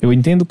deles. Eu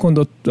entendo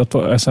quando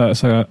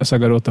essa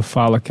garota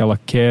fala que ela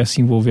quer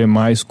se envolver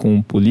mais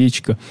com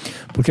política,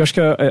 porque eu acho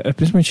que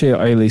principalmente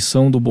a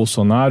eleição do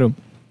Bolsonaro,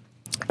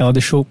 ela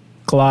deixou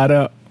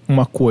clara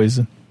uma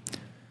coisa.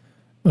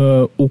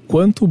 O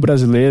quanto o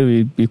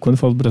brasileiro, e quando eu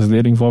falo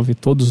brasileiro envolve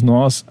todos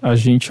nós, a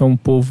gente é um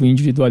povo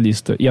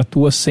individualista e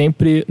atua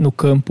sempre no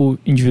campo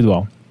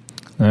individual.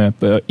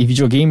 E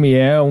videogame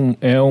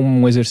é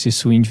um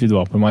exercício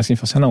individual, por mais que a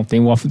gente fale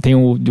assim, tem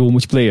o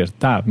multiplayer,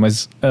 tá,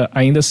 mas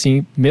ainda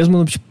assim, mesmo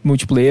no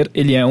multiplayer,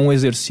 ele é um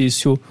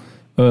exercício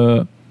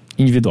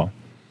individual.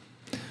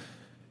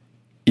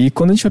 E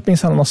quando a gente vai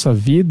pensar na nossa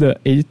vida,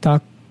 ele está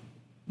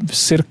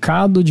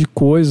cercado de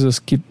coisas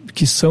que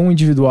são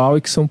individual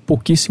e que são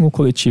pouquíssimo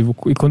coletivo.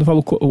 E quando eu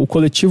falo o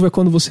coletivo é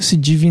quando você se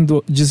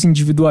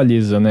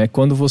desindividualiza, né?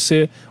 Quando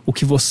o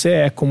que você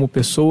é como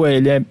pessoa,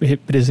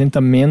 representa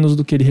menos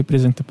do que ele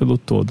representa pelo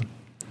todo.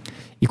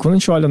 E quando a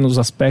gente olha nos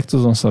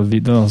aspectos da nossa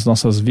vida, nas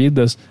nossas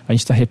vidas, a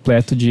gente está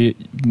repleto de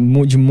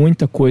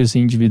muita coisa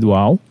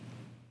individual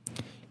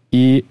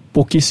e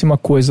pouquíssima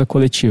coisa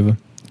coletiva,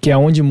 que é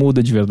onde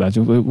muda de verdade.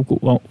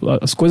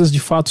 As coisas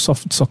de fato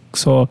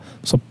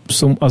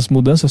as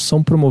mudanças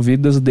são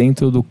promovidas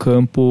dentro do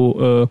campo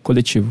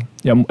coletivo.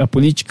 E a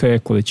política é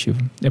coletiva.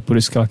 É por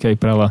isso que ela quer ir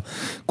para lá.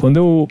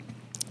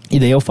 E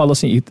daí eu falo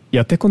assim, e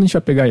até quando a gente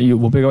vai pegar, eu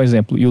vou pegar um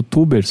exemplo,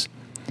 YouTubers,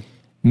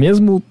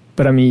 mesmo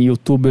para mim,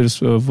 YouTubers,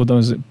 vou dar um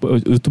exemplo,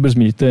 YouTubers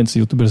militantes,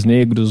 YouTubers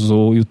negros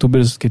ou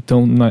YouTubers que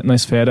estão na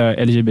esfera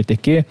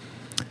LGBTQ,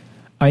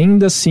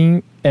 ainda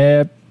assim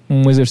é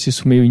um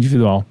exercício meio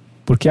individual.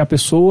 Porque a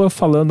pessoa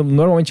falando,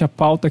 normalmente a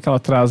pauta que ela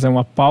traz é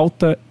uma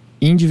pauta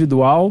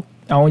individual,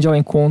 onde ela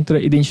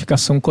encontra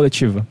identificação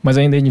coletiva, mas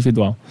ainda é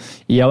individual.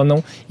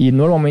 E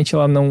normalmente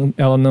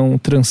ela não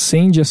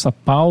transcende essa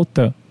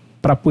pauta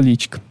para a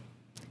política.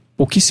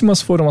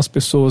 Pouquíssimas foram as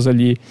pessoas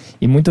ali,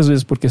 e muitas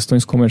vezes por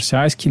questões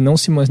comerciais, que não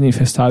se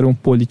manifestaram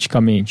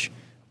politicamente.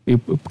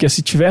 Porque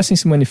se tivessem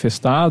se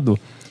manifestado,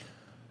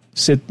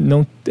 se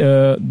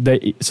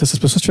essas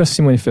pessoas tivessem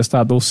se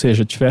manifestado, ou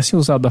seja, tivessem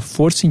usado a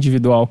força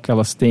individual que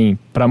elas têm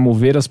para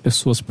mover as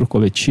pessoas para o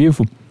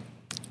coletivo,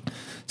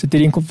 você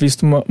teria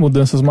visto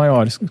mudanças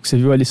maiores. Você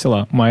viu ali, sei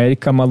lá, uma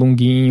Érica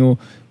Malunguinho,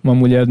 uma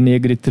mulher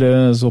negra e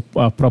trans, ou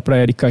a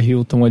própria Erika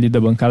Hilton ali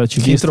da bancada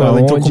ativista. Ela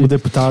entrou como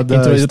deputada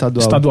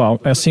estadual.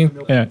 É assim,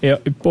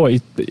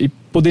 e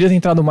poderia ter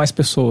entrado mais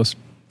pessoas.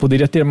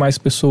 Poderia ter mais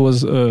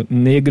pessoas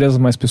negras,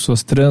 mais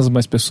pessoas trans,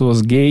 mais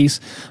pessoas gays,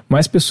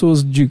 mais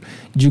pessoas de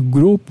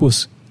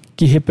grupos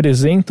que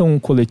representam um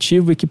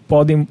coletivo e que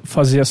podem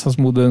fazer essas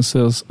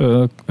mudanças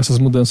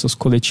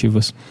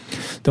coletivas.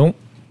 Então,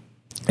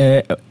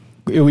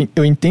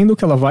 eu entendo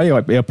que ela vai,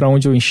 é para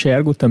onde eu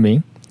enxergo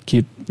também,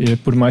 que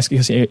por mais que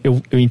assim,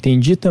 eu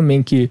entendi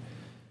também que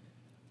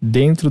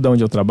dentro de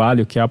onde eu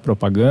trabalho, que é a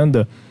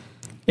propaganda,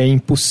 é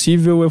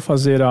impossível eu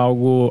fazer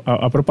algo.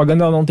 A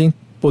propaganda ela não tem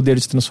poder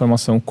de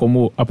transformação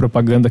como a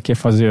propaganda quer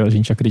fazer a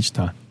gente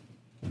acreditar,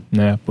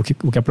 né? Porque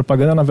o que a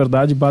propaganda na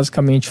verdade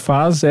basicamente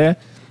faz é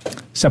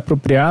se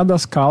apropriar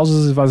das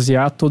causas,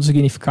 esvaziar todo o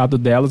significado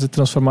delas e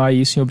transformar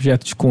isso em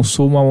objeto de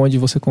consumo, onde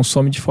você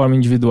consome de forma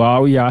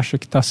individual e acha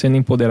que está sendo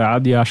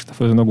empoderado e acha que está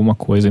fazendo alguma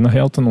coisa, e na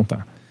real tu não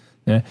está,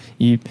 né?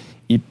 E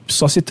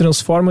só se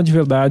transforma de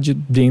verdade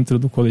dentro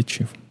do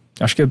coletivo.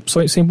 Acho que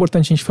isso é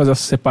importante a gente fazer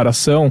essa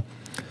separação,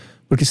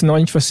 porque senão a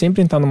gente vai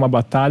sempre entrar numa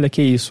batalha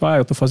que é isso,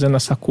 eu tô fazendo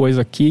essa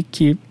coisa aqui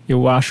que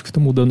eu acho que tô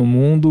mudando o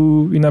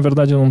mundo e na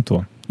verdade eu não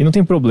tô. E não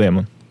tem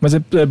problema. Mas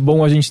é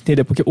bom a gente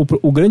entender, porque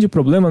o grande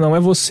problema não é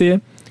você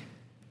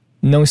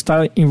não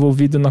estar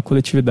envolvido na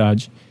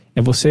coletividade.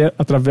 É você,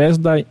 através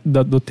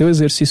do teu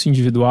exercício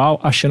individual,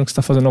 achando que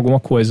está fazendo alguma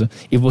coisa.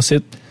 E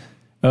você,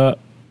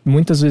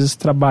 muitas vezes,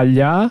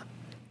 trabalhar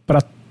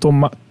para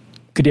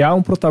criar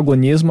um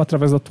protagonismo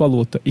através da tua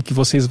luta e que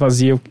você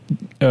esvazia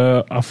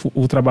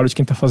o trabalho de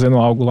quem está fazendo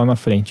algo lá na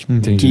frente.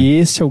 Entendi. Que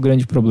esse é o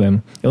grande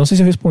problema. Eu não sei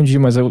se eu respondi,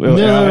 mas é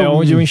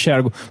onde eu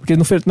enxergo. Porque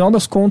no final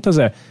das contas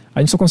a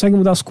gente só consegue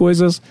mudar as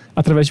coisas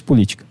através de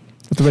política.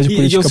 Através de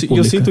política pública. E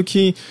eu sinto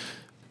que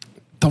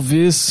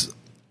talvez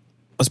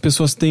as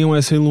pessoas tenham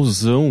essa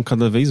ilusão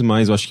cada vez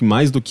mais. Eu acho que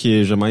mais do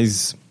que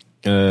jamais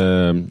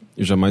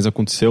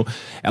aconteceu,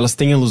 elas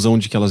têm a ilusão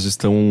de que elas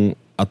estão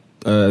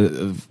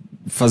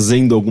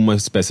fazendo alguma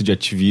espécie de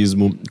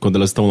ativismo quando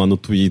elas estão lá no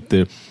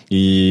Twitter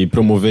e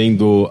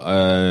promovendo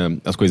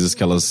as coisas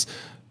que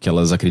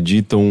elas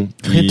acreditam.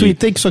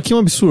 Retuitei que isso aqui é um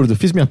absurdo,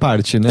 fiz minha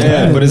parte,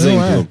 né? Por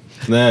exemplo.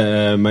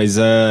 Né? Mas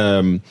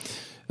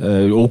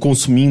ou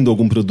consumindo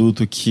algum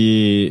produto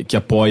que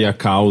apoia a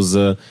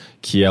causa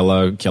que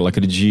ela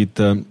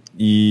acredita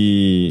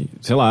e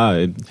sei lá.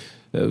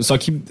 Só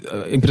que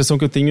a impressão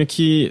que eu tenho é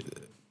que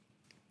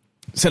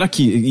Será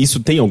que isso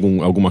tem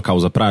alguma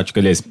causa prática?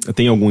 Aliás,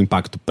 tem algum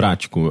impacto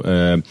prático?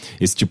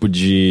 Esse tipo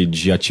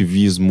de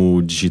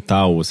ativismo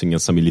digital, assim,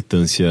 essa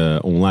militância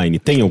online,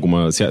 tem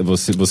alguma...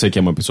 Você que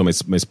é uma pessoa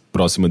mais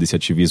próxima desse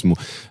ativismo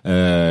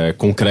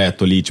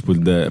concreto ali, tipo,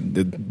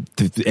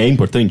 é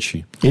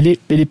importante? Ele,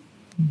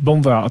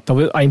 vamos ver,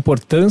 talvez a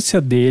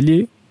importância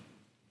dele...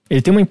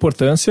 Ele tem uma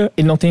importância,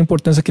 ele não tem a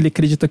importância que ele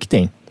acredita que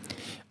tem.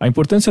 A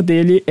importância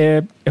dele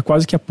é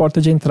quase que a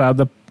porta de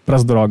entrada para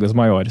as drogas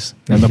maiores,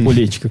 né, da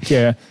política, que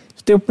é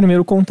ter o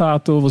primeiro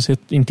contato, você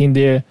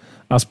entender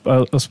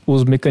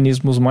os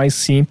mecanismos mais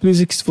simples,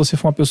 e que se você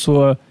for uma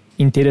pessoa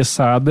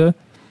interessada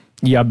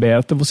e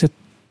aberta, você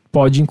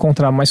pode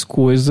encontrar mais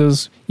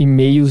coisas e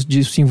meios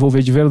de se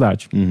envolver de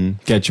verdade. Uhum.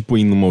 Que é tipo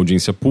ir numa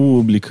audiência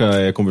pública,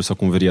 é conversar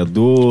com o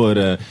vereador,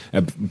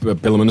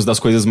 pelo menos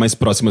das coisas mais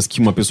próximas que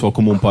uma pessoa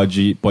comum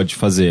pode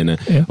fazer, né?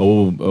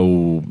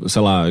 Ou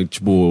sei lá,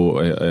 tipo,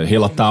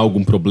 relatar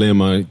algum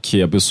problema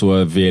que a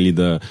pessoa vê ali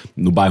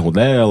no bairro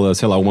dela,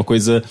 sei lá, alguma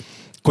coisa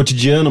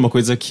cotidiana, uma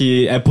coisa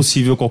que é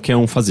possível qualquer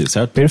um fazer,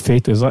 certo?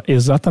 Perfeito,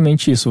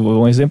 exatamente isso.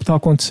 Um exemplo estava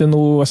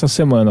acontecendo essa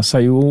semana.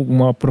 Saiu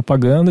uma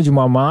propaganda de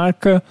uma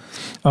marca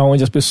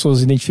onde as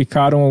pessoas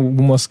identificaram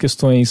algumas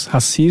questões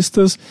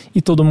racistas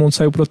e todo mundo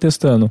saiu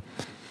protestando.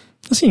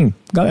 Assim,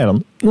 galera,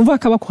 não vai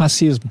acabar com o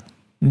racismo,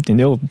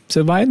 entendeu?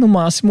 Você vai, no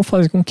máximo,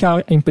 fazer com que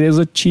a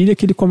empresa tire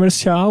aquele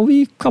comercial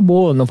e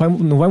acabou. Não vai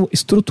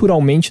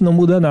estruturalmente não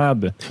muda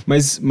nada.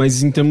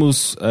 Mas em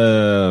termos...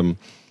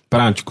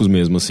 práticos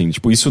mesmo, assim,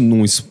 tipo, isso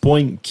não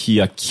expõe que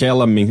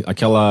aquela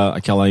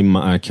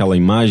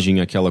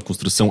imagem, aquela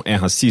construção é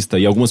racista,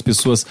 e algumas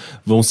pessoas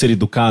vão ser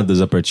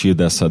educadas a partir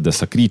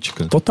dessa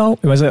crítica? Total,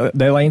 mas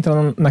daí ela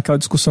entra naquela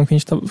discussão que a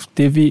gente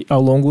teve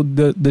ao longo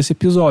desse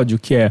episódio,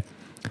 que é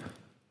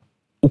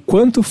o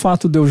quanto o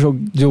fato de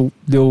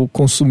eu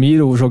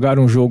consumir ou jogar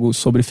um jogo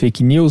sobre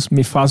fake news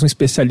me faz um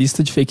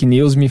especialista de fake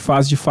news, me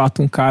faz de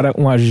fato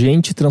um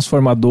agente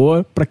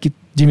transformador para que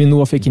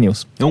diminua a fake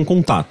news. É um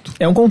contato.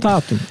 É um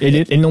contato.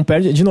 Ele não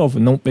perde, de novo,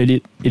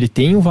 ele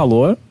tem um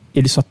valor,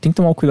 ele só tem que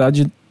tomar o cuidado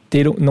de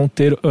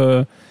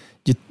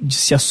de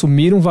se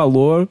assumir um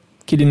valor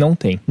que ele não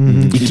tem.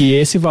 Uhum. E que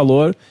esse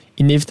valor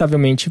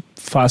inevitavelmente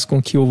faz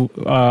com que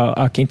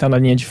quem está na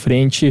linha de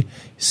frente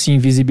se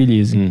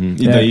invisibilize. Uhum.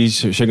 E daí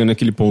chega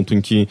naquele ponto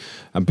em que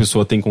a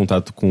pessoa tem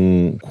contato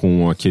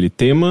com aquele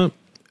tema,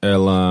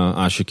 ela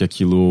acha que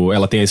aquilo...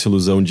 Ela tem essa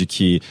ilusão de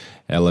que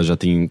ela já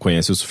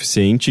conhece o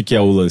suficiente, que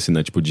é o lance,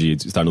 né? Tipo, de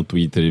estar no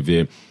Twitter e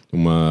ver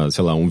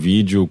um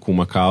vídeo com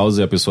uma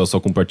causa e a pessoa só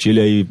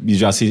compartilha e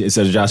já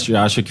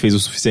acha que fez o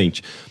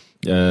suficiente.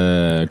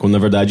 Quando na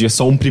verdade é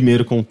só um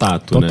primeiro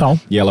contato. Total. Né?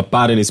 E ela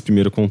para nesse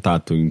primeiro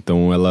contato.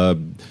 Então ela...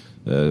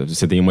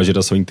 você tem uma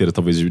geração inteira,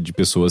 talvez, de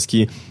pessoas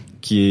que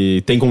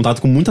tem contato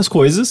com muitas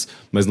coisas,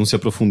 mas não se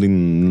aprofunda em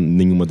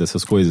nenhuma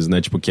dessas coisas,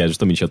 né? Tipo, que é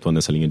justamente atuar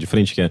nessa linha de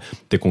frente, que é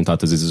ter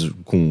contato, às vezes,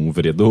 com o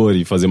vereador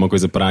e fazer uma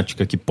coisa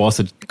prática que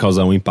possa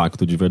causar um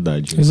impacto de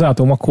verdade.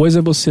 Exato. Uma coisa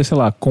é você, sei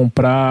lá,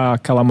 comprar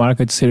aquela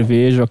marca de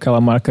cerveja,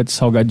 aquela marca de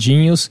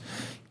salgadinhos,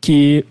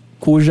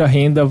 cuja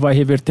renda vai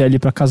reverter ali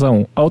para Casa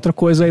 1. A outra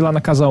coisa é ir lá na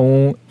Casa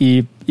 1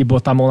 e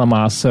botar a mão na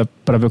massa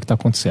para ver o que está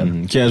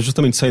acontecendo. Que é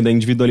justamente sair da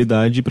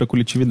individualidade para a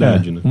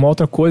coletividade. Né? Uma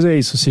outra coisa é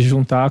isso, se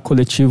juntar a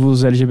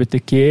coletivos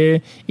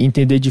LGBTQ e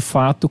entender de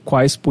fato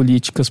quais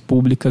políticas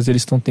públicas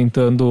eles estão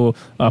tentando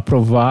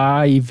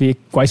aprovar e ver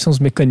quais são os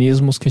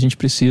mecanismos que a gente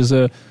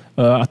precisa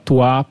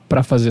atuar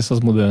para fazer essas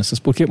mudanças.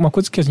 Porque uma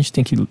coisa que a gente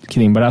tem que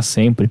lembrar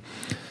sempre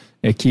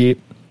é que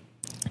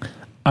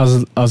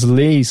as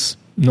leis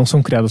não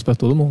são criadas para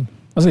todo mundo.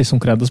 As leis são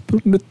criadas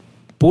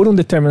por um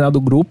determinado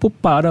grupo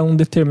para um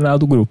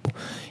determinado grupo.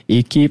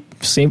 E que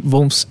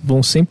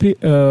vão sempre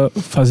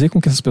fazer com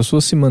que essas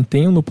pessoas se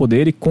mantenham no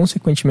poder e,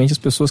 consequentemente, as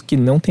pessoas que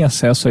não têm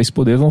acesso a esse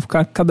poder vão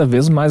ficar cada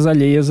vez mais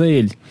alheias a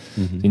ele.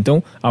 Uhum.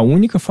 Então, a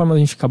única forma de a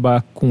gente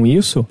acabar com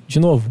isso, de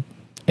novo,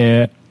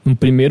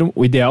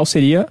 o ideal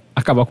seria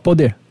acabar com o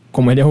poder,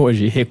 como ele é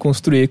hoje, e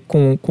reconstruir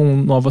com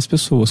novas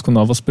pessoas, com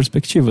novas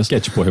perspectivas. Que é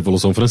tipo a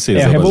Revolução Francesa.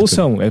 É a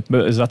revolução,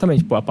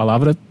 exatamente. A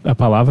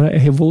palavra é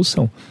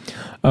revolução.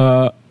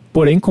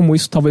 Porém, como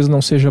isso talvez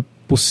não seja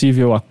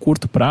possível a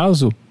curto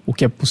prazo, o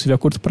que é possível a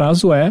curto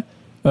prazo é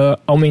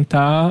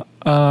aumentar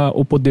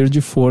o poder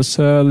de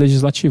força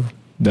legislativo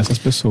dessas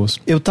pessoas.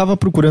 Eu tava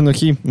procurando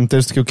aqui um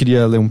texto que eu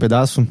queria ler um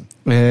pedaço,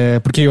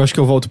 porque eu acho que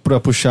eu volto pra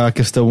puxar a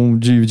questão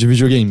de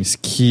videogames,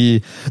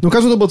 que no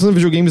caso eu tô botando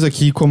videogames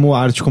aqui como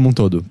arte como um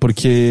todo,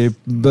 porque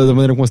da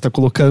maneira como você tá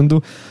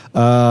colocando,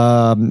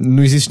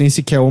 não existe nem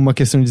sequer uma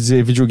questão de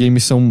dizer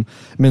videogames são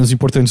menos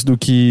importantes do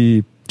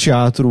que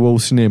teatro ou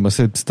cinema.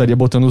 Você estaria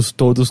botando os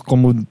todos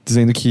como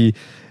dizendo que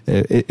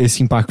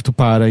esse impacto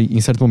para em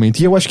certo momento.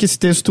 E eu acho que esse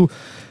texto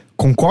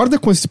concorda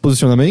com esse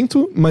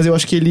posicionamento, mas eu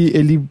acho que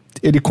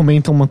ele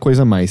comenta uma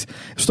coisa a mais.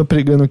 Eu estou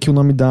pegando aqui o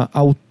nome da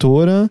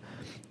autora,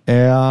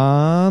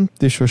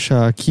 deixa eu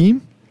achar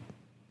aqui.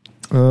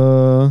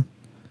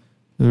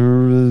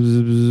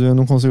 Eu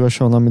não consigo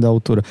achar o nome da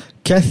autora.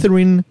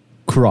 Catherine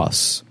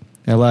Cross.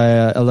 Ela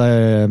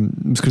é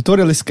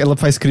escritora, ela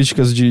faz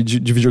críticas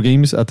de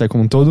videogames até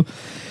como um todo.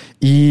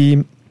 E,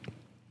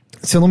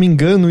 se eu não me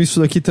engano, isso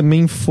daqui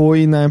também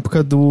foi na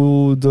época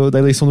da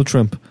eleição do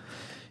Trump.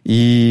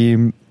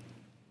 E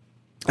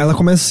ela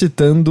começa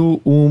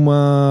citando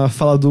uma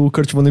fala do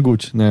Kurt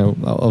Vonnegut, né, o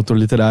autor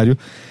literário,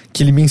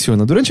 que ele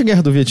menciona. Durante a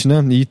Guerra do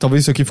Vietnã, e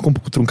talvez isso aqui ficou um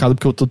pouco truncado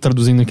porque eu tô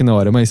traduzindo aqui na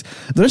hora, mas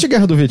durante a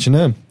Guerra do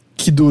Vietnã,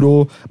 que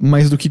durou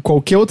mais do que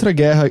qualquer outra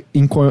guerra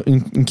em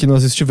que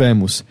nós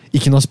estivemos e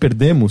que nós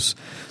perdemos,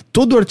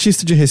 todo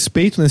artista de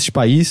respeito neste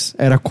país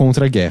era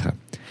contra a guerra.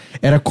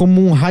 Era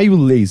como um raio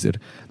laser.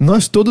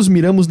 Nós todos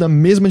miramos na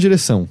mesma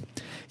direção.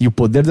 E o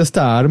poder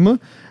desta arma,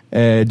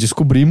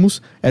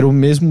 descobrimos, era o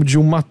mesmo de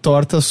uma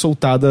torta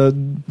soltada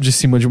de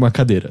cima de uma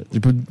cadeira.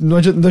 Tipo, não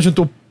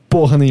adiantou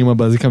porra nenhuma,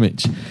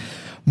 basicamente.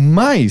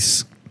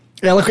 Mas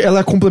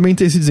ela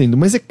complementa isso dizendo,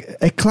 mas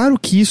é claro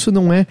que isso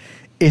não é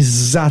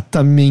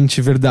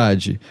exatamente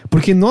verdade.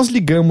 Porque nós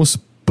ligamos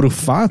pro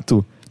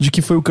fato de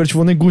que foi o Kurt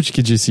Vonnegut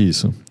que disse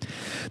isso.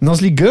 Nós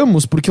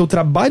ligamos porque o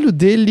trabalho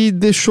dele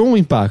deixou um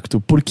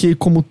impacto. Porque,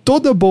 como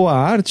toda boa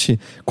arte,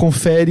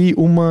 confere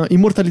uma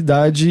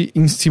imortalidade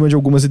em cima de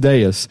algumas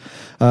ideias.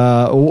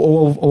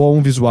 Ou a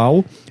um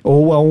visual,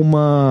 ou a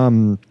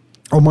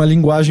uma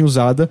linguagem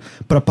usada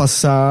para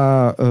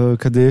passar...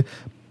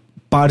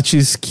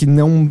 partes que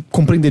não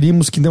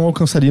compreenderíamos, que não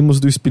alcançaríamos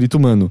do espírito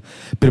humano.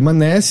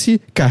 Permanece,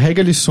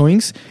 carrega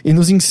lições e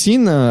nos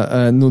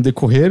ensina no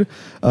decorrer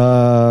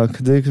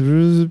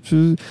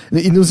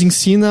e nos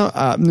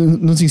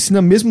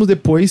ensina mesmo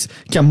depois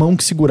que a mão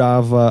que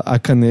segurava a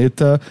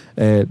caneta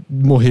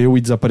morreu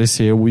e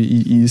desapareceu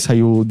e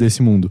saiu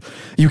desse mundo.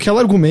 E o que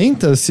ela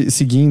argumenta,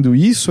 seguindo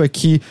isso, é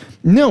que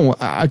não,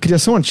 a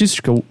criação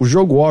artística, o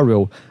jogo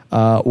Orwell,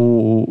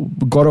 o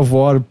God of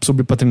War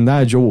sobre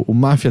paternidade ou o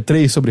Mafia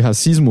 3 sobre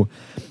racismo,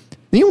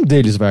 nenhum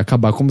deles vai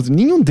acabar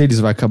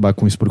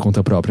com isso por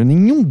conta própria.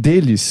 Nenhum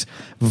deles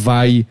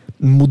vai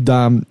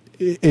mudar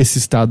esse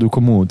estado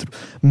como outro.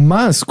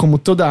 Mas, como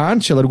toda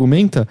arte, ela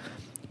argumenta,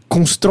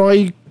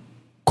 constrói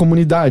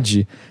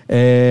comunidade.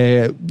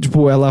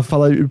 Ela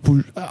fala,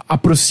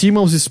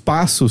 aproxima os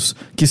espaços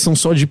que são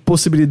só de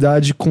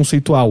possibilidade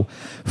conceitual.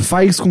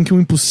 Faz com que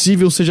o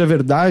impossível seja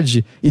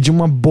verdade e de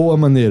uma boa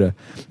maneira.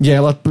 E aí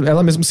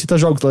ela mesma cita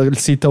jogos. Ela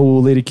cita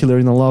o Lady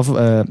Killer in a Love,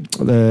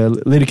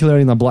 Lady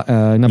Killer in a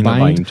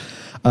Bind.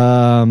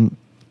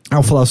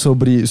 Ao falar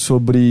sobre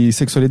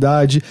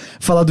sexualidade,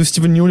 falar do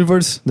Steven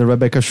Universe, da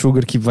Rebecca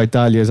Sugar, que vai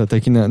estar, aliás, até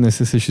aqui na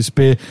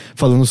CCXP,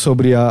 falando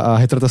sobre a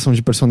retratação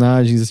de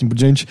personagens, assim por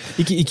diante.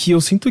 E que eu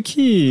sinto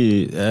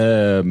que,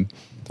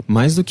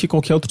 mais do que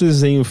qualquer outro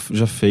desenho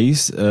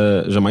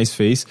jamais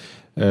fez,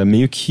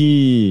 meio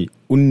que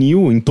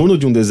uniu em torno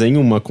de um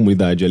desenho uma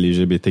comunidade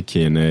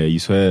LGBTQ, né?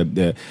 Isso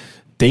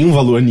tem um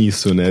valor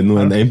nisso, né? Não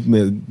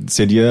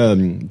seria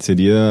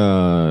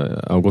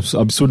algo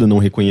absurdo não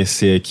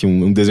reconhecer que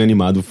um desenho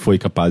animado foi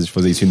capaz de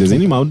fazer isso. Um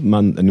desenho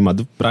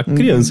animado pra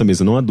criança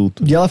mesmo, não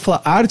adulto. E ela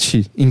fala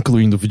arte,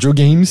 incluindo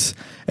videogames,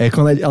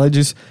 quando ela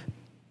diz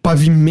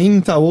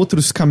pavimenta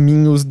outros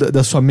caminhos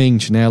da sua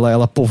mente, né?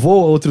 Ela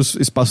povoa outros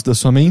espaços da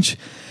sua mente,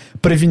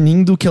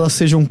 prevenindo que elas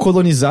sejam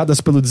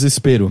colonizadas pelo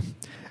desespero.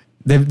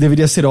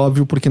 Deveria ser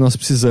óbvio porque nós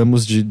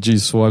precisamos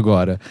disso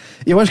agora.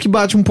 Eu acho que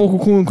bate um pouco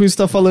com isso que você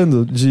tá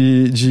falando.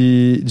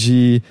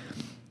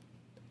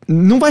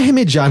 Não vai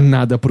remediar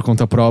nada por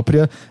conta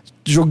própria.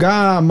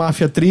 Jogar a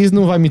Máfia 3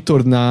 não vai me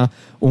tornar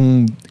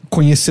um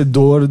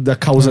conhecedor da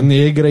causa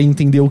negra e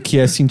entender o que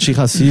é sentir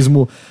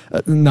racismo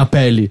na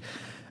pele.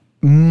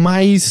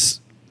 Mas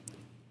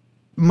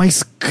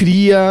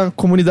cria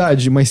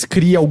comunidade, mas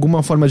cria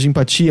alguma forma de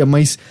empatia,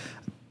 mas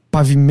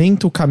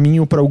pavimenta o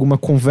caminho para alguma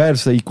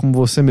conversa. E como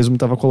você mesmo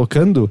estava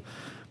colocando,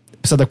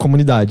 precisa da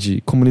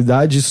comunidade.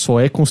 Comunidade só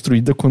é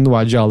construída quando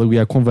há diálogo e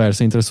há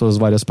conversa entre as suas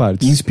várias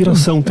partes. E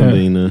inspiração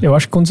também, né? Eu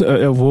acho que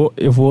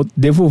eu vou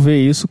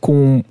devolver isso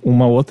com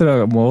uma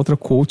outra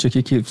quote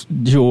aqui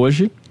de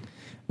hoje,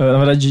 na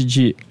verdade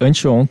de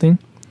anteontem,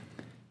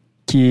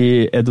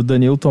 que é do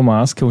Danilo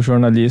Tomás, que é um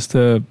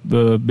jornalista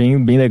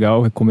bem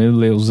legal. Recomendo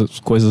ler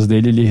as coisas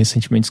dele. Ele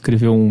recentemente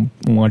escreveu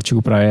um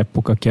artigo para a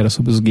Época que era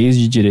sobre os gays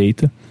de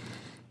direita.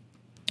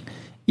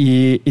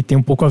 E tem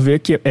um pouco a ver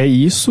que é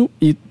isso,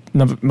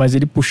 mas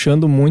ele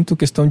puxando muito a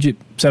questão de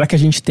será que a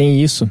gente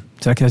tem isso?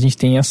 Será que a gente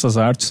tem essas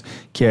artes?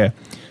 Que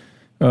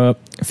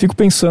fico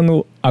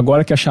pensando,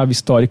 agora que a chave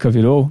histórica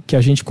virou, que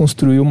a gente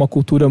construiu uma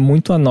cultura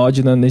muito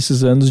anódina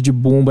nesses anos de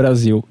boom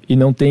Brasil. E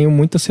não tenho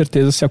muita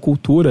certeza se a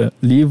cultura,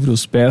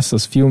 livros,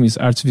 peças, filmes,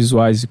 artes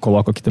visuais, e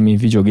coloco aqui também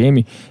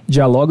videogame,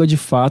 dialoga de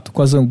fato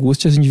com as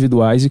angústias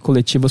individuais e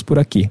coletivas por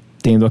aqui.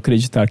 Tendo a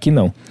acreditar que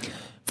não.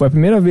 Foi a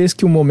primeira vez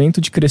que o momento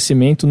de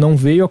crescimento não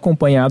veio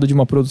acompanhado de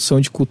uma produção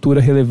de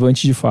cultura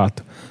relevante de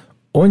fato.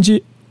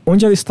 Onde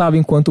ela estava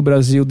enquanto o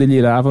Brasil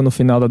delirava no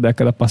final da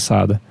década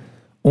passada?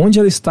 Onde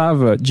ela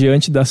estava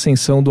diante da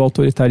ascensão do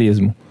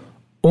autoritarismo?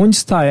 Onde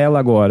está ela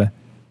agora?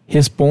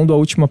 Respondo à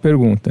última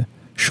pergunta,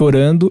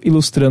 chorando,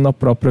 ilustrando a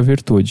própria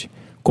virtude,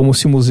 como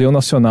se o Museu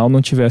Nacional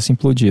não tivesse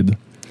implodido.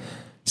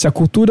 Se a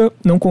cultura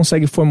não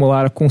consegue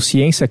formular a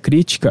consciência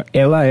crítica,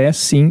 ela é,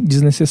 sim,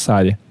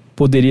 desnecessária.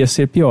 Poderia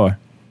ser pior.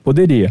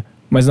 Poderia,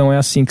 mas não é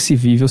assim que se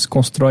vive ou se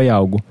constrói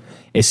algo.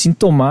 É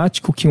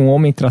sintomático que um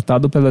homem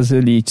tratado pelas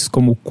elites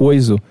como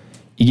coiso,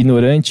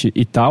 ignorante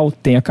e tal,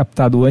 tenha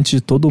captado antes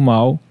de todo o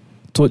mal,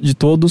 de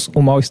todos,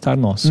 o mal-estar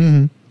nosso.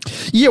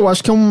 E eu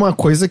acho que é uma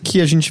coisa que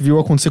a gente viu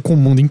acontecer com o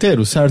mundo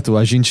inteiro, certo?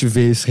 A gente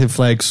vê esse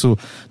reflexo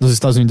nos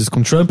Estados Unidos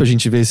com Trump, a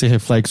gente vê esse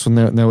reflexo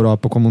na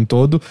Europa como um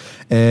todo.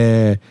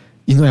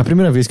 E não é a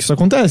primeira vez que isso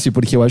acontece,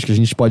 porque eu acho que a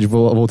gente pode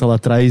voltar lá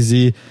atrás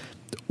e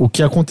o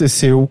que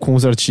aconteceu com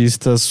os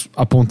artistas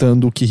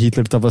apontando o que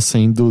Hitler estava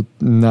sendo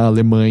na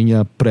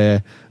Alemanha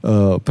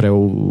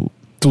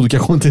tudo que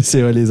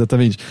aconteceu ali,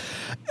 exatamente.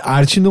 A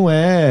arte não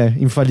é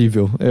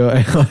infalível. Eu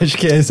acho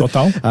que é isso.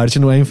 Total. A arte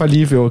não é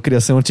infalível, a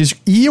criação artística.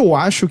 E eu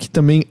acho que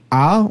também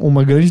há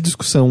uma grande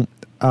discussão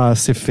a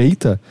ser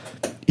feita,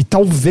 e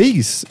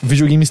talvez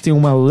videogames tenham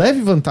uma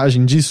leve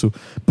vantagem disso,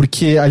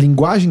 porque a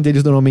linguagem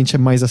deles normalmente é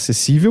mais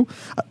acessível.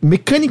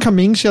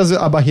 Mecanicamente,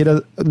 a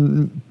barreira,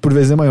 por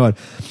vezes, é maior.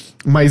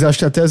 Mas acho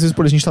que até às vezes,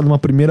 por a gente estar numa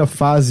primeira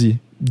fase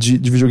de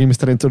videogames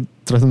tratando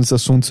desses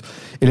assuntos,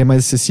 ele é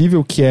mais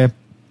acessível, que é...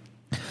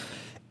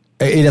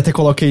 Ele até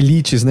coloca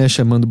elites, né,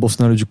 chamando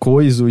Bolsonaro de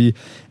coiso, e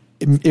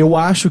eu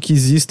acho que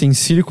existem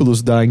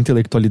círculos da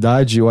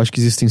intelectualidade, eu acho que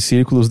existem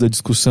círculos da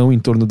discussão em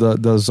torno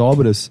das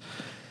obras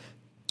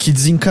que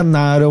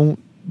desencanaram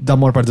da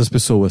maior parte das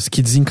pessoas,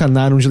 que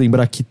desencanaram de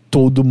lembrar que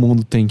todo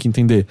mundo tem que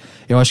entender.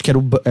 Eu acho que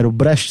era o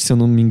Brecht, se eu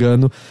não me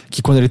engano,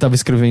 que quando ele estava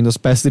escrevendo as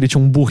peças, ele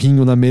tinha um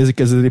burrinho na mesa,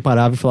 que às vezes ele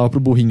parava e falava pro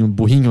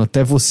burrinho,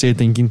 até você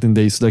tem que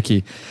entender isso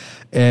daqui.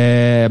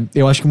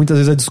 Eu acho que muitas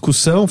vezes a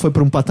discussão foi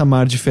para um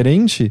patamar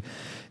diferente,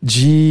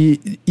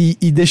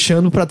 e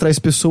deixando pra trás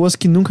pessoas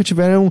que nunca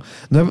tiveram,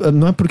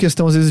 não é por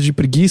questão às vezes de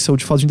preguiça ou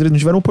de falta de interesse, não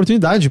tiveram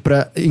oportunidade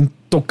pra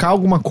tocar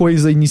alguma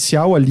coisa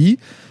inicial ali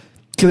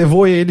que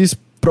levou eles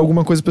pra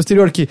alguma coisa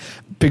posterior, que,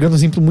 pegando um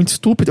exemplo muito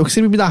estúpido, é o que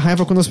sempre me dá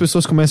raiva quando as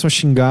pessoas começam a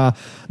xingar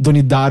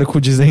Donnie Darko,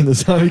 dizendo,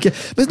 sabe,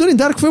 mas Donnie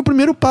Darko foi o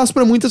primeiro passo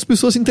pra muitas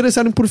pessoas se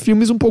interessarem por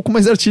filmes um pouco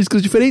mais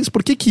artísticos diferentes.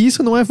 Por que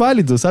isso não é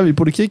válido, sabe?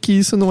 Por que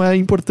isso não é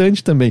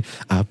importante também?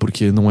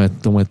 Porque não é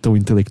tão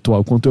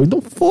intelectual quanto eu.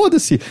 Então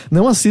foda-se,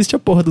 não assiste a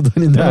porra do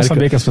Donnie Darko. Eu não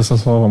sabia que as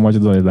pessoas falavam mal de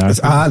Donnie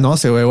Darko.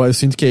 Nossa, eu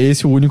sinto que é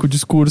esse o único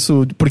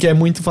discurso, porque é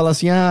muito falar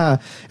assim, é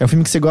o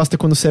filme que você gosta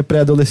quando você é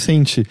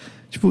pré-adolescente.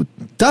 Tipo,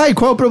 tá, e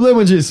qual é o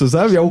problema disso,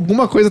 sabe?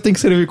 Alguma coisa tem que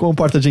servir como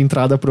porta de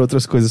entrada para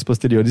outras coisas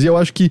posteriores. E eu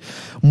acho que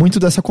muito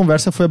dessa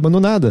conversa foi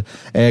abandonada.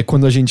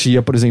 Quando a gente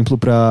ia, por exemplo,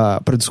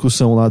 pra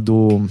discussão lá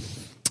do...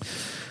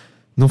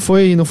 Não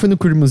foi no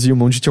Queer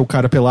Museum, onde tinha o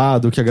cara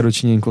pelado que a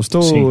garotinha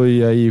encostou. Sim.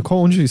 E aí,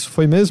 onde isso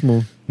foi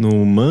mesmo?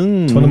 No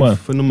Man?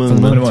 Foi no Man.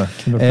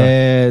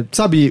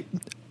 Sabe...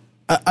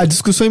 A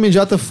discussão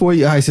imediata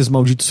foi, esses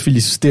malditos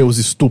filisteus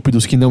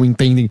estúpidos que não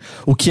entendem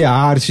o que é a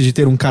arte de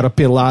ter um cara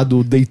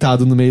pelado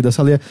deitado no meio da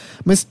sala.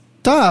 Mas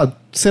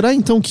será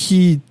então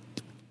que...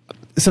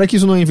 Será que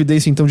isso não é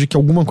evidência então de que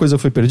alguma coisa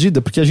foi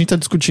perdida? Porque a gente tá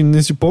discutindo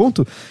nesse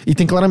ponto e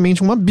tem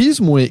claramente um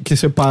abismo que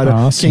separa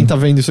quem tá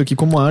vendo isso aqui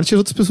como arte e as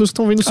outras pessoas que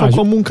estão vendo só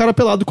como um cara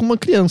pelado como uma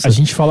criança. A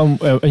gente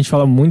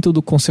fala muito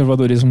do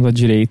conservadorismo da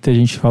direita, a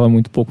gente fala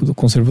muito pouco do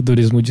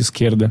conservadorismo de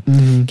esquerda,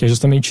 que é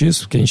justamente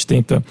isso, que a gente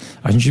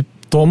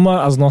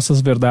toma as nossas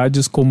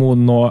verdades como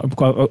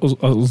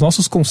os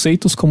nossos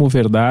conceitos como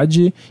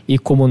verdade e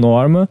como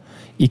norma,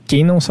 e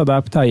quem não se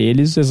adapta a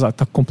eles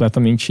está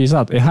completamente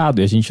errado.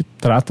 E a gente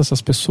trata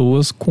essas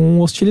pessoas com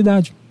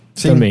hostilidade.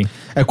 Sim. Também.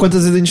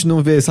 Quantas vezes a gente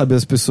não vê, sabe,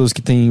 as pessoas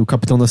que têm o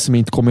Capitão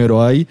Nascimento como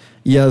herói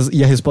e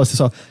a resposta é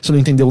só, você não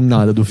entendeu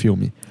nada do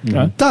filme.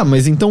 Tá,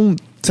 mas então,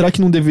 será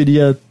que não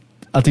deveria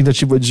a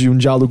tentativa de um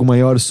diálogo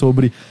maior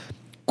sobre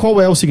qual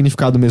é o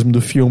significado mesmo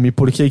do filme,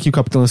 por que o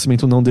Capitão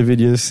Nascimento não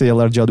deveria ser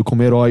alardeado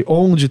como herói,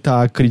 onde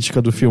tá a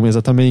crítica do filme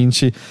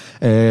exatamente,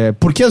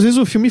 porque às vezes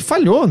o filme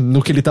falhou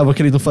no que ele tava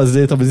querendo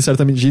fazer, talvez em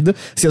certa medida,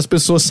 se as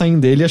pessoas saem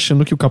dele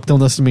achando que o Capitão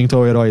Nascimento é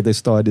o herói da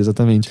história,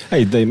 exatamente.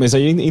 Mas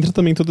aí entra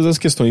também todas as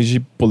questões de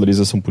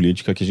polarização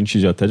política que a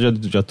gente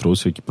já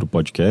trouxe aqui pro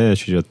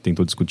podcast, já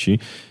tentou discutir,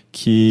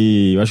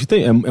 que eu acho que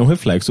é um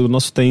reflexo do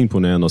nosso tempo,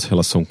 né? A nossa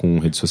relação com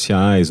redes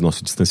sociais,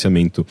 nosso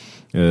distanciamento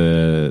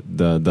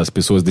das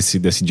pessoas desse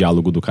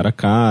diálogo do cara a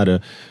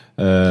cara.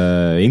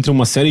 Entra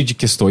uma série de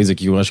questões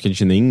aqui que eu acho que a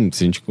gente nem...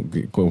 Se a gente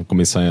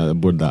começar a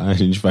abordar, a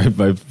gente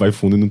vai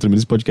fundo e não termina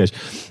esse podcast.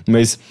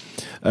 Mas...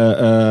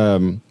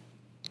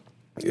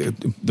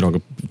 droga,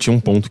 tinha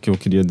um ponto que eu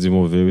queria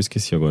desenvolver, eu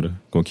esqueci agora.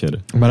 Qual que era?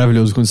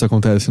 Maravilhoso quando isso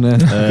acontece, né?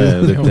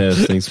 Eu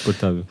detesto, é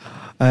insuportável.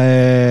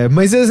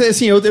 Mas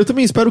assim, eu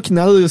também espero que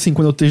nada, assim,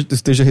 quando eu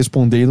esteja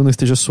respondendo, não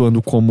esteja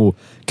soando como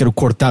quero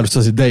cortar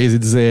suas ideias e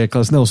dizer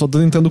aquelas, não, só tô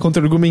tentando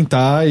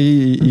contra-argumentar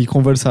e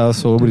conversar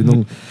sobre,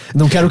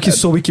 não quero que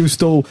soe que eu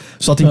estou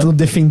só tentando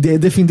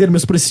defender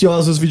meus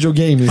preciosos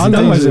videogames.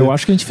 Não, mas eu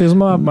acho que a gente fez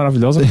uma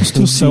maravilhosa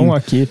construção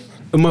aqui.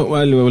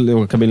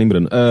 Eu acabei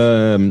lembrando.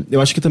 Eu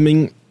acho que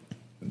também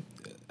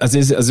às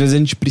vezes a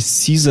gente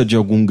precisa de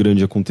algum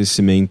grande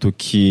acontecimento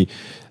que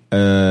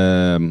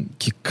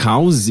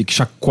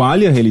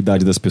chacoalhe a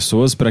realidade das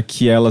pessoas para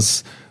que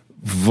elas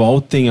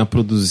voltem a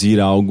produzir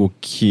algo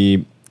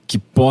que que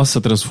possa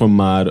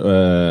transformar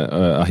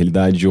a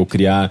realidade ou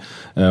criar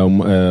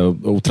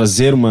ou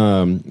trazer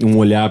um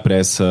olhar para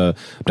essa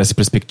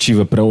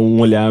perspectiva, para um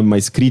olhar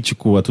mais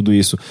crítico a tudo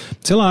isso.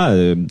 Sei lá,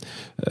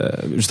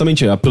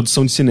 justamente a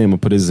produção de cinema,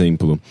 por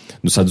exemplo,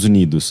 nos Estados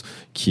Unidos,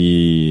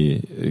 que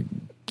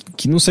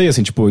não sei,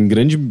 assim, tipo, em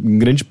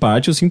grande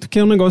parte eu sinto que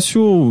é um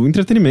negócio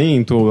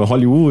entretenimento,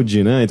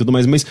 Hollywood, né, e tudo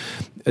mais, mas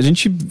a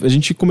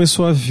gente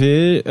começou a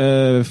ver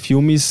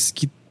filmes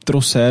que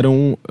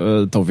trouxeram,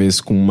 talvez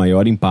com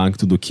maior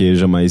impacto do que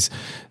jamais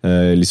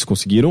eles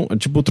conseguiram,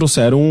 tipo,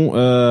 trouxeram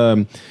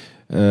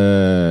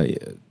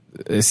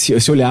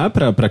esse olhar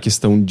para a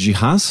questão de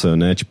raça,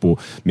 né? Tipo,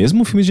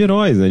 mesmo filmes de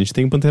heróis, né? A gente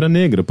tem Pantera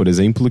Negra, por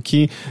exemplo,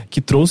 que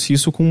trouxe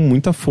isso com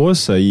muita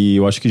força e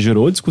eu acho que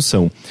gerou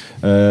discussão.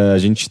 A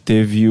gente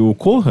teve o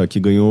Corra, que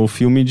ganhou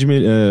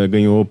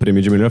ganhou o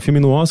prêmio de melhor filme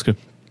no Oscar.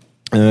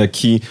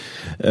 Que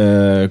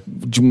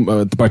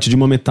a partir de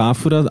uma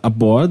metáfora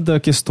aborda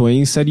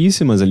questões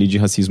seríssimas ali de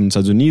racismo nos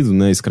Estados Unidos,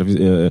 né?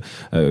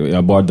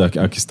 Aborda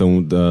a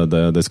questão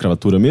da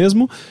escravatura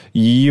mesmo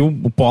e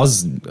o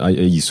pós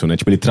isso, né?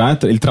 Tipo,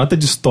 ele trata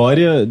de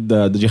história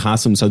de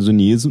raça nos Estados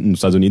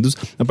Unidos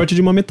a partir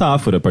de uma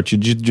metáfora, a partir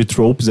de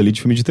tropes ali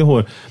de filme de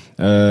terror.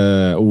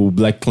 O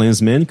Black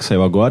Klansman, que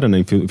saiu agora,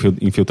 né?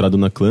 Infiltrado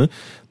na Klan,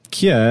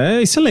 que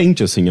é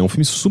excelente, assim, é um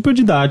filme super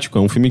didático,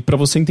 é um filme para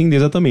você entender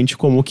exatamente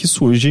como que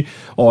surge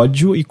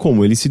ódio e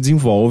como ele se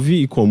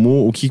desenvolve e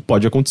como o que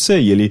pode acontecer.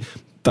 E ele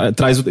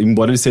traz,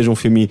 embora ele seja um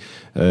filme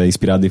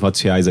inspirado em fatos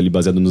reais ali,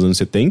 baseado nos anos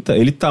 70,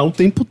 ele tá o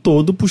tempo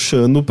todo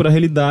puxando pra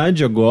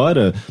realidade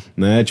agora,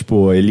 né,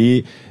 tipo,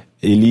 ele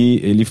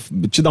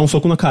te dá um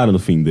soco na cara no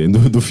fim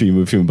do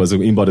filme,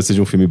 embora seja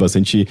um filme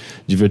bastante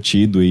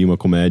divertido e uma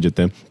comédia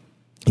até.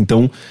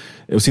 Então,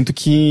 eu sinto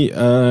que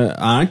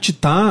a arte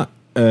tá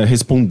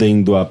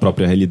respondendo à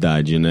própria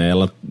realidade, né?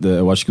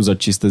 Eu acho que os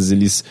artistas,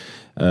 eles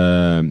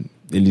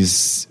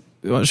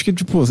eu acho que,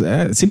 tipo,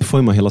 sempre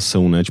foi uma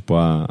relação, né? Tipo,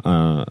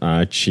 a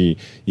arte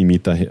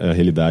imita a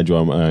realidade,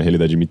 ou a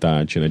realidade imita a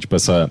arte, né? Tipo,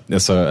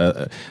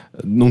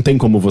 não tem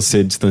como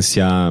você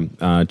distanciar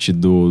a arte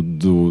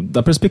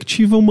da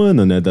perspectiva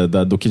humana, né?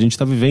 Do que a gente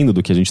tá vivendo,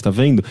 do que a gente tá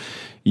vendo.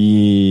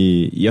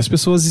 E as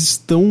pessoas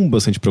estão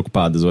bastante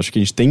preocupadas. Eu acho que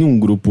a gente tem um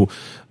grupo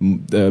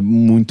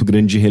muito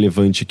grande e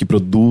relevante que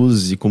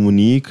produz e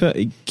comunica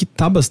e que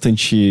tá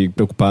bastante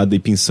preocupado e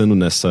pensando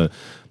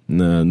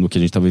no que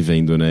a gente está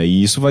vivendo, né?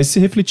 E isso vai se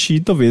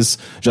refletir, talvez,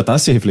 já está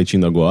se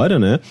refletindo agora,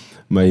 né?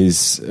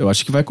 Mas eu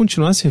acho que vai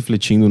continuar se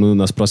refletindo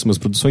nas próximas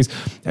produções.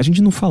 A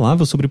gente não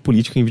falava sobre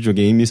política em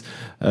videogames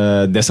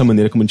dessa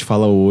maneira como a gente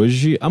fala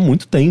hoje há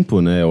muito tempo,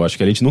 né? Eu acho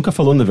que a gente nunca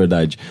falou, na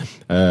verdade.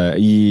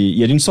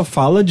 E a gente só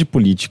fala de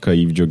política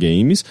e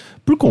videogames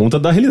por conta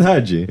da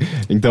realidade.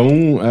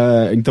 Então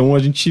a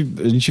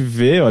gente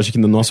vê, eu acho que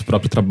no nosso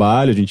próprio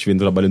trabalho, a gente vê no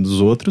trabalho dos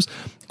outros,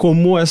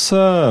 como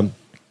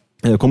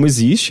como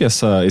existe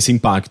esse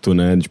impacto,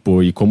 né?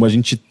 Tipo, e como a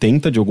gente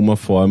tenta, de alguma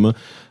forma,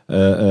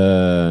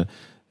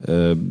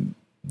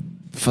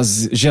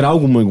 gerar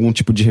algum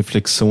tipo de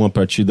reflexão a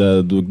partir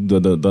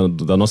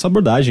da nossa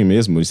abordagem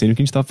mesmo. Sendo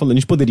que a gente tá falando, a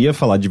gente poderia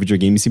falar de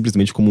videogame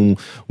simplesmente como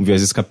um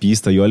viés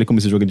escapista, e olha como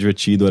esse jogo é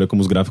divertido, olha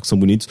como os gráficos são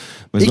bonitos,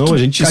 mas não, a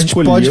gente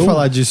escolheu... A gente pode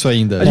falar disso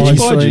ainda. A gente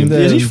pode, e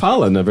a gente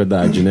fala, na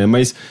verdade, né?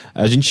 Mas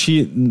a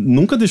gente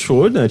nunca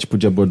deixou, né, tipo,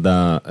 de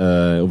abordar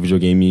o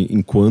videogame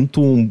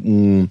enquanto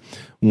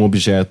um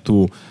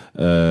objeto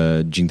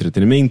de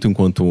entretenimento,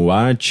 enquanto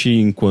arte,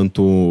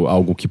 enquanto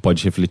algo que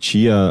pode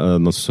refletir a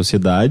nossa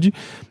sociedade.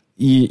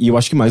 E eu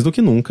acho que mais do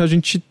que nunca a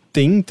gente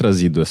tem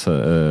trazido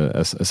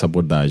essa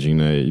abordagem,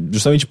 né?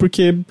 Justamente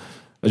porque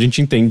a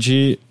gente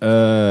entende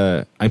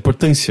a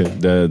importância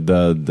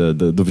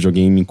do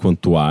videogame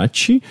enquanto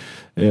arte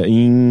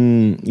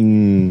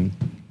em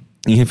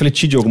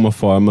refletir de alguma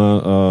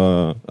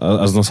forma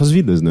as nossas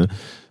vidas, né?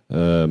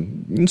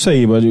 Não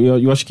sei,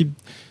 eu acho que...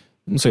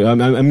 Não sei,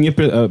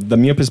 da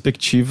minha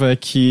perspectiva é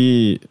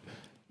que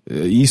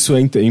isso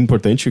é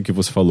importante, o que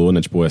você falou,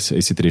 né? Tipo,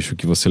 esse trecho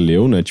que você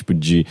leu, né? Tipo,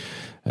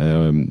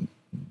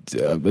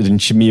 a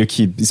gente meio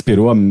que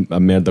esperou a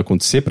merda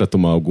acontecer pra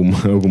tomar alguma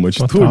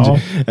atitude. Total.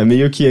 É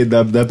meio que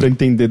dá pra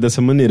entender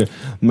dessa maneira.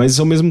 Mas,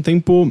 ao mesmo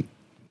tempo,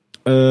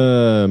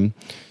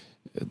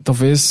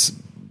 talvez...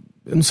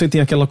 Eu não sei, tem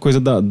aquela coisa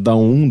da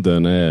onda,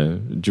 né?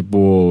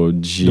 Tipo,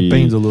 do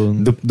pêndulo.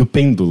 Do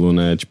pêndulo,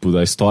 né? Tipo,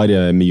 a história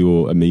é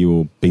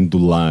meio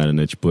pendular,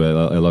 né? Tipo,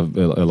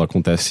 ela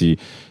acontece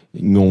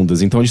em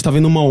ondas. Então a gente tá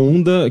vendo uma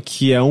onda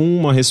que é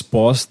uma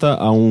resposta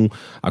a um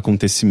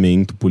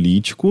acontecimento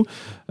político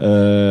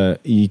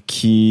e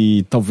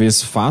que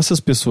talvez faça as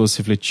pessoas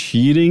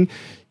refletirem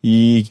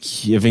e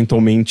que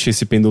eventualmente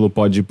esse pêndulo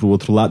pode ir pro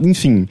outro lado.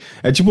 Enfim,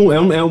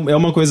 é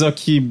uma coisa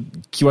que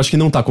eu acho que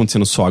não tá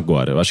acontecendo só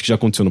agora. Eu acho que já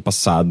aconteceu no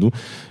passado,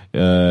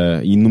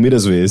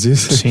 inúmeras vezes.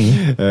 Sim.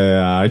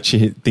 A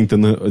arte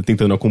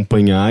tentando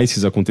acompanhar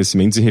esses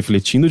acontecimentos e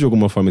refletindo de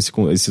alguma forma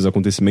esses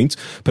acontecimentos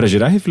para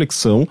gerar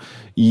reflexão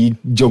e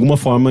de alguma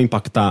forma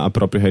impactar a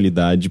própria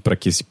realidade para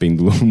que esse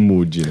pêndulo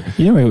mude, né?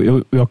 E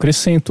eu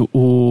acrescento,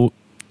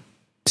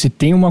 se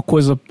tem uma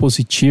coisa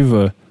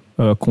positiva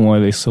com a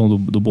eleição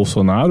do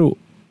Bolsonaro,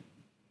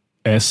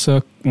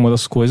 uma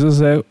das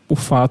coisas é o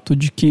fato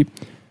de que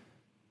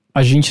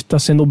a gente está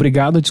sendo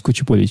obrigado a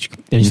discutir política.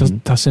 A gente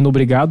está sendo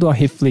obrigado a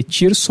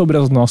refletir sobre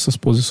as nossas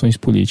posições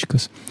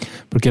políticas.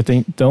 Porque até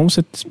então,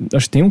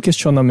 acho que tem um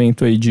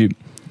questionamento aí de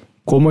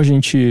como a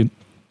gente...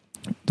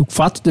 Do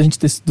fato de a gente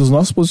dos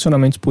nossos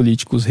posicionamentos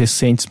políticos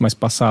recentes, mais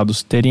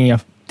passados,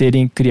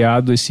 terem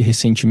criado esse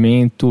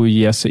ressentimento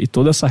e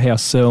toda essa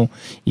reação,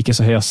 e que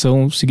essa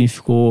reação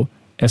significou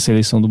essa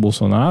eleição do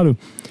Bolsonaro,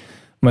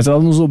 mas ela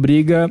nos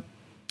obriga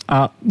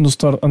a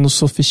nos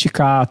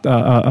sofisticar,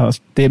 a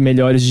ter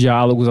melhores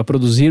diálogos, a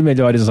produzir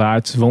melhores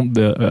artes.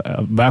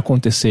 Vai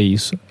acontecer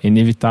isso, é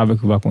inevitável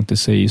que vai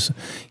acontecer isso.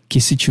 Que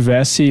se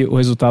o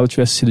resultado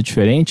tivesse sido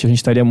diferente, a gente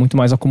estaria muito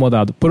mais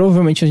acomodado.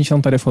 Provavelmente a gente não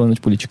estaria falando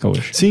de política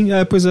hoje. Sim,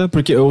 pois é,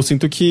 porque eu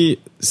sinto que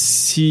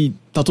se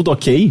tá tudo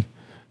ok,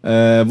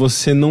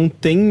 você não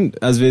tem,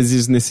 às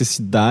vezes,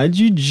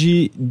 necessidade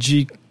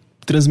de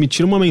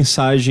transmitir uma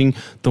mensagem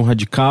tão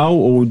radical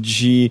ou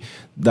de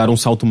dar um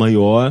salto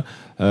maior.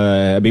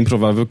 É bem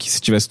provável que se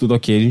tivesse tudo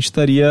ok, a gente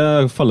estaria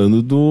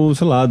falando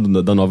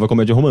da nova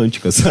comédia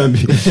romântica,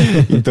 sabe?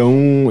 Então,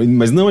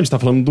 mas não, a gente tá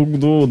falando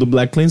do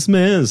Black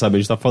Klansman, sabe? A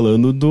gente tá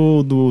falando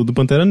do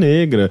Pantera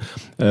Negra.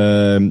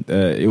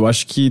 Eu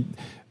acho que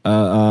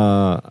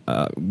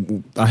a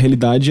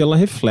realidade, ela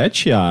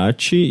reflete a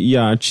arte, e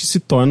a arte se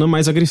torna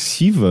mais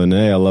agressiva,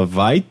 né? Ela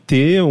vai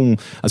ter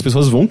as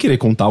pessoas vão querer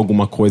contar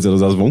alguma coisa,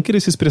 elas vão querer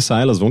se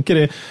expressar, elas vão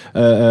querer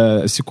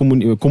se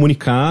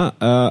comunicar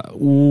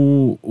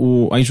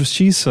a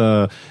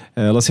injustiça,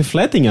 elas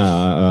refletem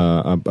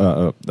a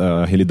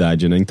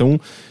realidade, né? Então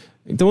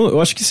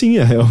eu acho que sim,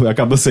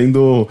 acaba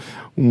sendo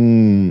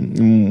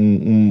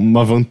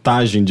uma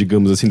vantagem,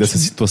 digamos assim, dessa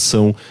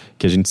situação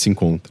que a gente se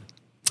encontra.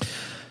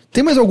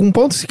 Tem mais algum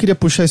ponto que você queria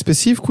puxar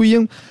específico,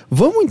 Ian?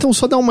 Vamos então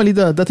só dar uma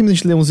lida, dá tempo de a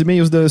gente ler uns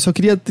e-mails, eu só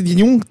queria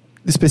ter um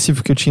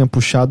específico que eu tinha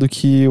puxado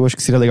que eu acho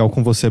que seria legal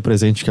com você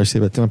presente, que acho que você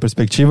vai ter uma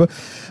perspectiva,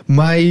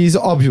 mas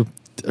óbvio,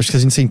 acho que se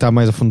a gente sentar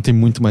mais a fundo tem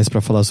muito mais pra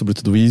falar sobre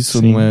tudo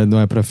isso. Não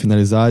é pra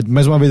finalizar.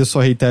 Mais uma vez eu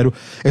só reitero,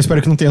 eu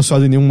espero que não tenha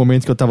soado em nenhum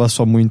momento que eu tava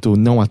só muito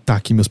não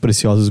ataque meus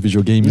preciosos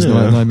videogames,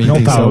 não é minha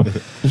intenção.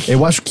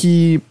 Eu acho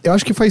que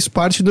faz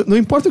parte não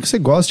importa o que você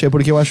goste, é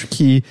porque eu acho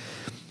que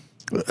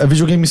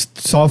videogames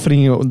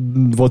sofrem,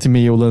 volta e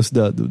meia, o lance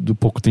do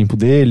pouco tempo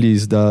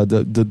deles, das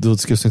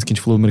outras questões que a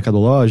gente falou,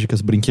 mercadológicas,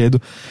 brinquedo,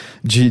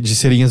 de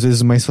serem às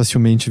vezes mais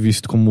facilmente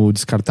vistos como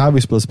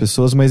descartáveis pelas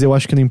pessoas, mas eu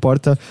acho que não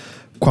importa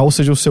qual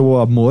seja o seu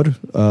amor,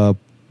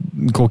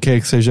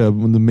 qualquer que seja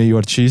no meio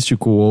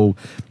artístico, ou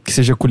que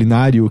seja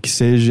culinário, que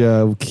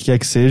seja o que quer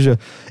que seja,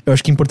 eu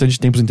acho que é importante de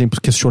tempos em tempos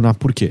questionar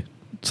por quê.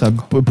 Sabe?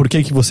 Por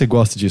que você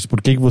gosta disso? Por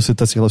que você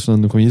tá se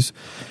relacionando com isso?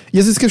 E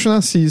às vezes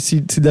questionar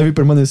se deve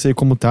permanecer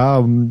como tá,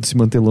 se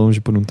manter longe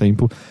por um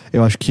tempo.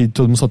 Eu acho que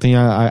todo mundo só tem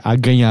a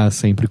ganhar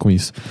sempre com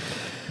isso.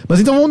 Mas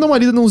então vamos dar uma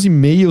lida nos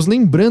e-mails.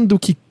 Lembrando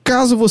que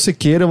caso você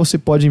queira, você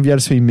pode enviar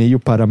seu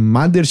e-mail para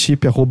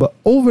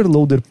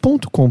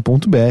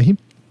mothership@overloader.com.br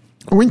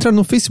ou entrar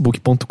no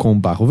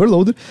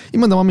facebook.com/overloader e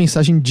mandar uma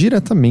mensagem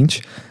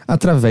diretamente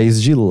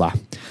através de lá.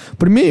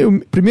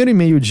 Primeiro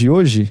e-mail de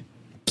hoje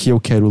que eu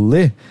quero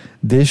ler,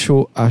 deixa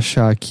eu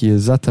achar aqui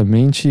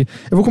exatamente.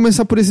 Eu vou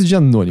começar por esse de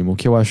anônimo,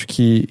 que eu acho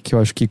que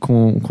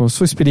com a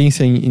sua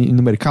experiência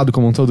no mercado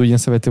como um todo, Ian,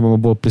 você vai ter uma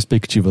boa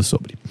perspectiva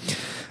sobre.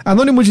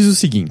 Anônimo diz o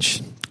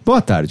seguinte: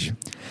 boa tarde.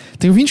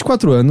 Tenho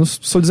 24 anos,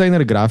 sou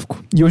designer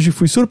gráfico e hoje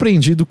fui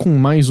surpreendido com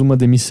mais uma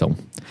demissão.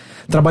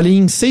 Trabalhei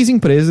em 6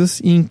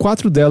 empresas e em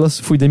 4 delas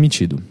fui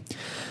demitido.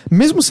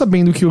 Mesmo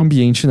sabendo que o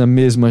ambiente na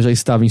mesma já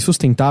estava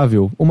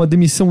insustentável, uma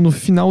demissão no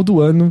final do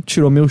ano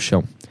tirou meu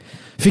chão.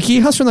 Fiquei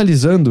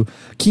racionalizando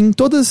que em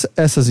todas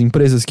essas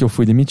empresas que eu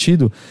fui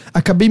demitido,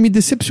 acabei me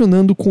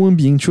decepcionando com o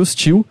ambiente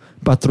hostil,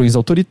 patrões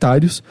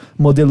autoritários,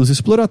 modelos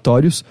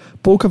exploratórios,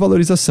 pouca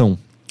valorização,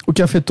 o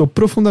que afetou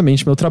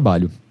profundamente meu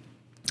trabalho.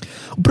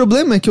 O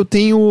problema é que eu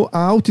tenho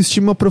a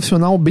autoestima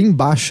profissional bem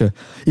baixa,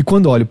 e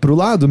quando olho para o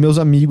lado, meus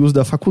amigos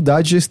da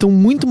faculdade já estão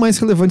muito mais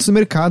relevantes no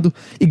mercado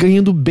e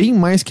ganhando bem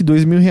mais que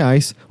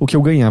R$2.000, o que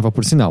eu ganhava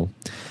por sinal.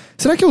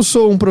 Será que eu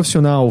sou um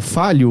profissional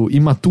falho,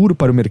 imaturo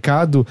para o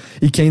mercado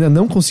e que ainda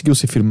não conseguiu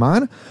se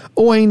firmar?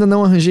 Ou ainda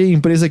não arranjei a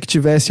empresa que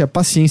tivesse a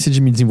paciência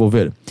de me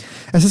desenvolver?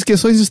 Essas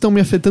questões estão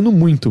me afetando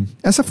muito.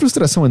 Essa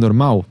frustração é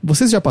normal?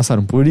 Vocês já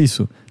passaram por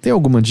isso? Tem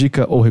alguma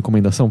dica ou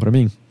recomendação para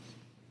mim?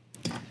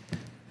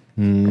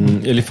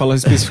 Ele fala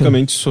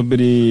especificamente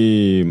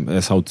sobre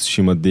essa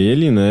autoestima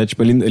dele, né?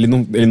 Tipo, ele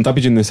não tá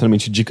pedindo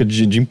necessariamente dica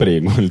de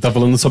emprego. Ele tá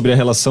falando sobre a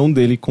relação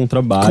dele com o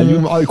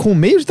trabalho. Com o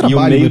meio de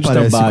trabalho, me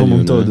parece, como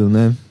um todo,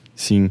 né?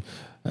 Sim.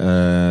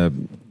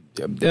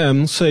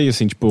 Não sei,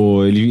 assim,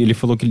 tipo, ele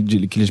falou que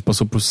ele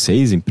passou por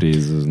 6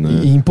 empresas,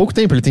 né? E em pouco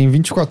tempo, ele tem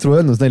 24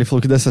 anos, né? Ele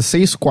falou que dessas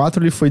 6,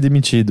 4 ele foi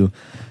demitido.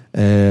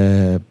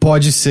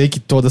 Pode ser que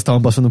todas estavam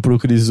passando por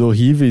crises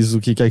horríveis, o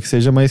que quer que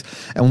seja, mas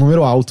é um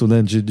número alto,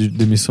 né, de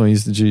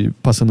demissões,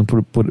 passando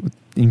por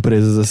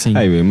empresas assim.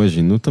 Eu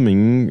imagino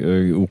também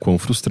o quão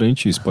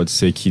frustrante isso pode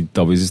ser, que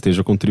talvez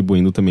esteja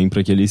contribuindo também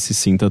para que ele se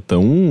sinta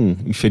tão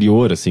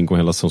inferior, assim, com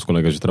relação aos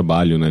colegas de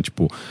trabalho, né?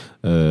 Tipo,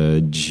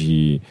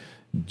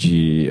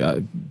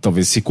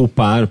 talvez se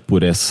culpar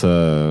por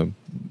essa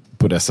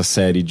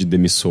série de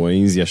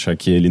demissões e achar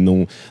que ele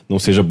não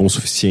seja bom o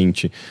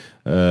suficiente.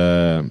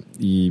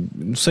 E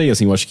não sei,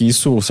 assim, eu acho que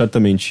isso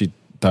certamente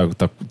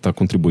tá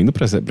contribuindo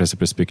para essa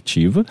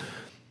perspectiva,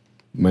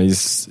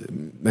 mas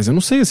eu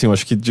não sei, assim, eu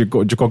acho que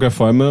de qualquer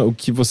forma o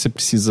que você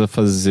precisa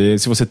fazer,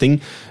 se você tem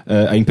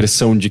a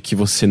impressão de que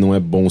você não é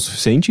bom o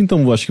suficiente,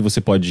 então eu acho que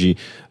você pode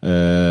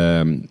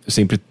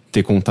sempre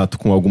ter contato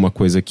com alguma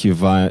coisa que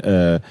vai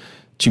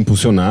te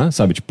impulsionar,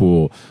 sabe?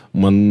 Tipo,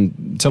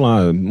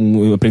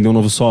 aprender um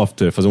novo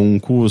software, fazer um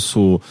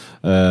curso,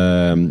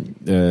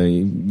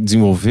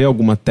 desenvolver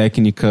alguma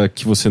técnica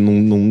que você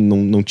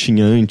não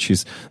tinha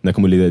antes, né?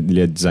 Como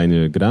ele é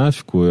designer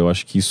gráfico, eu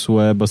acho que isso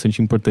é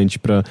bastante importante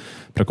para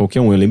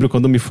qualquer um. Eu lembro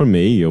quando eu me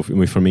formei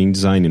em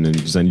design, né?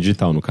 Design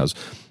digital, no caso.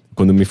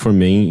 Quando eu me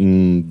formei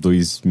em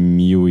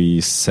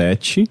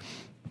 2007...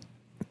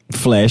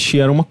 Flash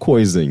era uma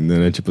coisa ainda,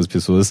 né? Tipo, as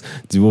pessoas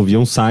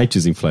desenvolviam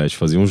sites em Flash,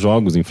 faziam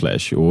jogos em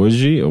Flash.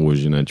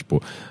 Hoje, né? Tipo,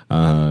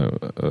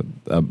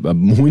 há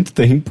muito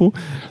tempo,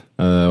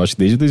 eu acho que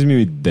desde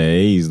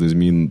 2010,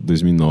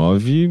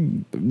 2009,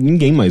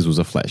 ninguém mais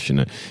usa Flash,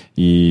 né?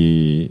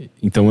 E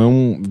então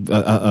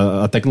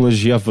a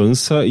tecnologia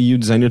avança e o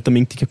designer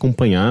também tem que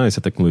acompanhar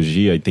essa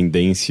tecnologia e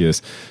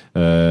tendências.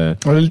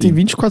 Olha, ele tem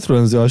 24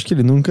 anos, eu acho que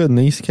ele nunca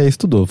nem sequer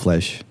estudou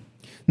Flash.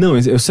 Não,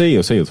 eu sei,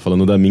 eu tô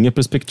falando da minha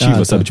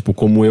perspectiva, sabe? Tipo,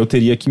 como eu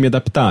teria que me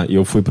adaptar.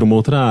 Eu fui para uma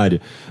outra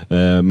área.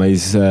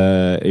 Mas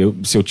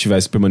se eu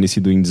tivesse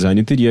permanecido em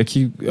design, eu teria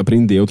que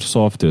aprender outro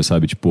software,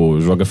 sabe?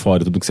 Tipo, joga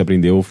fora tudo que você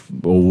aprendeu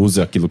ou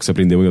usa aquilo que você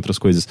aprendeu em outras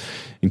coisas.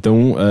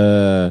 Então,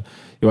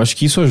 eu acho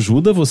que isso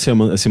ajuda você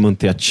a se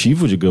manter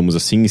ativo, digamos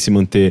assim, e se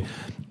manter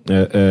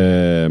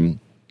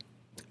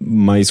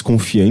mais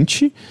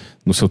confiante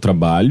no seu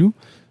trabalho,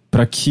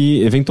 para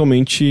que,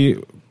 eventualmente,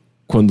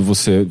 quando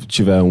você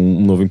tiver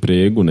um novo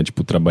emprego, né,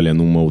 tipo,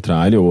 trabalhando em uma outra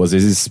área, ou às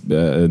vezes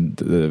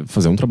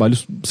fazer um trabalho,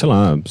 sei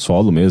lá,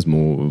 solo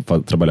mesmo,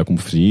 trabalhar como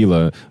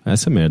freela,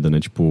 essa é merda,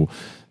 né, tipo,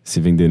 se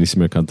vender nesse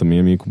mercado também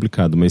é meio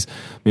complicado, mas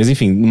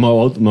enfim,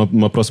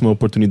 numa próxima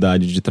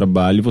oportunidade de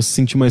trabalho, você se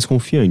sentir mais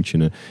confiante,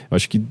 né,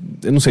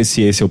 eu não sei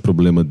se esse é o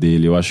problema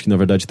dele, eu acho que na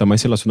verdade está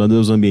mais relacionado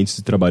aos ambientes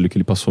de trabalho que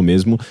ele passou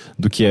mesmo,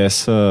 do que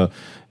essa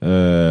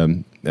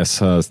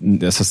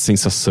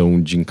sensação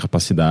de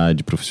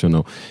incapacidade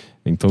profissional.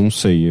 Então, não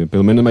sei,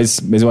 pelo menos,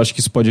 mas eu acho que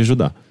isso pode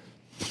ajudar.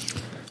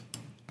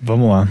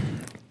 Vamos lá.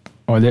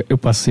 Olha, eu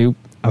passei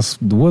as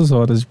 2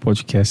 horas de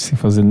podcast sem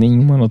fazer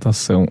nenhuma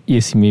anotação, e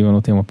esse e-mail eu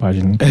não tenho uma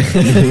página.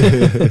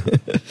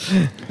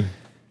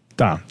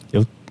 Tá,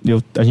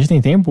 a gente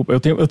tem tempo? Eu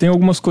tenho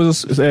algumas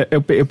coisas,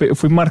 eu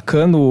fui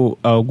marcando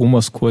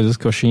algumas coisas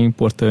que eu achei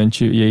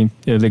importante, e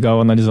é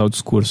legal analisar o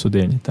discurso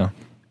dele, tá?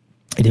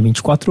 Ele tem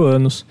 24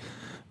 anos,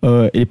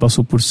 ele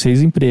passou por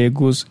 6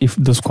 empregos, e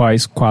dos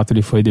quais 4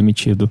 ele foi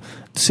demitido.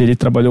 Se ele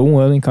trabalhou 1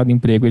 ano em cada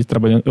emprego,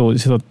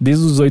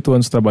 desde os 18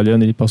 anos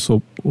trabalhando, ele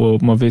passou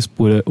uma vez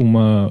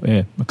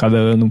a cada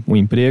ano um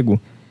emprego,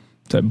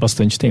 é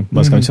bastante tempo.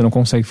 Basicamente, você não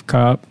consegue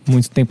ficar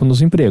muito tempo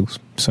nos empregos.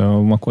 Isso é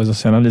uma coisa a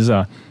se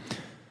analisar.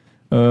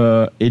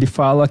 Ele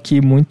fala aqui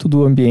muito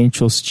do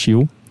ambiente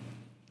hostil,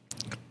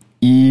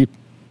 e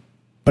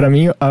pra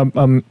mim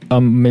a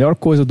melhor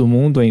coisa do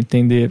mundo é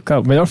entender... Cara,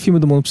 o melhor filme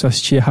do mundo pra você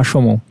assistir é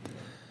Rashomon,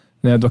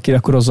 né, do Akira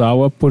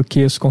Kurosawa,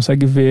 porque você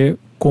consegue ver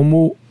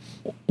como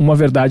uma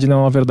verdade não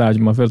é uma verdade.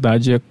 Uma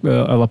verdade,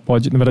 ela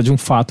pode... Na verdade, um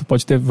fato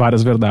pode ter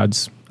várias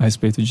verdades a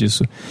respeito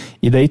disso.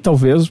 E daí,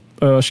 talvez,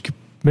 acho que a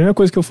primeira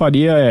coisa que eu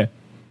faria é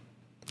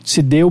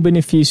se dê o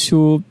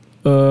benefício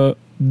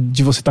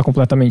de você estar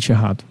completamente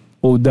errado.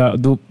 Ou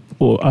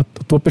a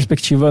tua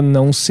perspectiva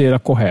não ser a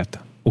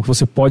correta. Ou que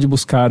você pode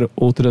buscar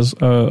outras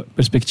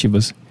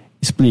perspectivas.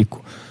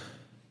 Explico.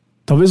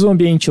 Talvez o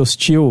ambiente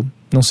hostil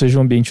não seja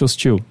um ambiente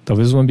hostil.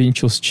 Talvez um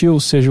ambiente hostil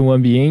seja um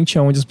ambiente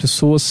onde as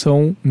pessoas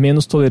são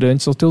menos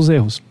tolerantes aos teus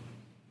erros,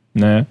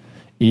 né?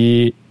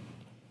 E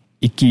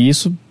que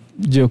isso,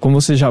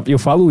 como você já... Eu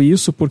falo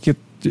isso porque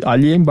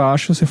ali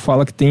embaixo você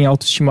fala que tem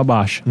autoestima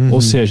baixa. Ou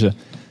seja,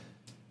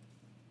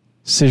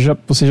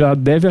 você já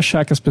deve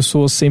achar que as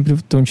pessoas sempre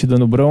estão te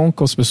dando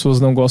bronca, as pessoas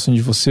não gostam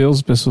de você,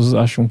 as pessoas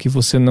acham que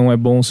você não é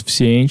bom o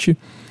suficiente,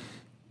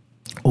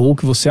 ou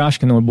que você acha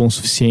que não é bom o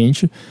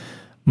suficiente.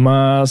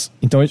 Mas,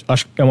 então,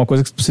 acho que é uma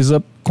coisa que você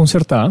precisa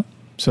consertar.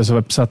 Você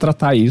vai precisar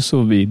tratar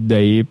isso e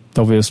daí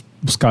talvez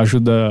buscar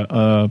ajuda,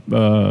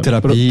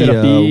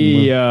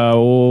 terapia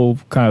ou,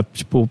 cara,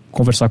 tipo,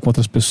 conversar com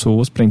outras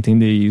pessoas para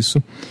entender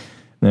isso,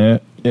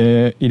 né?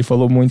 Ele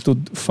falou muito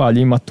falha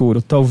e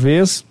imaturo.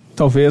 Talvez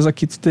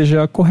aqui tu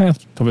esteja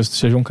correto. Talvez tu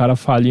seja um cara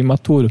falha e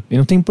imaturo. E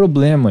não tem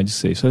problema de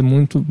ser. Isso é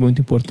muito,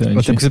 muito importante.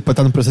 Até porque você pode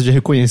estar no processo de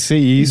reconhecer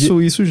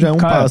isso, isso já é um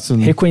passo.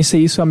 Né? Reconhecer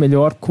isso é a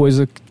melhor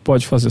coisa que tu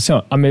pode fazer. Assim,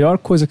 ó, a melhor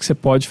coisa que você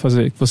pode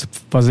fazer, que você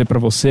fazer pra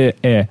você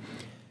é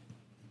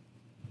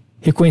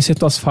reconhecer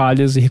tuas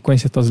falhas e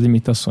reconhecer tuas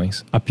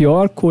limitações. A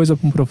pior coisa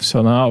para um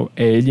profissional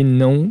é ele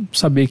não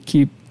saber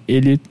que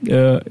ele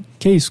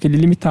que é isso, que ele é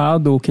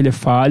limitado, que ele é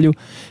falho,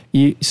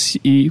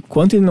 e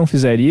quando ele não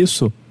fizer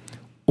isso,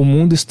 o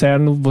mundo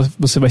externo,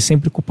 você vai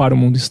sempre culpar o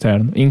mundo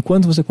externo. E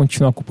enquanto você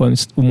continuar culpando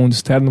o mundo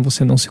externo,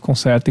 você não se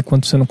conserta, e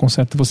quando você não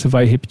conserta, você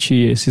vai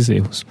repetir esses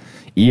erros.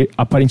 E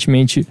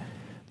aparentemente,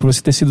 por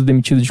você ter sido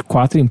demitido de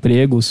 4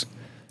 empregos,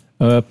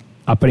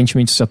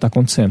 aparentemente isso já está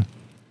acontecendo.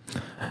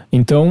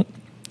 Então,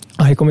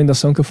 a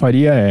recomendação que eu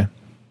faria é: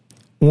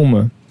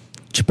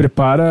 te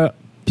prepara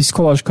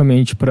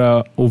psicologicamente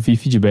para ouvir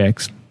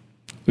feedbacks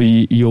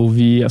e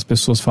ouvir as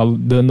pessoas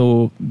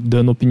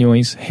dando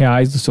opiniões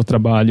reais do seu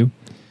trabalho.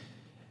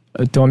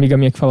 Tem uma amiga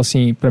minha que fala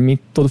assim: para mim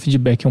todo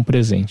feedback é um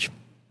presente,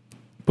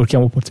 porque é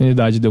uma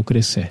oportunidade de eu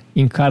crescer.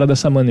 Encara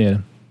dessa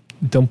maneira.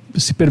 Então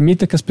se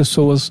permita que as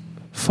pessoas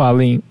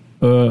falem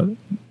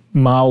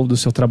mal do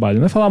seu trabalho.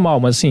 Não é falar mal,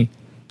 mas assim,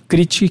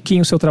 critiquem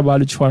o seu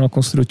trabalho de forma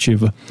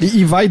construtiva.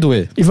 E vai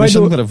doer.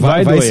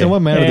 Vai doer. Ser uma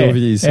merda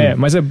ouvir isso.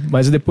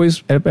 Mas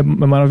depois é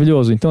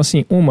maravilhoso. Então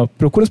assim,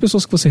 procura as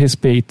pessoas que você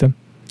respeita.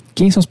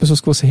 Quem são as pessoas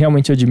que você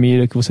realmente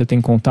admira, que você tem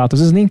contato? Às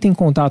vezes nem tem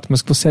contato,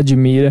 mas que você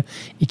admira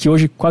e que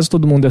hoje quase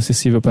todo mundo é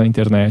acessível pela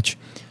internet.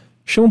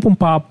 Chama para um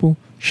papo,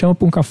 chama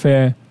para um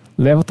café,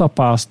 leva tua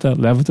pasta,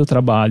 leva teu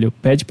trabalho,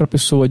 pede para a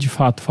pessoa de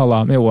fato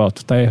falar: meu,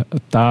 tu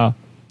tá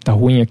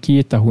ruim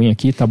aqui,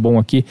 tá bom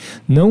aqui.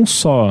 Não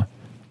só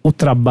o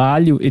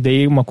trabalho, e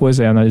daí uma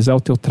coisa é analisar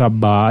o teu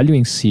trabalho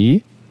em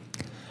si,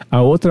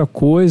 a outra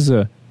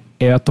coisa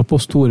é a tua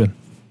postura,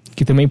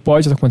 que também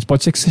pode acontecer.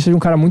 Pode ser que você seja um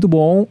cara muito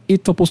bom e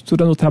tua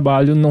postura no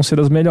trabalho não ser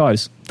das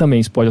melhores.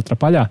 Também isso pode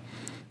atrapalhar,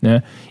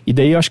 né? E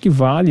daí eu acho que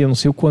vale, eu não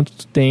sei o quanto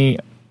tu tem,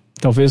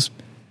 talvez,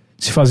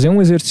 se fazer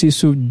um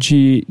exercício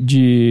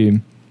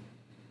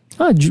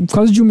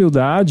quase de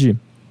humildade.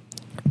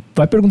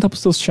 Vai perguntar para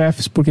os teus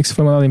chefes por que você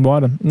foi mandado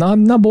embora.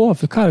 Na boa,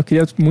 cara, eu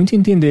queria muito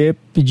entender,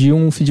 pedir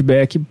um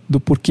feedback do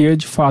porquê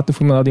de fato eu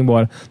fui mandado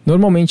embora.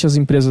 Normalmente as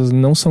empresas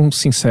não são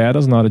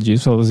sinceras na hora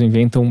disso, elas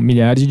inventam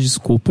milhares de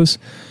desculpas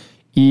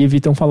e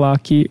evitam falar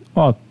que,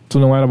 tu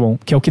não era bom,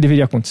 que é o que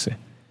deveria acontecer.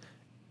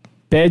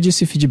 Pede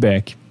esse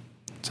feedback,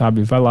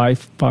 sabe? Vai lá e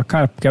fala: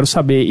 cara, quero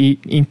saber, e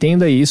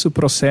entenda isso,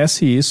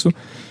 processe isso,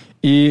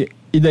 e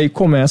daí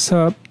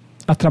começa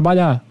a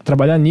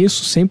trabalhar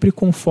nisso, sempre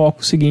com o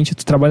foco seguinte.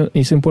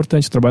 Isso é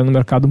importante, tu trabalha num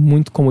mercado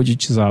muito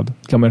comoditizado,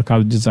 que é o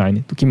mercado de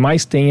design. O que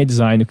mais tem é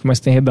design, o que mais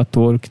tem é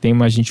redator, o que tem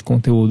mais gente de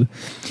conteúdo.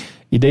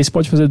 E daí você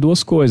pode fazer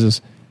 2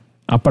 coisas.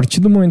 A partir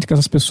do momento que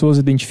essas pessoas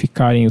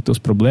identificarem os teus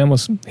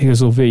problemas,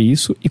 resolver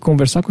isso e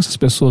conversar com essas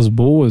pessoas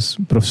boas,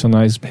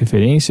 profissionais de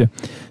referência,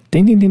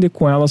 tenta entender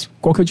com elas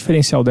qual que é o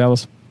diferencial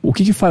delas, o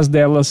que faz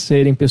delas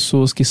serem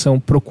pessoas que são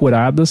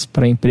procuradas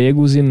para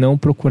empregos e não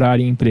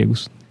procurarem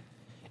empregos.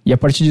 E a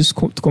partir disso,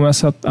 tu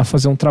começa a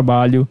fazer um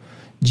trabalho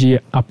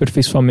de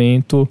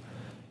aperfeiçoamento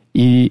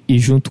e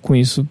junto com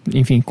isso,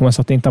 enfim,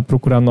 começa a tentar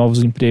procurar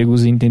novos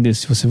empregos e entender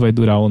se você vai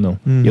durar ou não.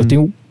 Eu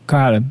tenho,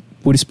 cara,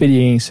 por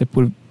experiência,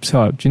 sei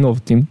lá, de novo,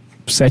 tenho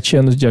 7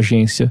 anos de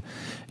agência,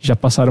 já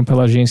passaram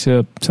pela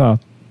agência, sei lá,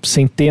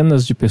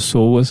 centenas de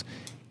pessoas.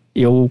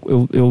 Eu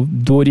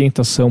dou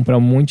orientação para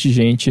um monte de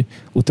gente.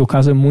 O teu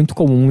caso é muito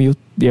comum e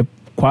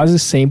quase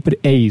sempre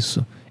é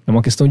isso. É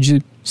uma questão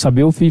de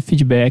saber ouvir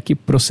feedback,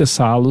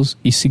 processá-los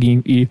e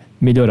seguir e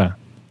melhorar,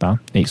 tá?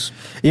 É isso.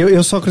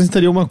 Eu só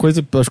acrescentaria uma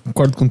coisa, eu acho que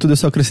concordo com tudo, eu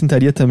só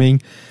acrescentaria também: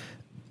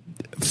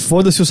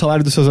 foda-se o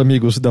salário dos seus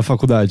amigos da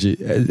faculdade.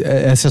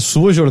 Essa é a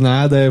sua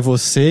jornada, é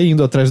você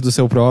indo atrás do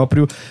seu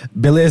próprio.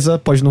 Beleza,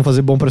 pode não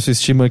fazer bom pra sua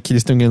estima que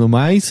eles estão ganhando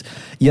mais.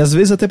 E às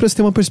vezes até pra você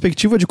ter uma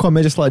perspectiva de qual a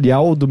média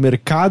salarial do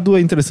mercado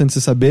é interessante você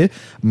saber.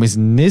 Mas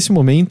nesse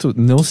momento,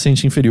 não se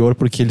sente inferior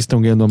porque eles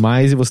estão ganhando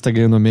mais e você tá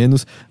ganhando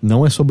menos.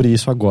 Não é sobre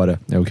isso agora,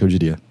 é o que eu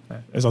diria.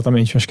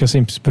 Exatamente, acho que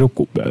assim, se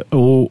preocupa.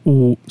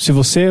 Se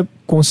você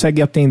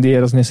consegue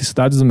atender as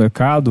necessidades do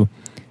mercado,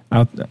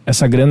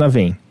 essa grana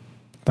vem,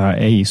 tá?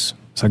 É isso.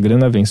 Essa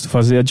grana vem. Se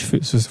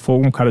você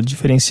for um cara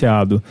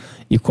diferenciado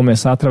e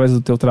começar através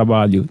do teu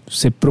trabalho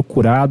ser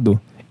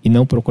procurado e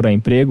não procurar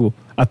emprego,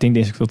 a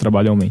tendência é que o teu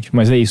trabalho aumente.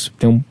 Mas é isso,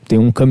 tem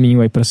um caminho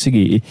aí para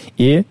seguir.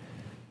 E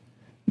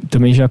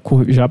também já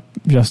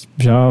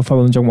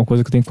falando de alguma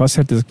coisa que eu tenho quase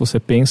certeza que você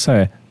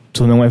pensa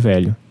tu não é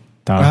velho.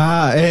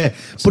 Tá.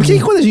 Por que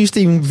quando a gente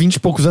tem 20 e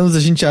poucos anos a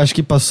gente acha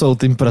que passou o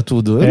tempo pra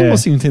tudo? Eu não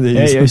consigo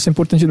entender isso. Isso é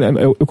importante.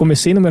 Eu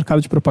comecei no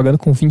mercado de propaganda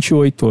com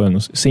 28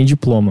 anos, sem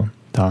diploma,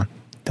 tá?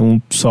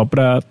 Então, só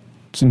pra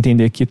tu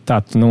entender que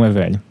tu não é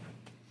velho.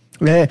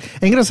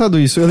 É engraçado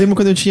isso. Eu lembro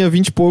quando eu tinha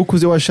 20 e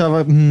poucos, eu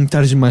achava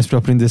tarde demais pra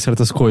aprender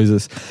certas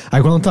coisas.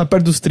 Aí quando eu tava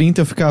perto dos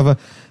 30, eu ficava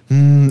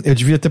eu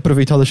devia ter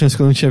aproveitado a chance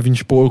quando eu tinha 20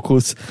 e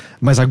poucos.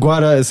 Mas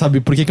agora, sabe,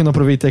 por que eu não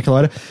aproveitei aquela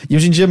hora? E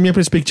hoje em dia a minha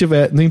perspectiva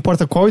é: não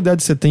importa qual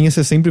idade você tenha,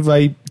 você sempre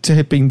vai se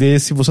arrepender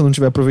se você não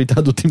tiver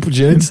aproveitado o tempo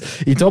de antes.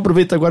 Então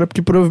aproveita agora,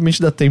 porque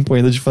provavelmente dá tempo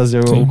ainda de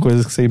fazer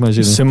coisas que você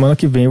imagina. Semana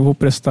que vem eu vou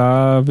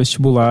prestar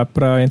vestibular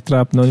pra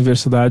entrar na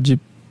universidade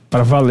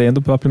para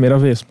valendo pela primeira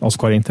vez, aos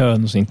 40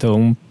 anos.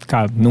 Então,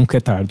 cara, nunca é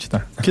tarde,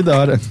 tá? Que da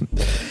hora.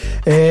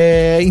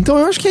 Então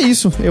eu acho que é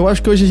isso. Eu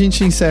acho que hoje a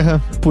gente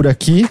encerra por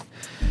aqui.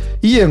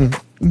 Ian,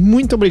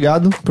 muito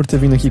obrigado por ter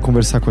vindo aqui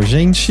conversar com a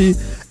gente.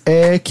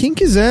 Quem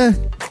quiser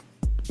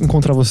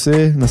encontrar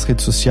você nas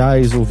redes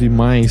sociais, ouvir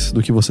mais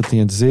do que você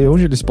tem a dizer,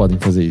 onde eles podem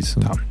fazer isso?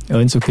 Tá.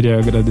 Antes eu queria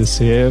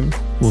agradecer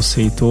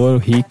você, Heitor,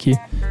 Rick,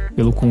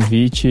 pelo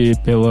convite e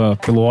pela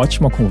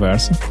ótima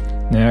conversa,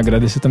 né?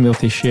 Agradecer também ao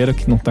Teixeira,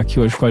 que não tá aqui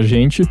hoje com a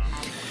gente.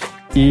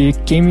 E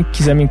quem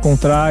quiser me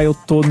encontrar, eu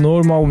tô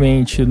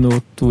normalmente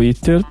no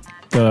Twitter,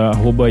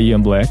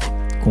 @IanBlack,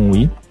 com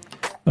I.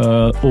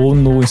 Ou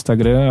no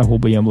Instagram,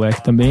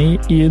 @IanBlack também.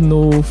 E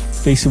no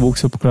Facebook,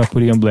 se eu procurar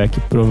por Ian Black,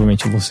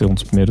 provavelmente eu vou ser um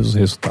dos primeiros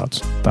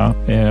resultados, tá?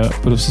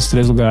 Por esses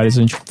 3 lugares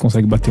a gente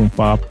consegue bater um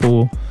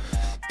papo,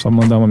 só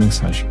mandar uma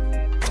mensagem.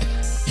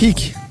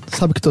 Rick,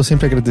 sabe que tô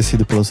sempre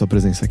agradecido pela sua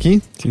presença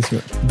aqui. Sim,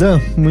 senhor. Dan,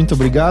 muito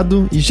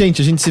obrigado. E,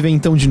 gente, a gente se vê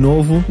então de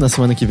novo na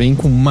semana que vem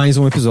com mais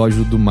um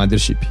episódio do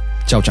Mothership.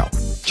 Tchau, tchau.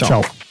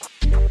 Tchau.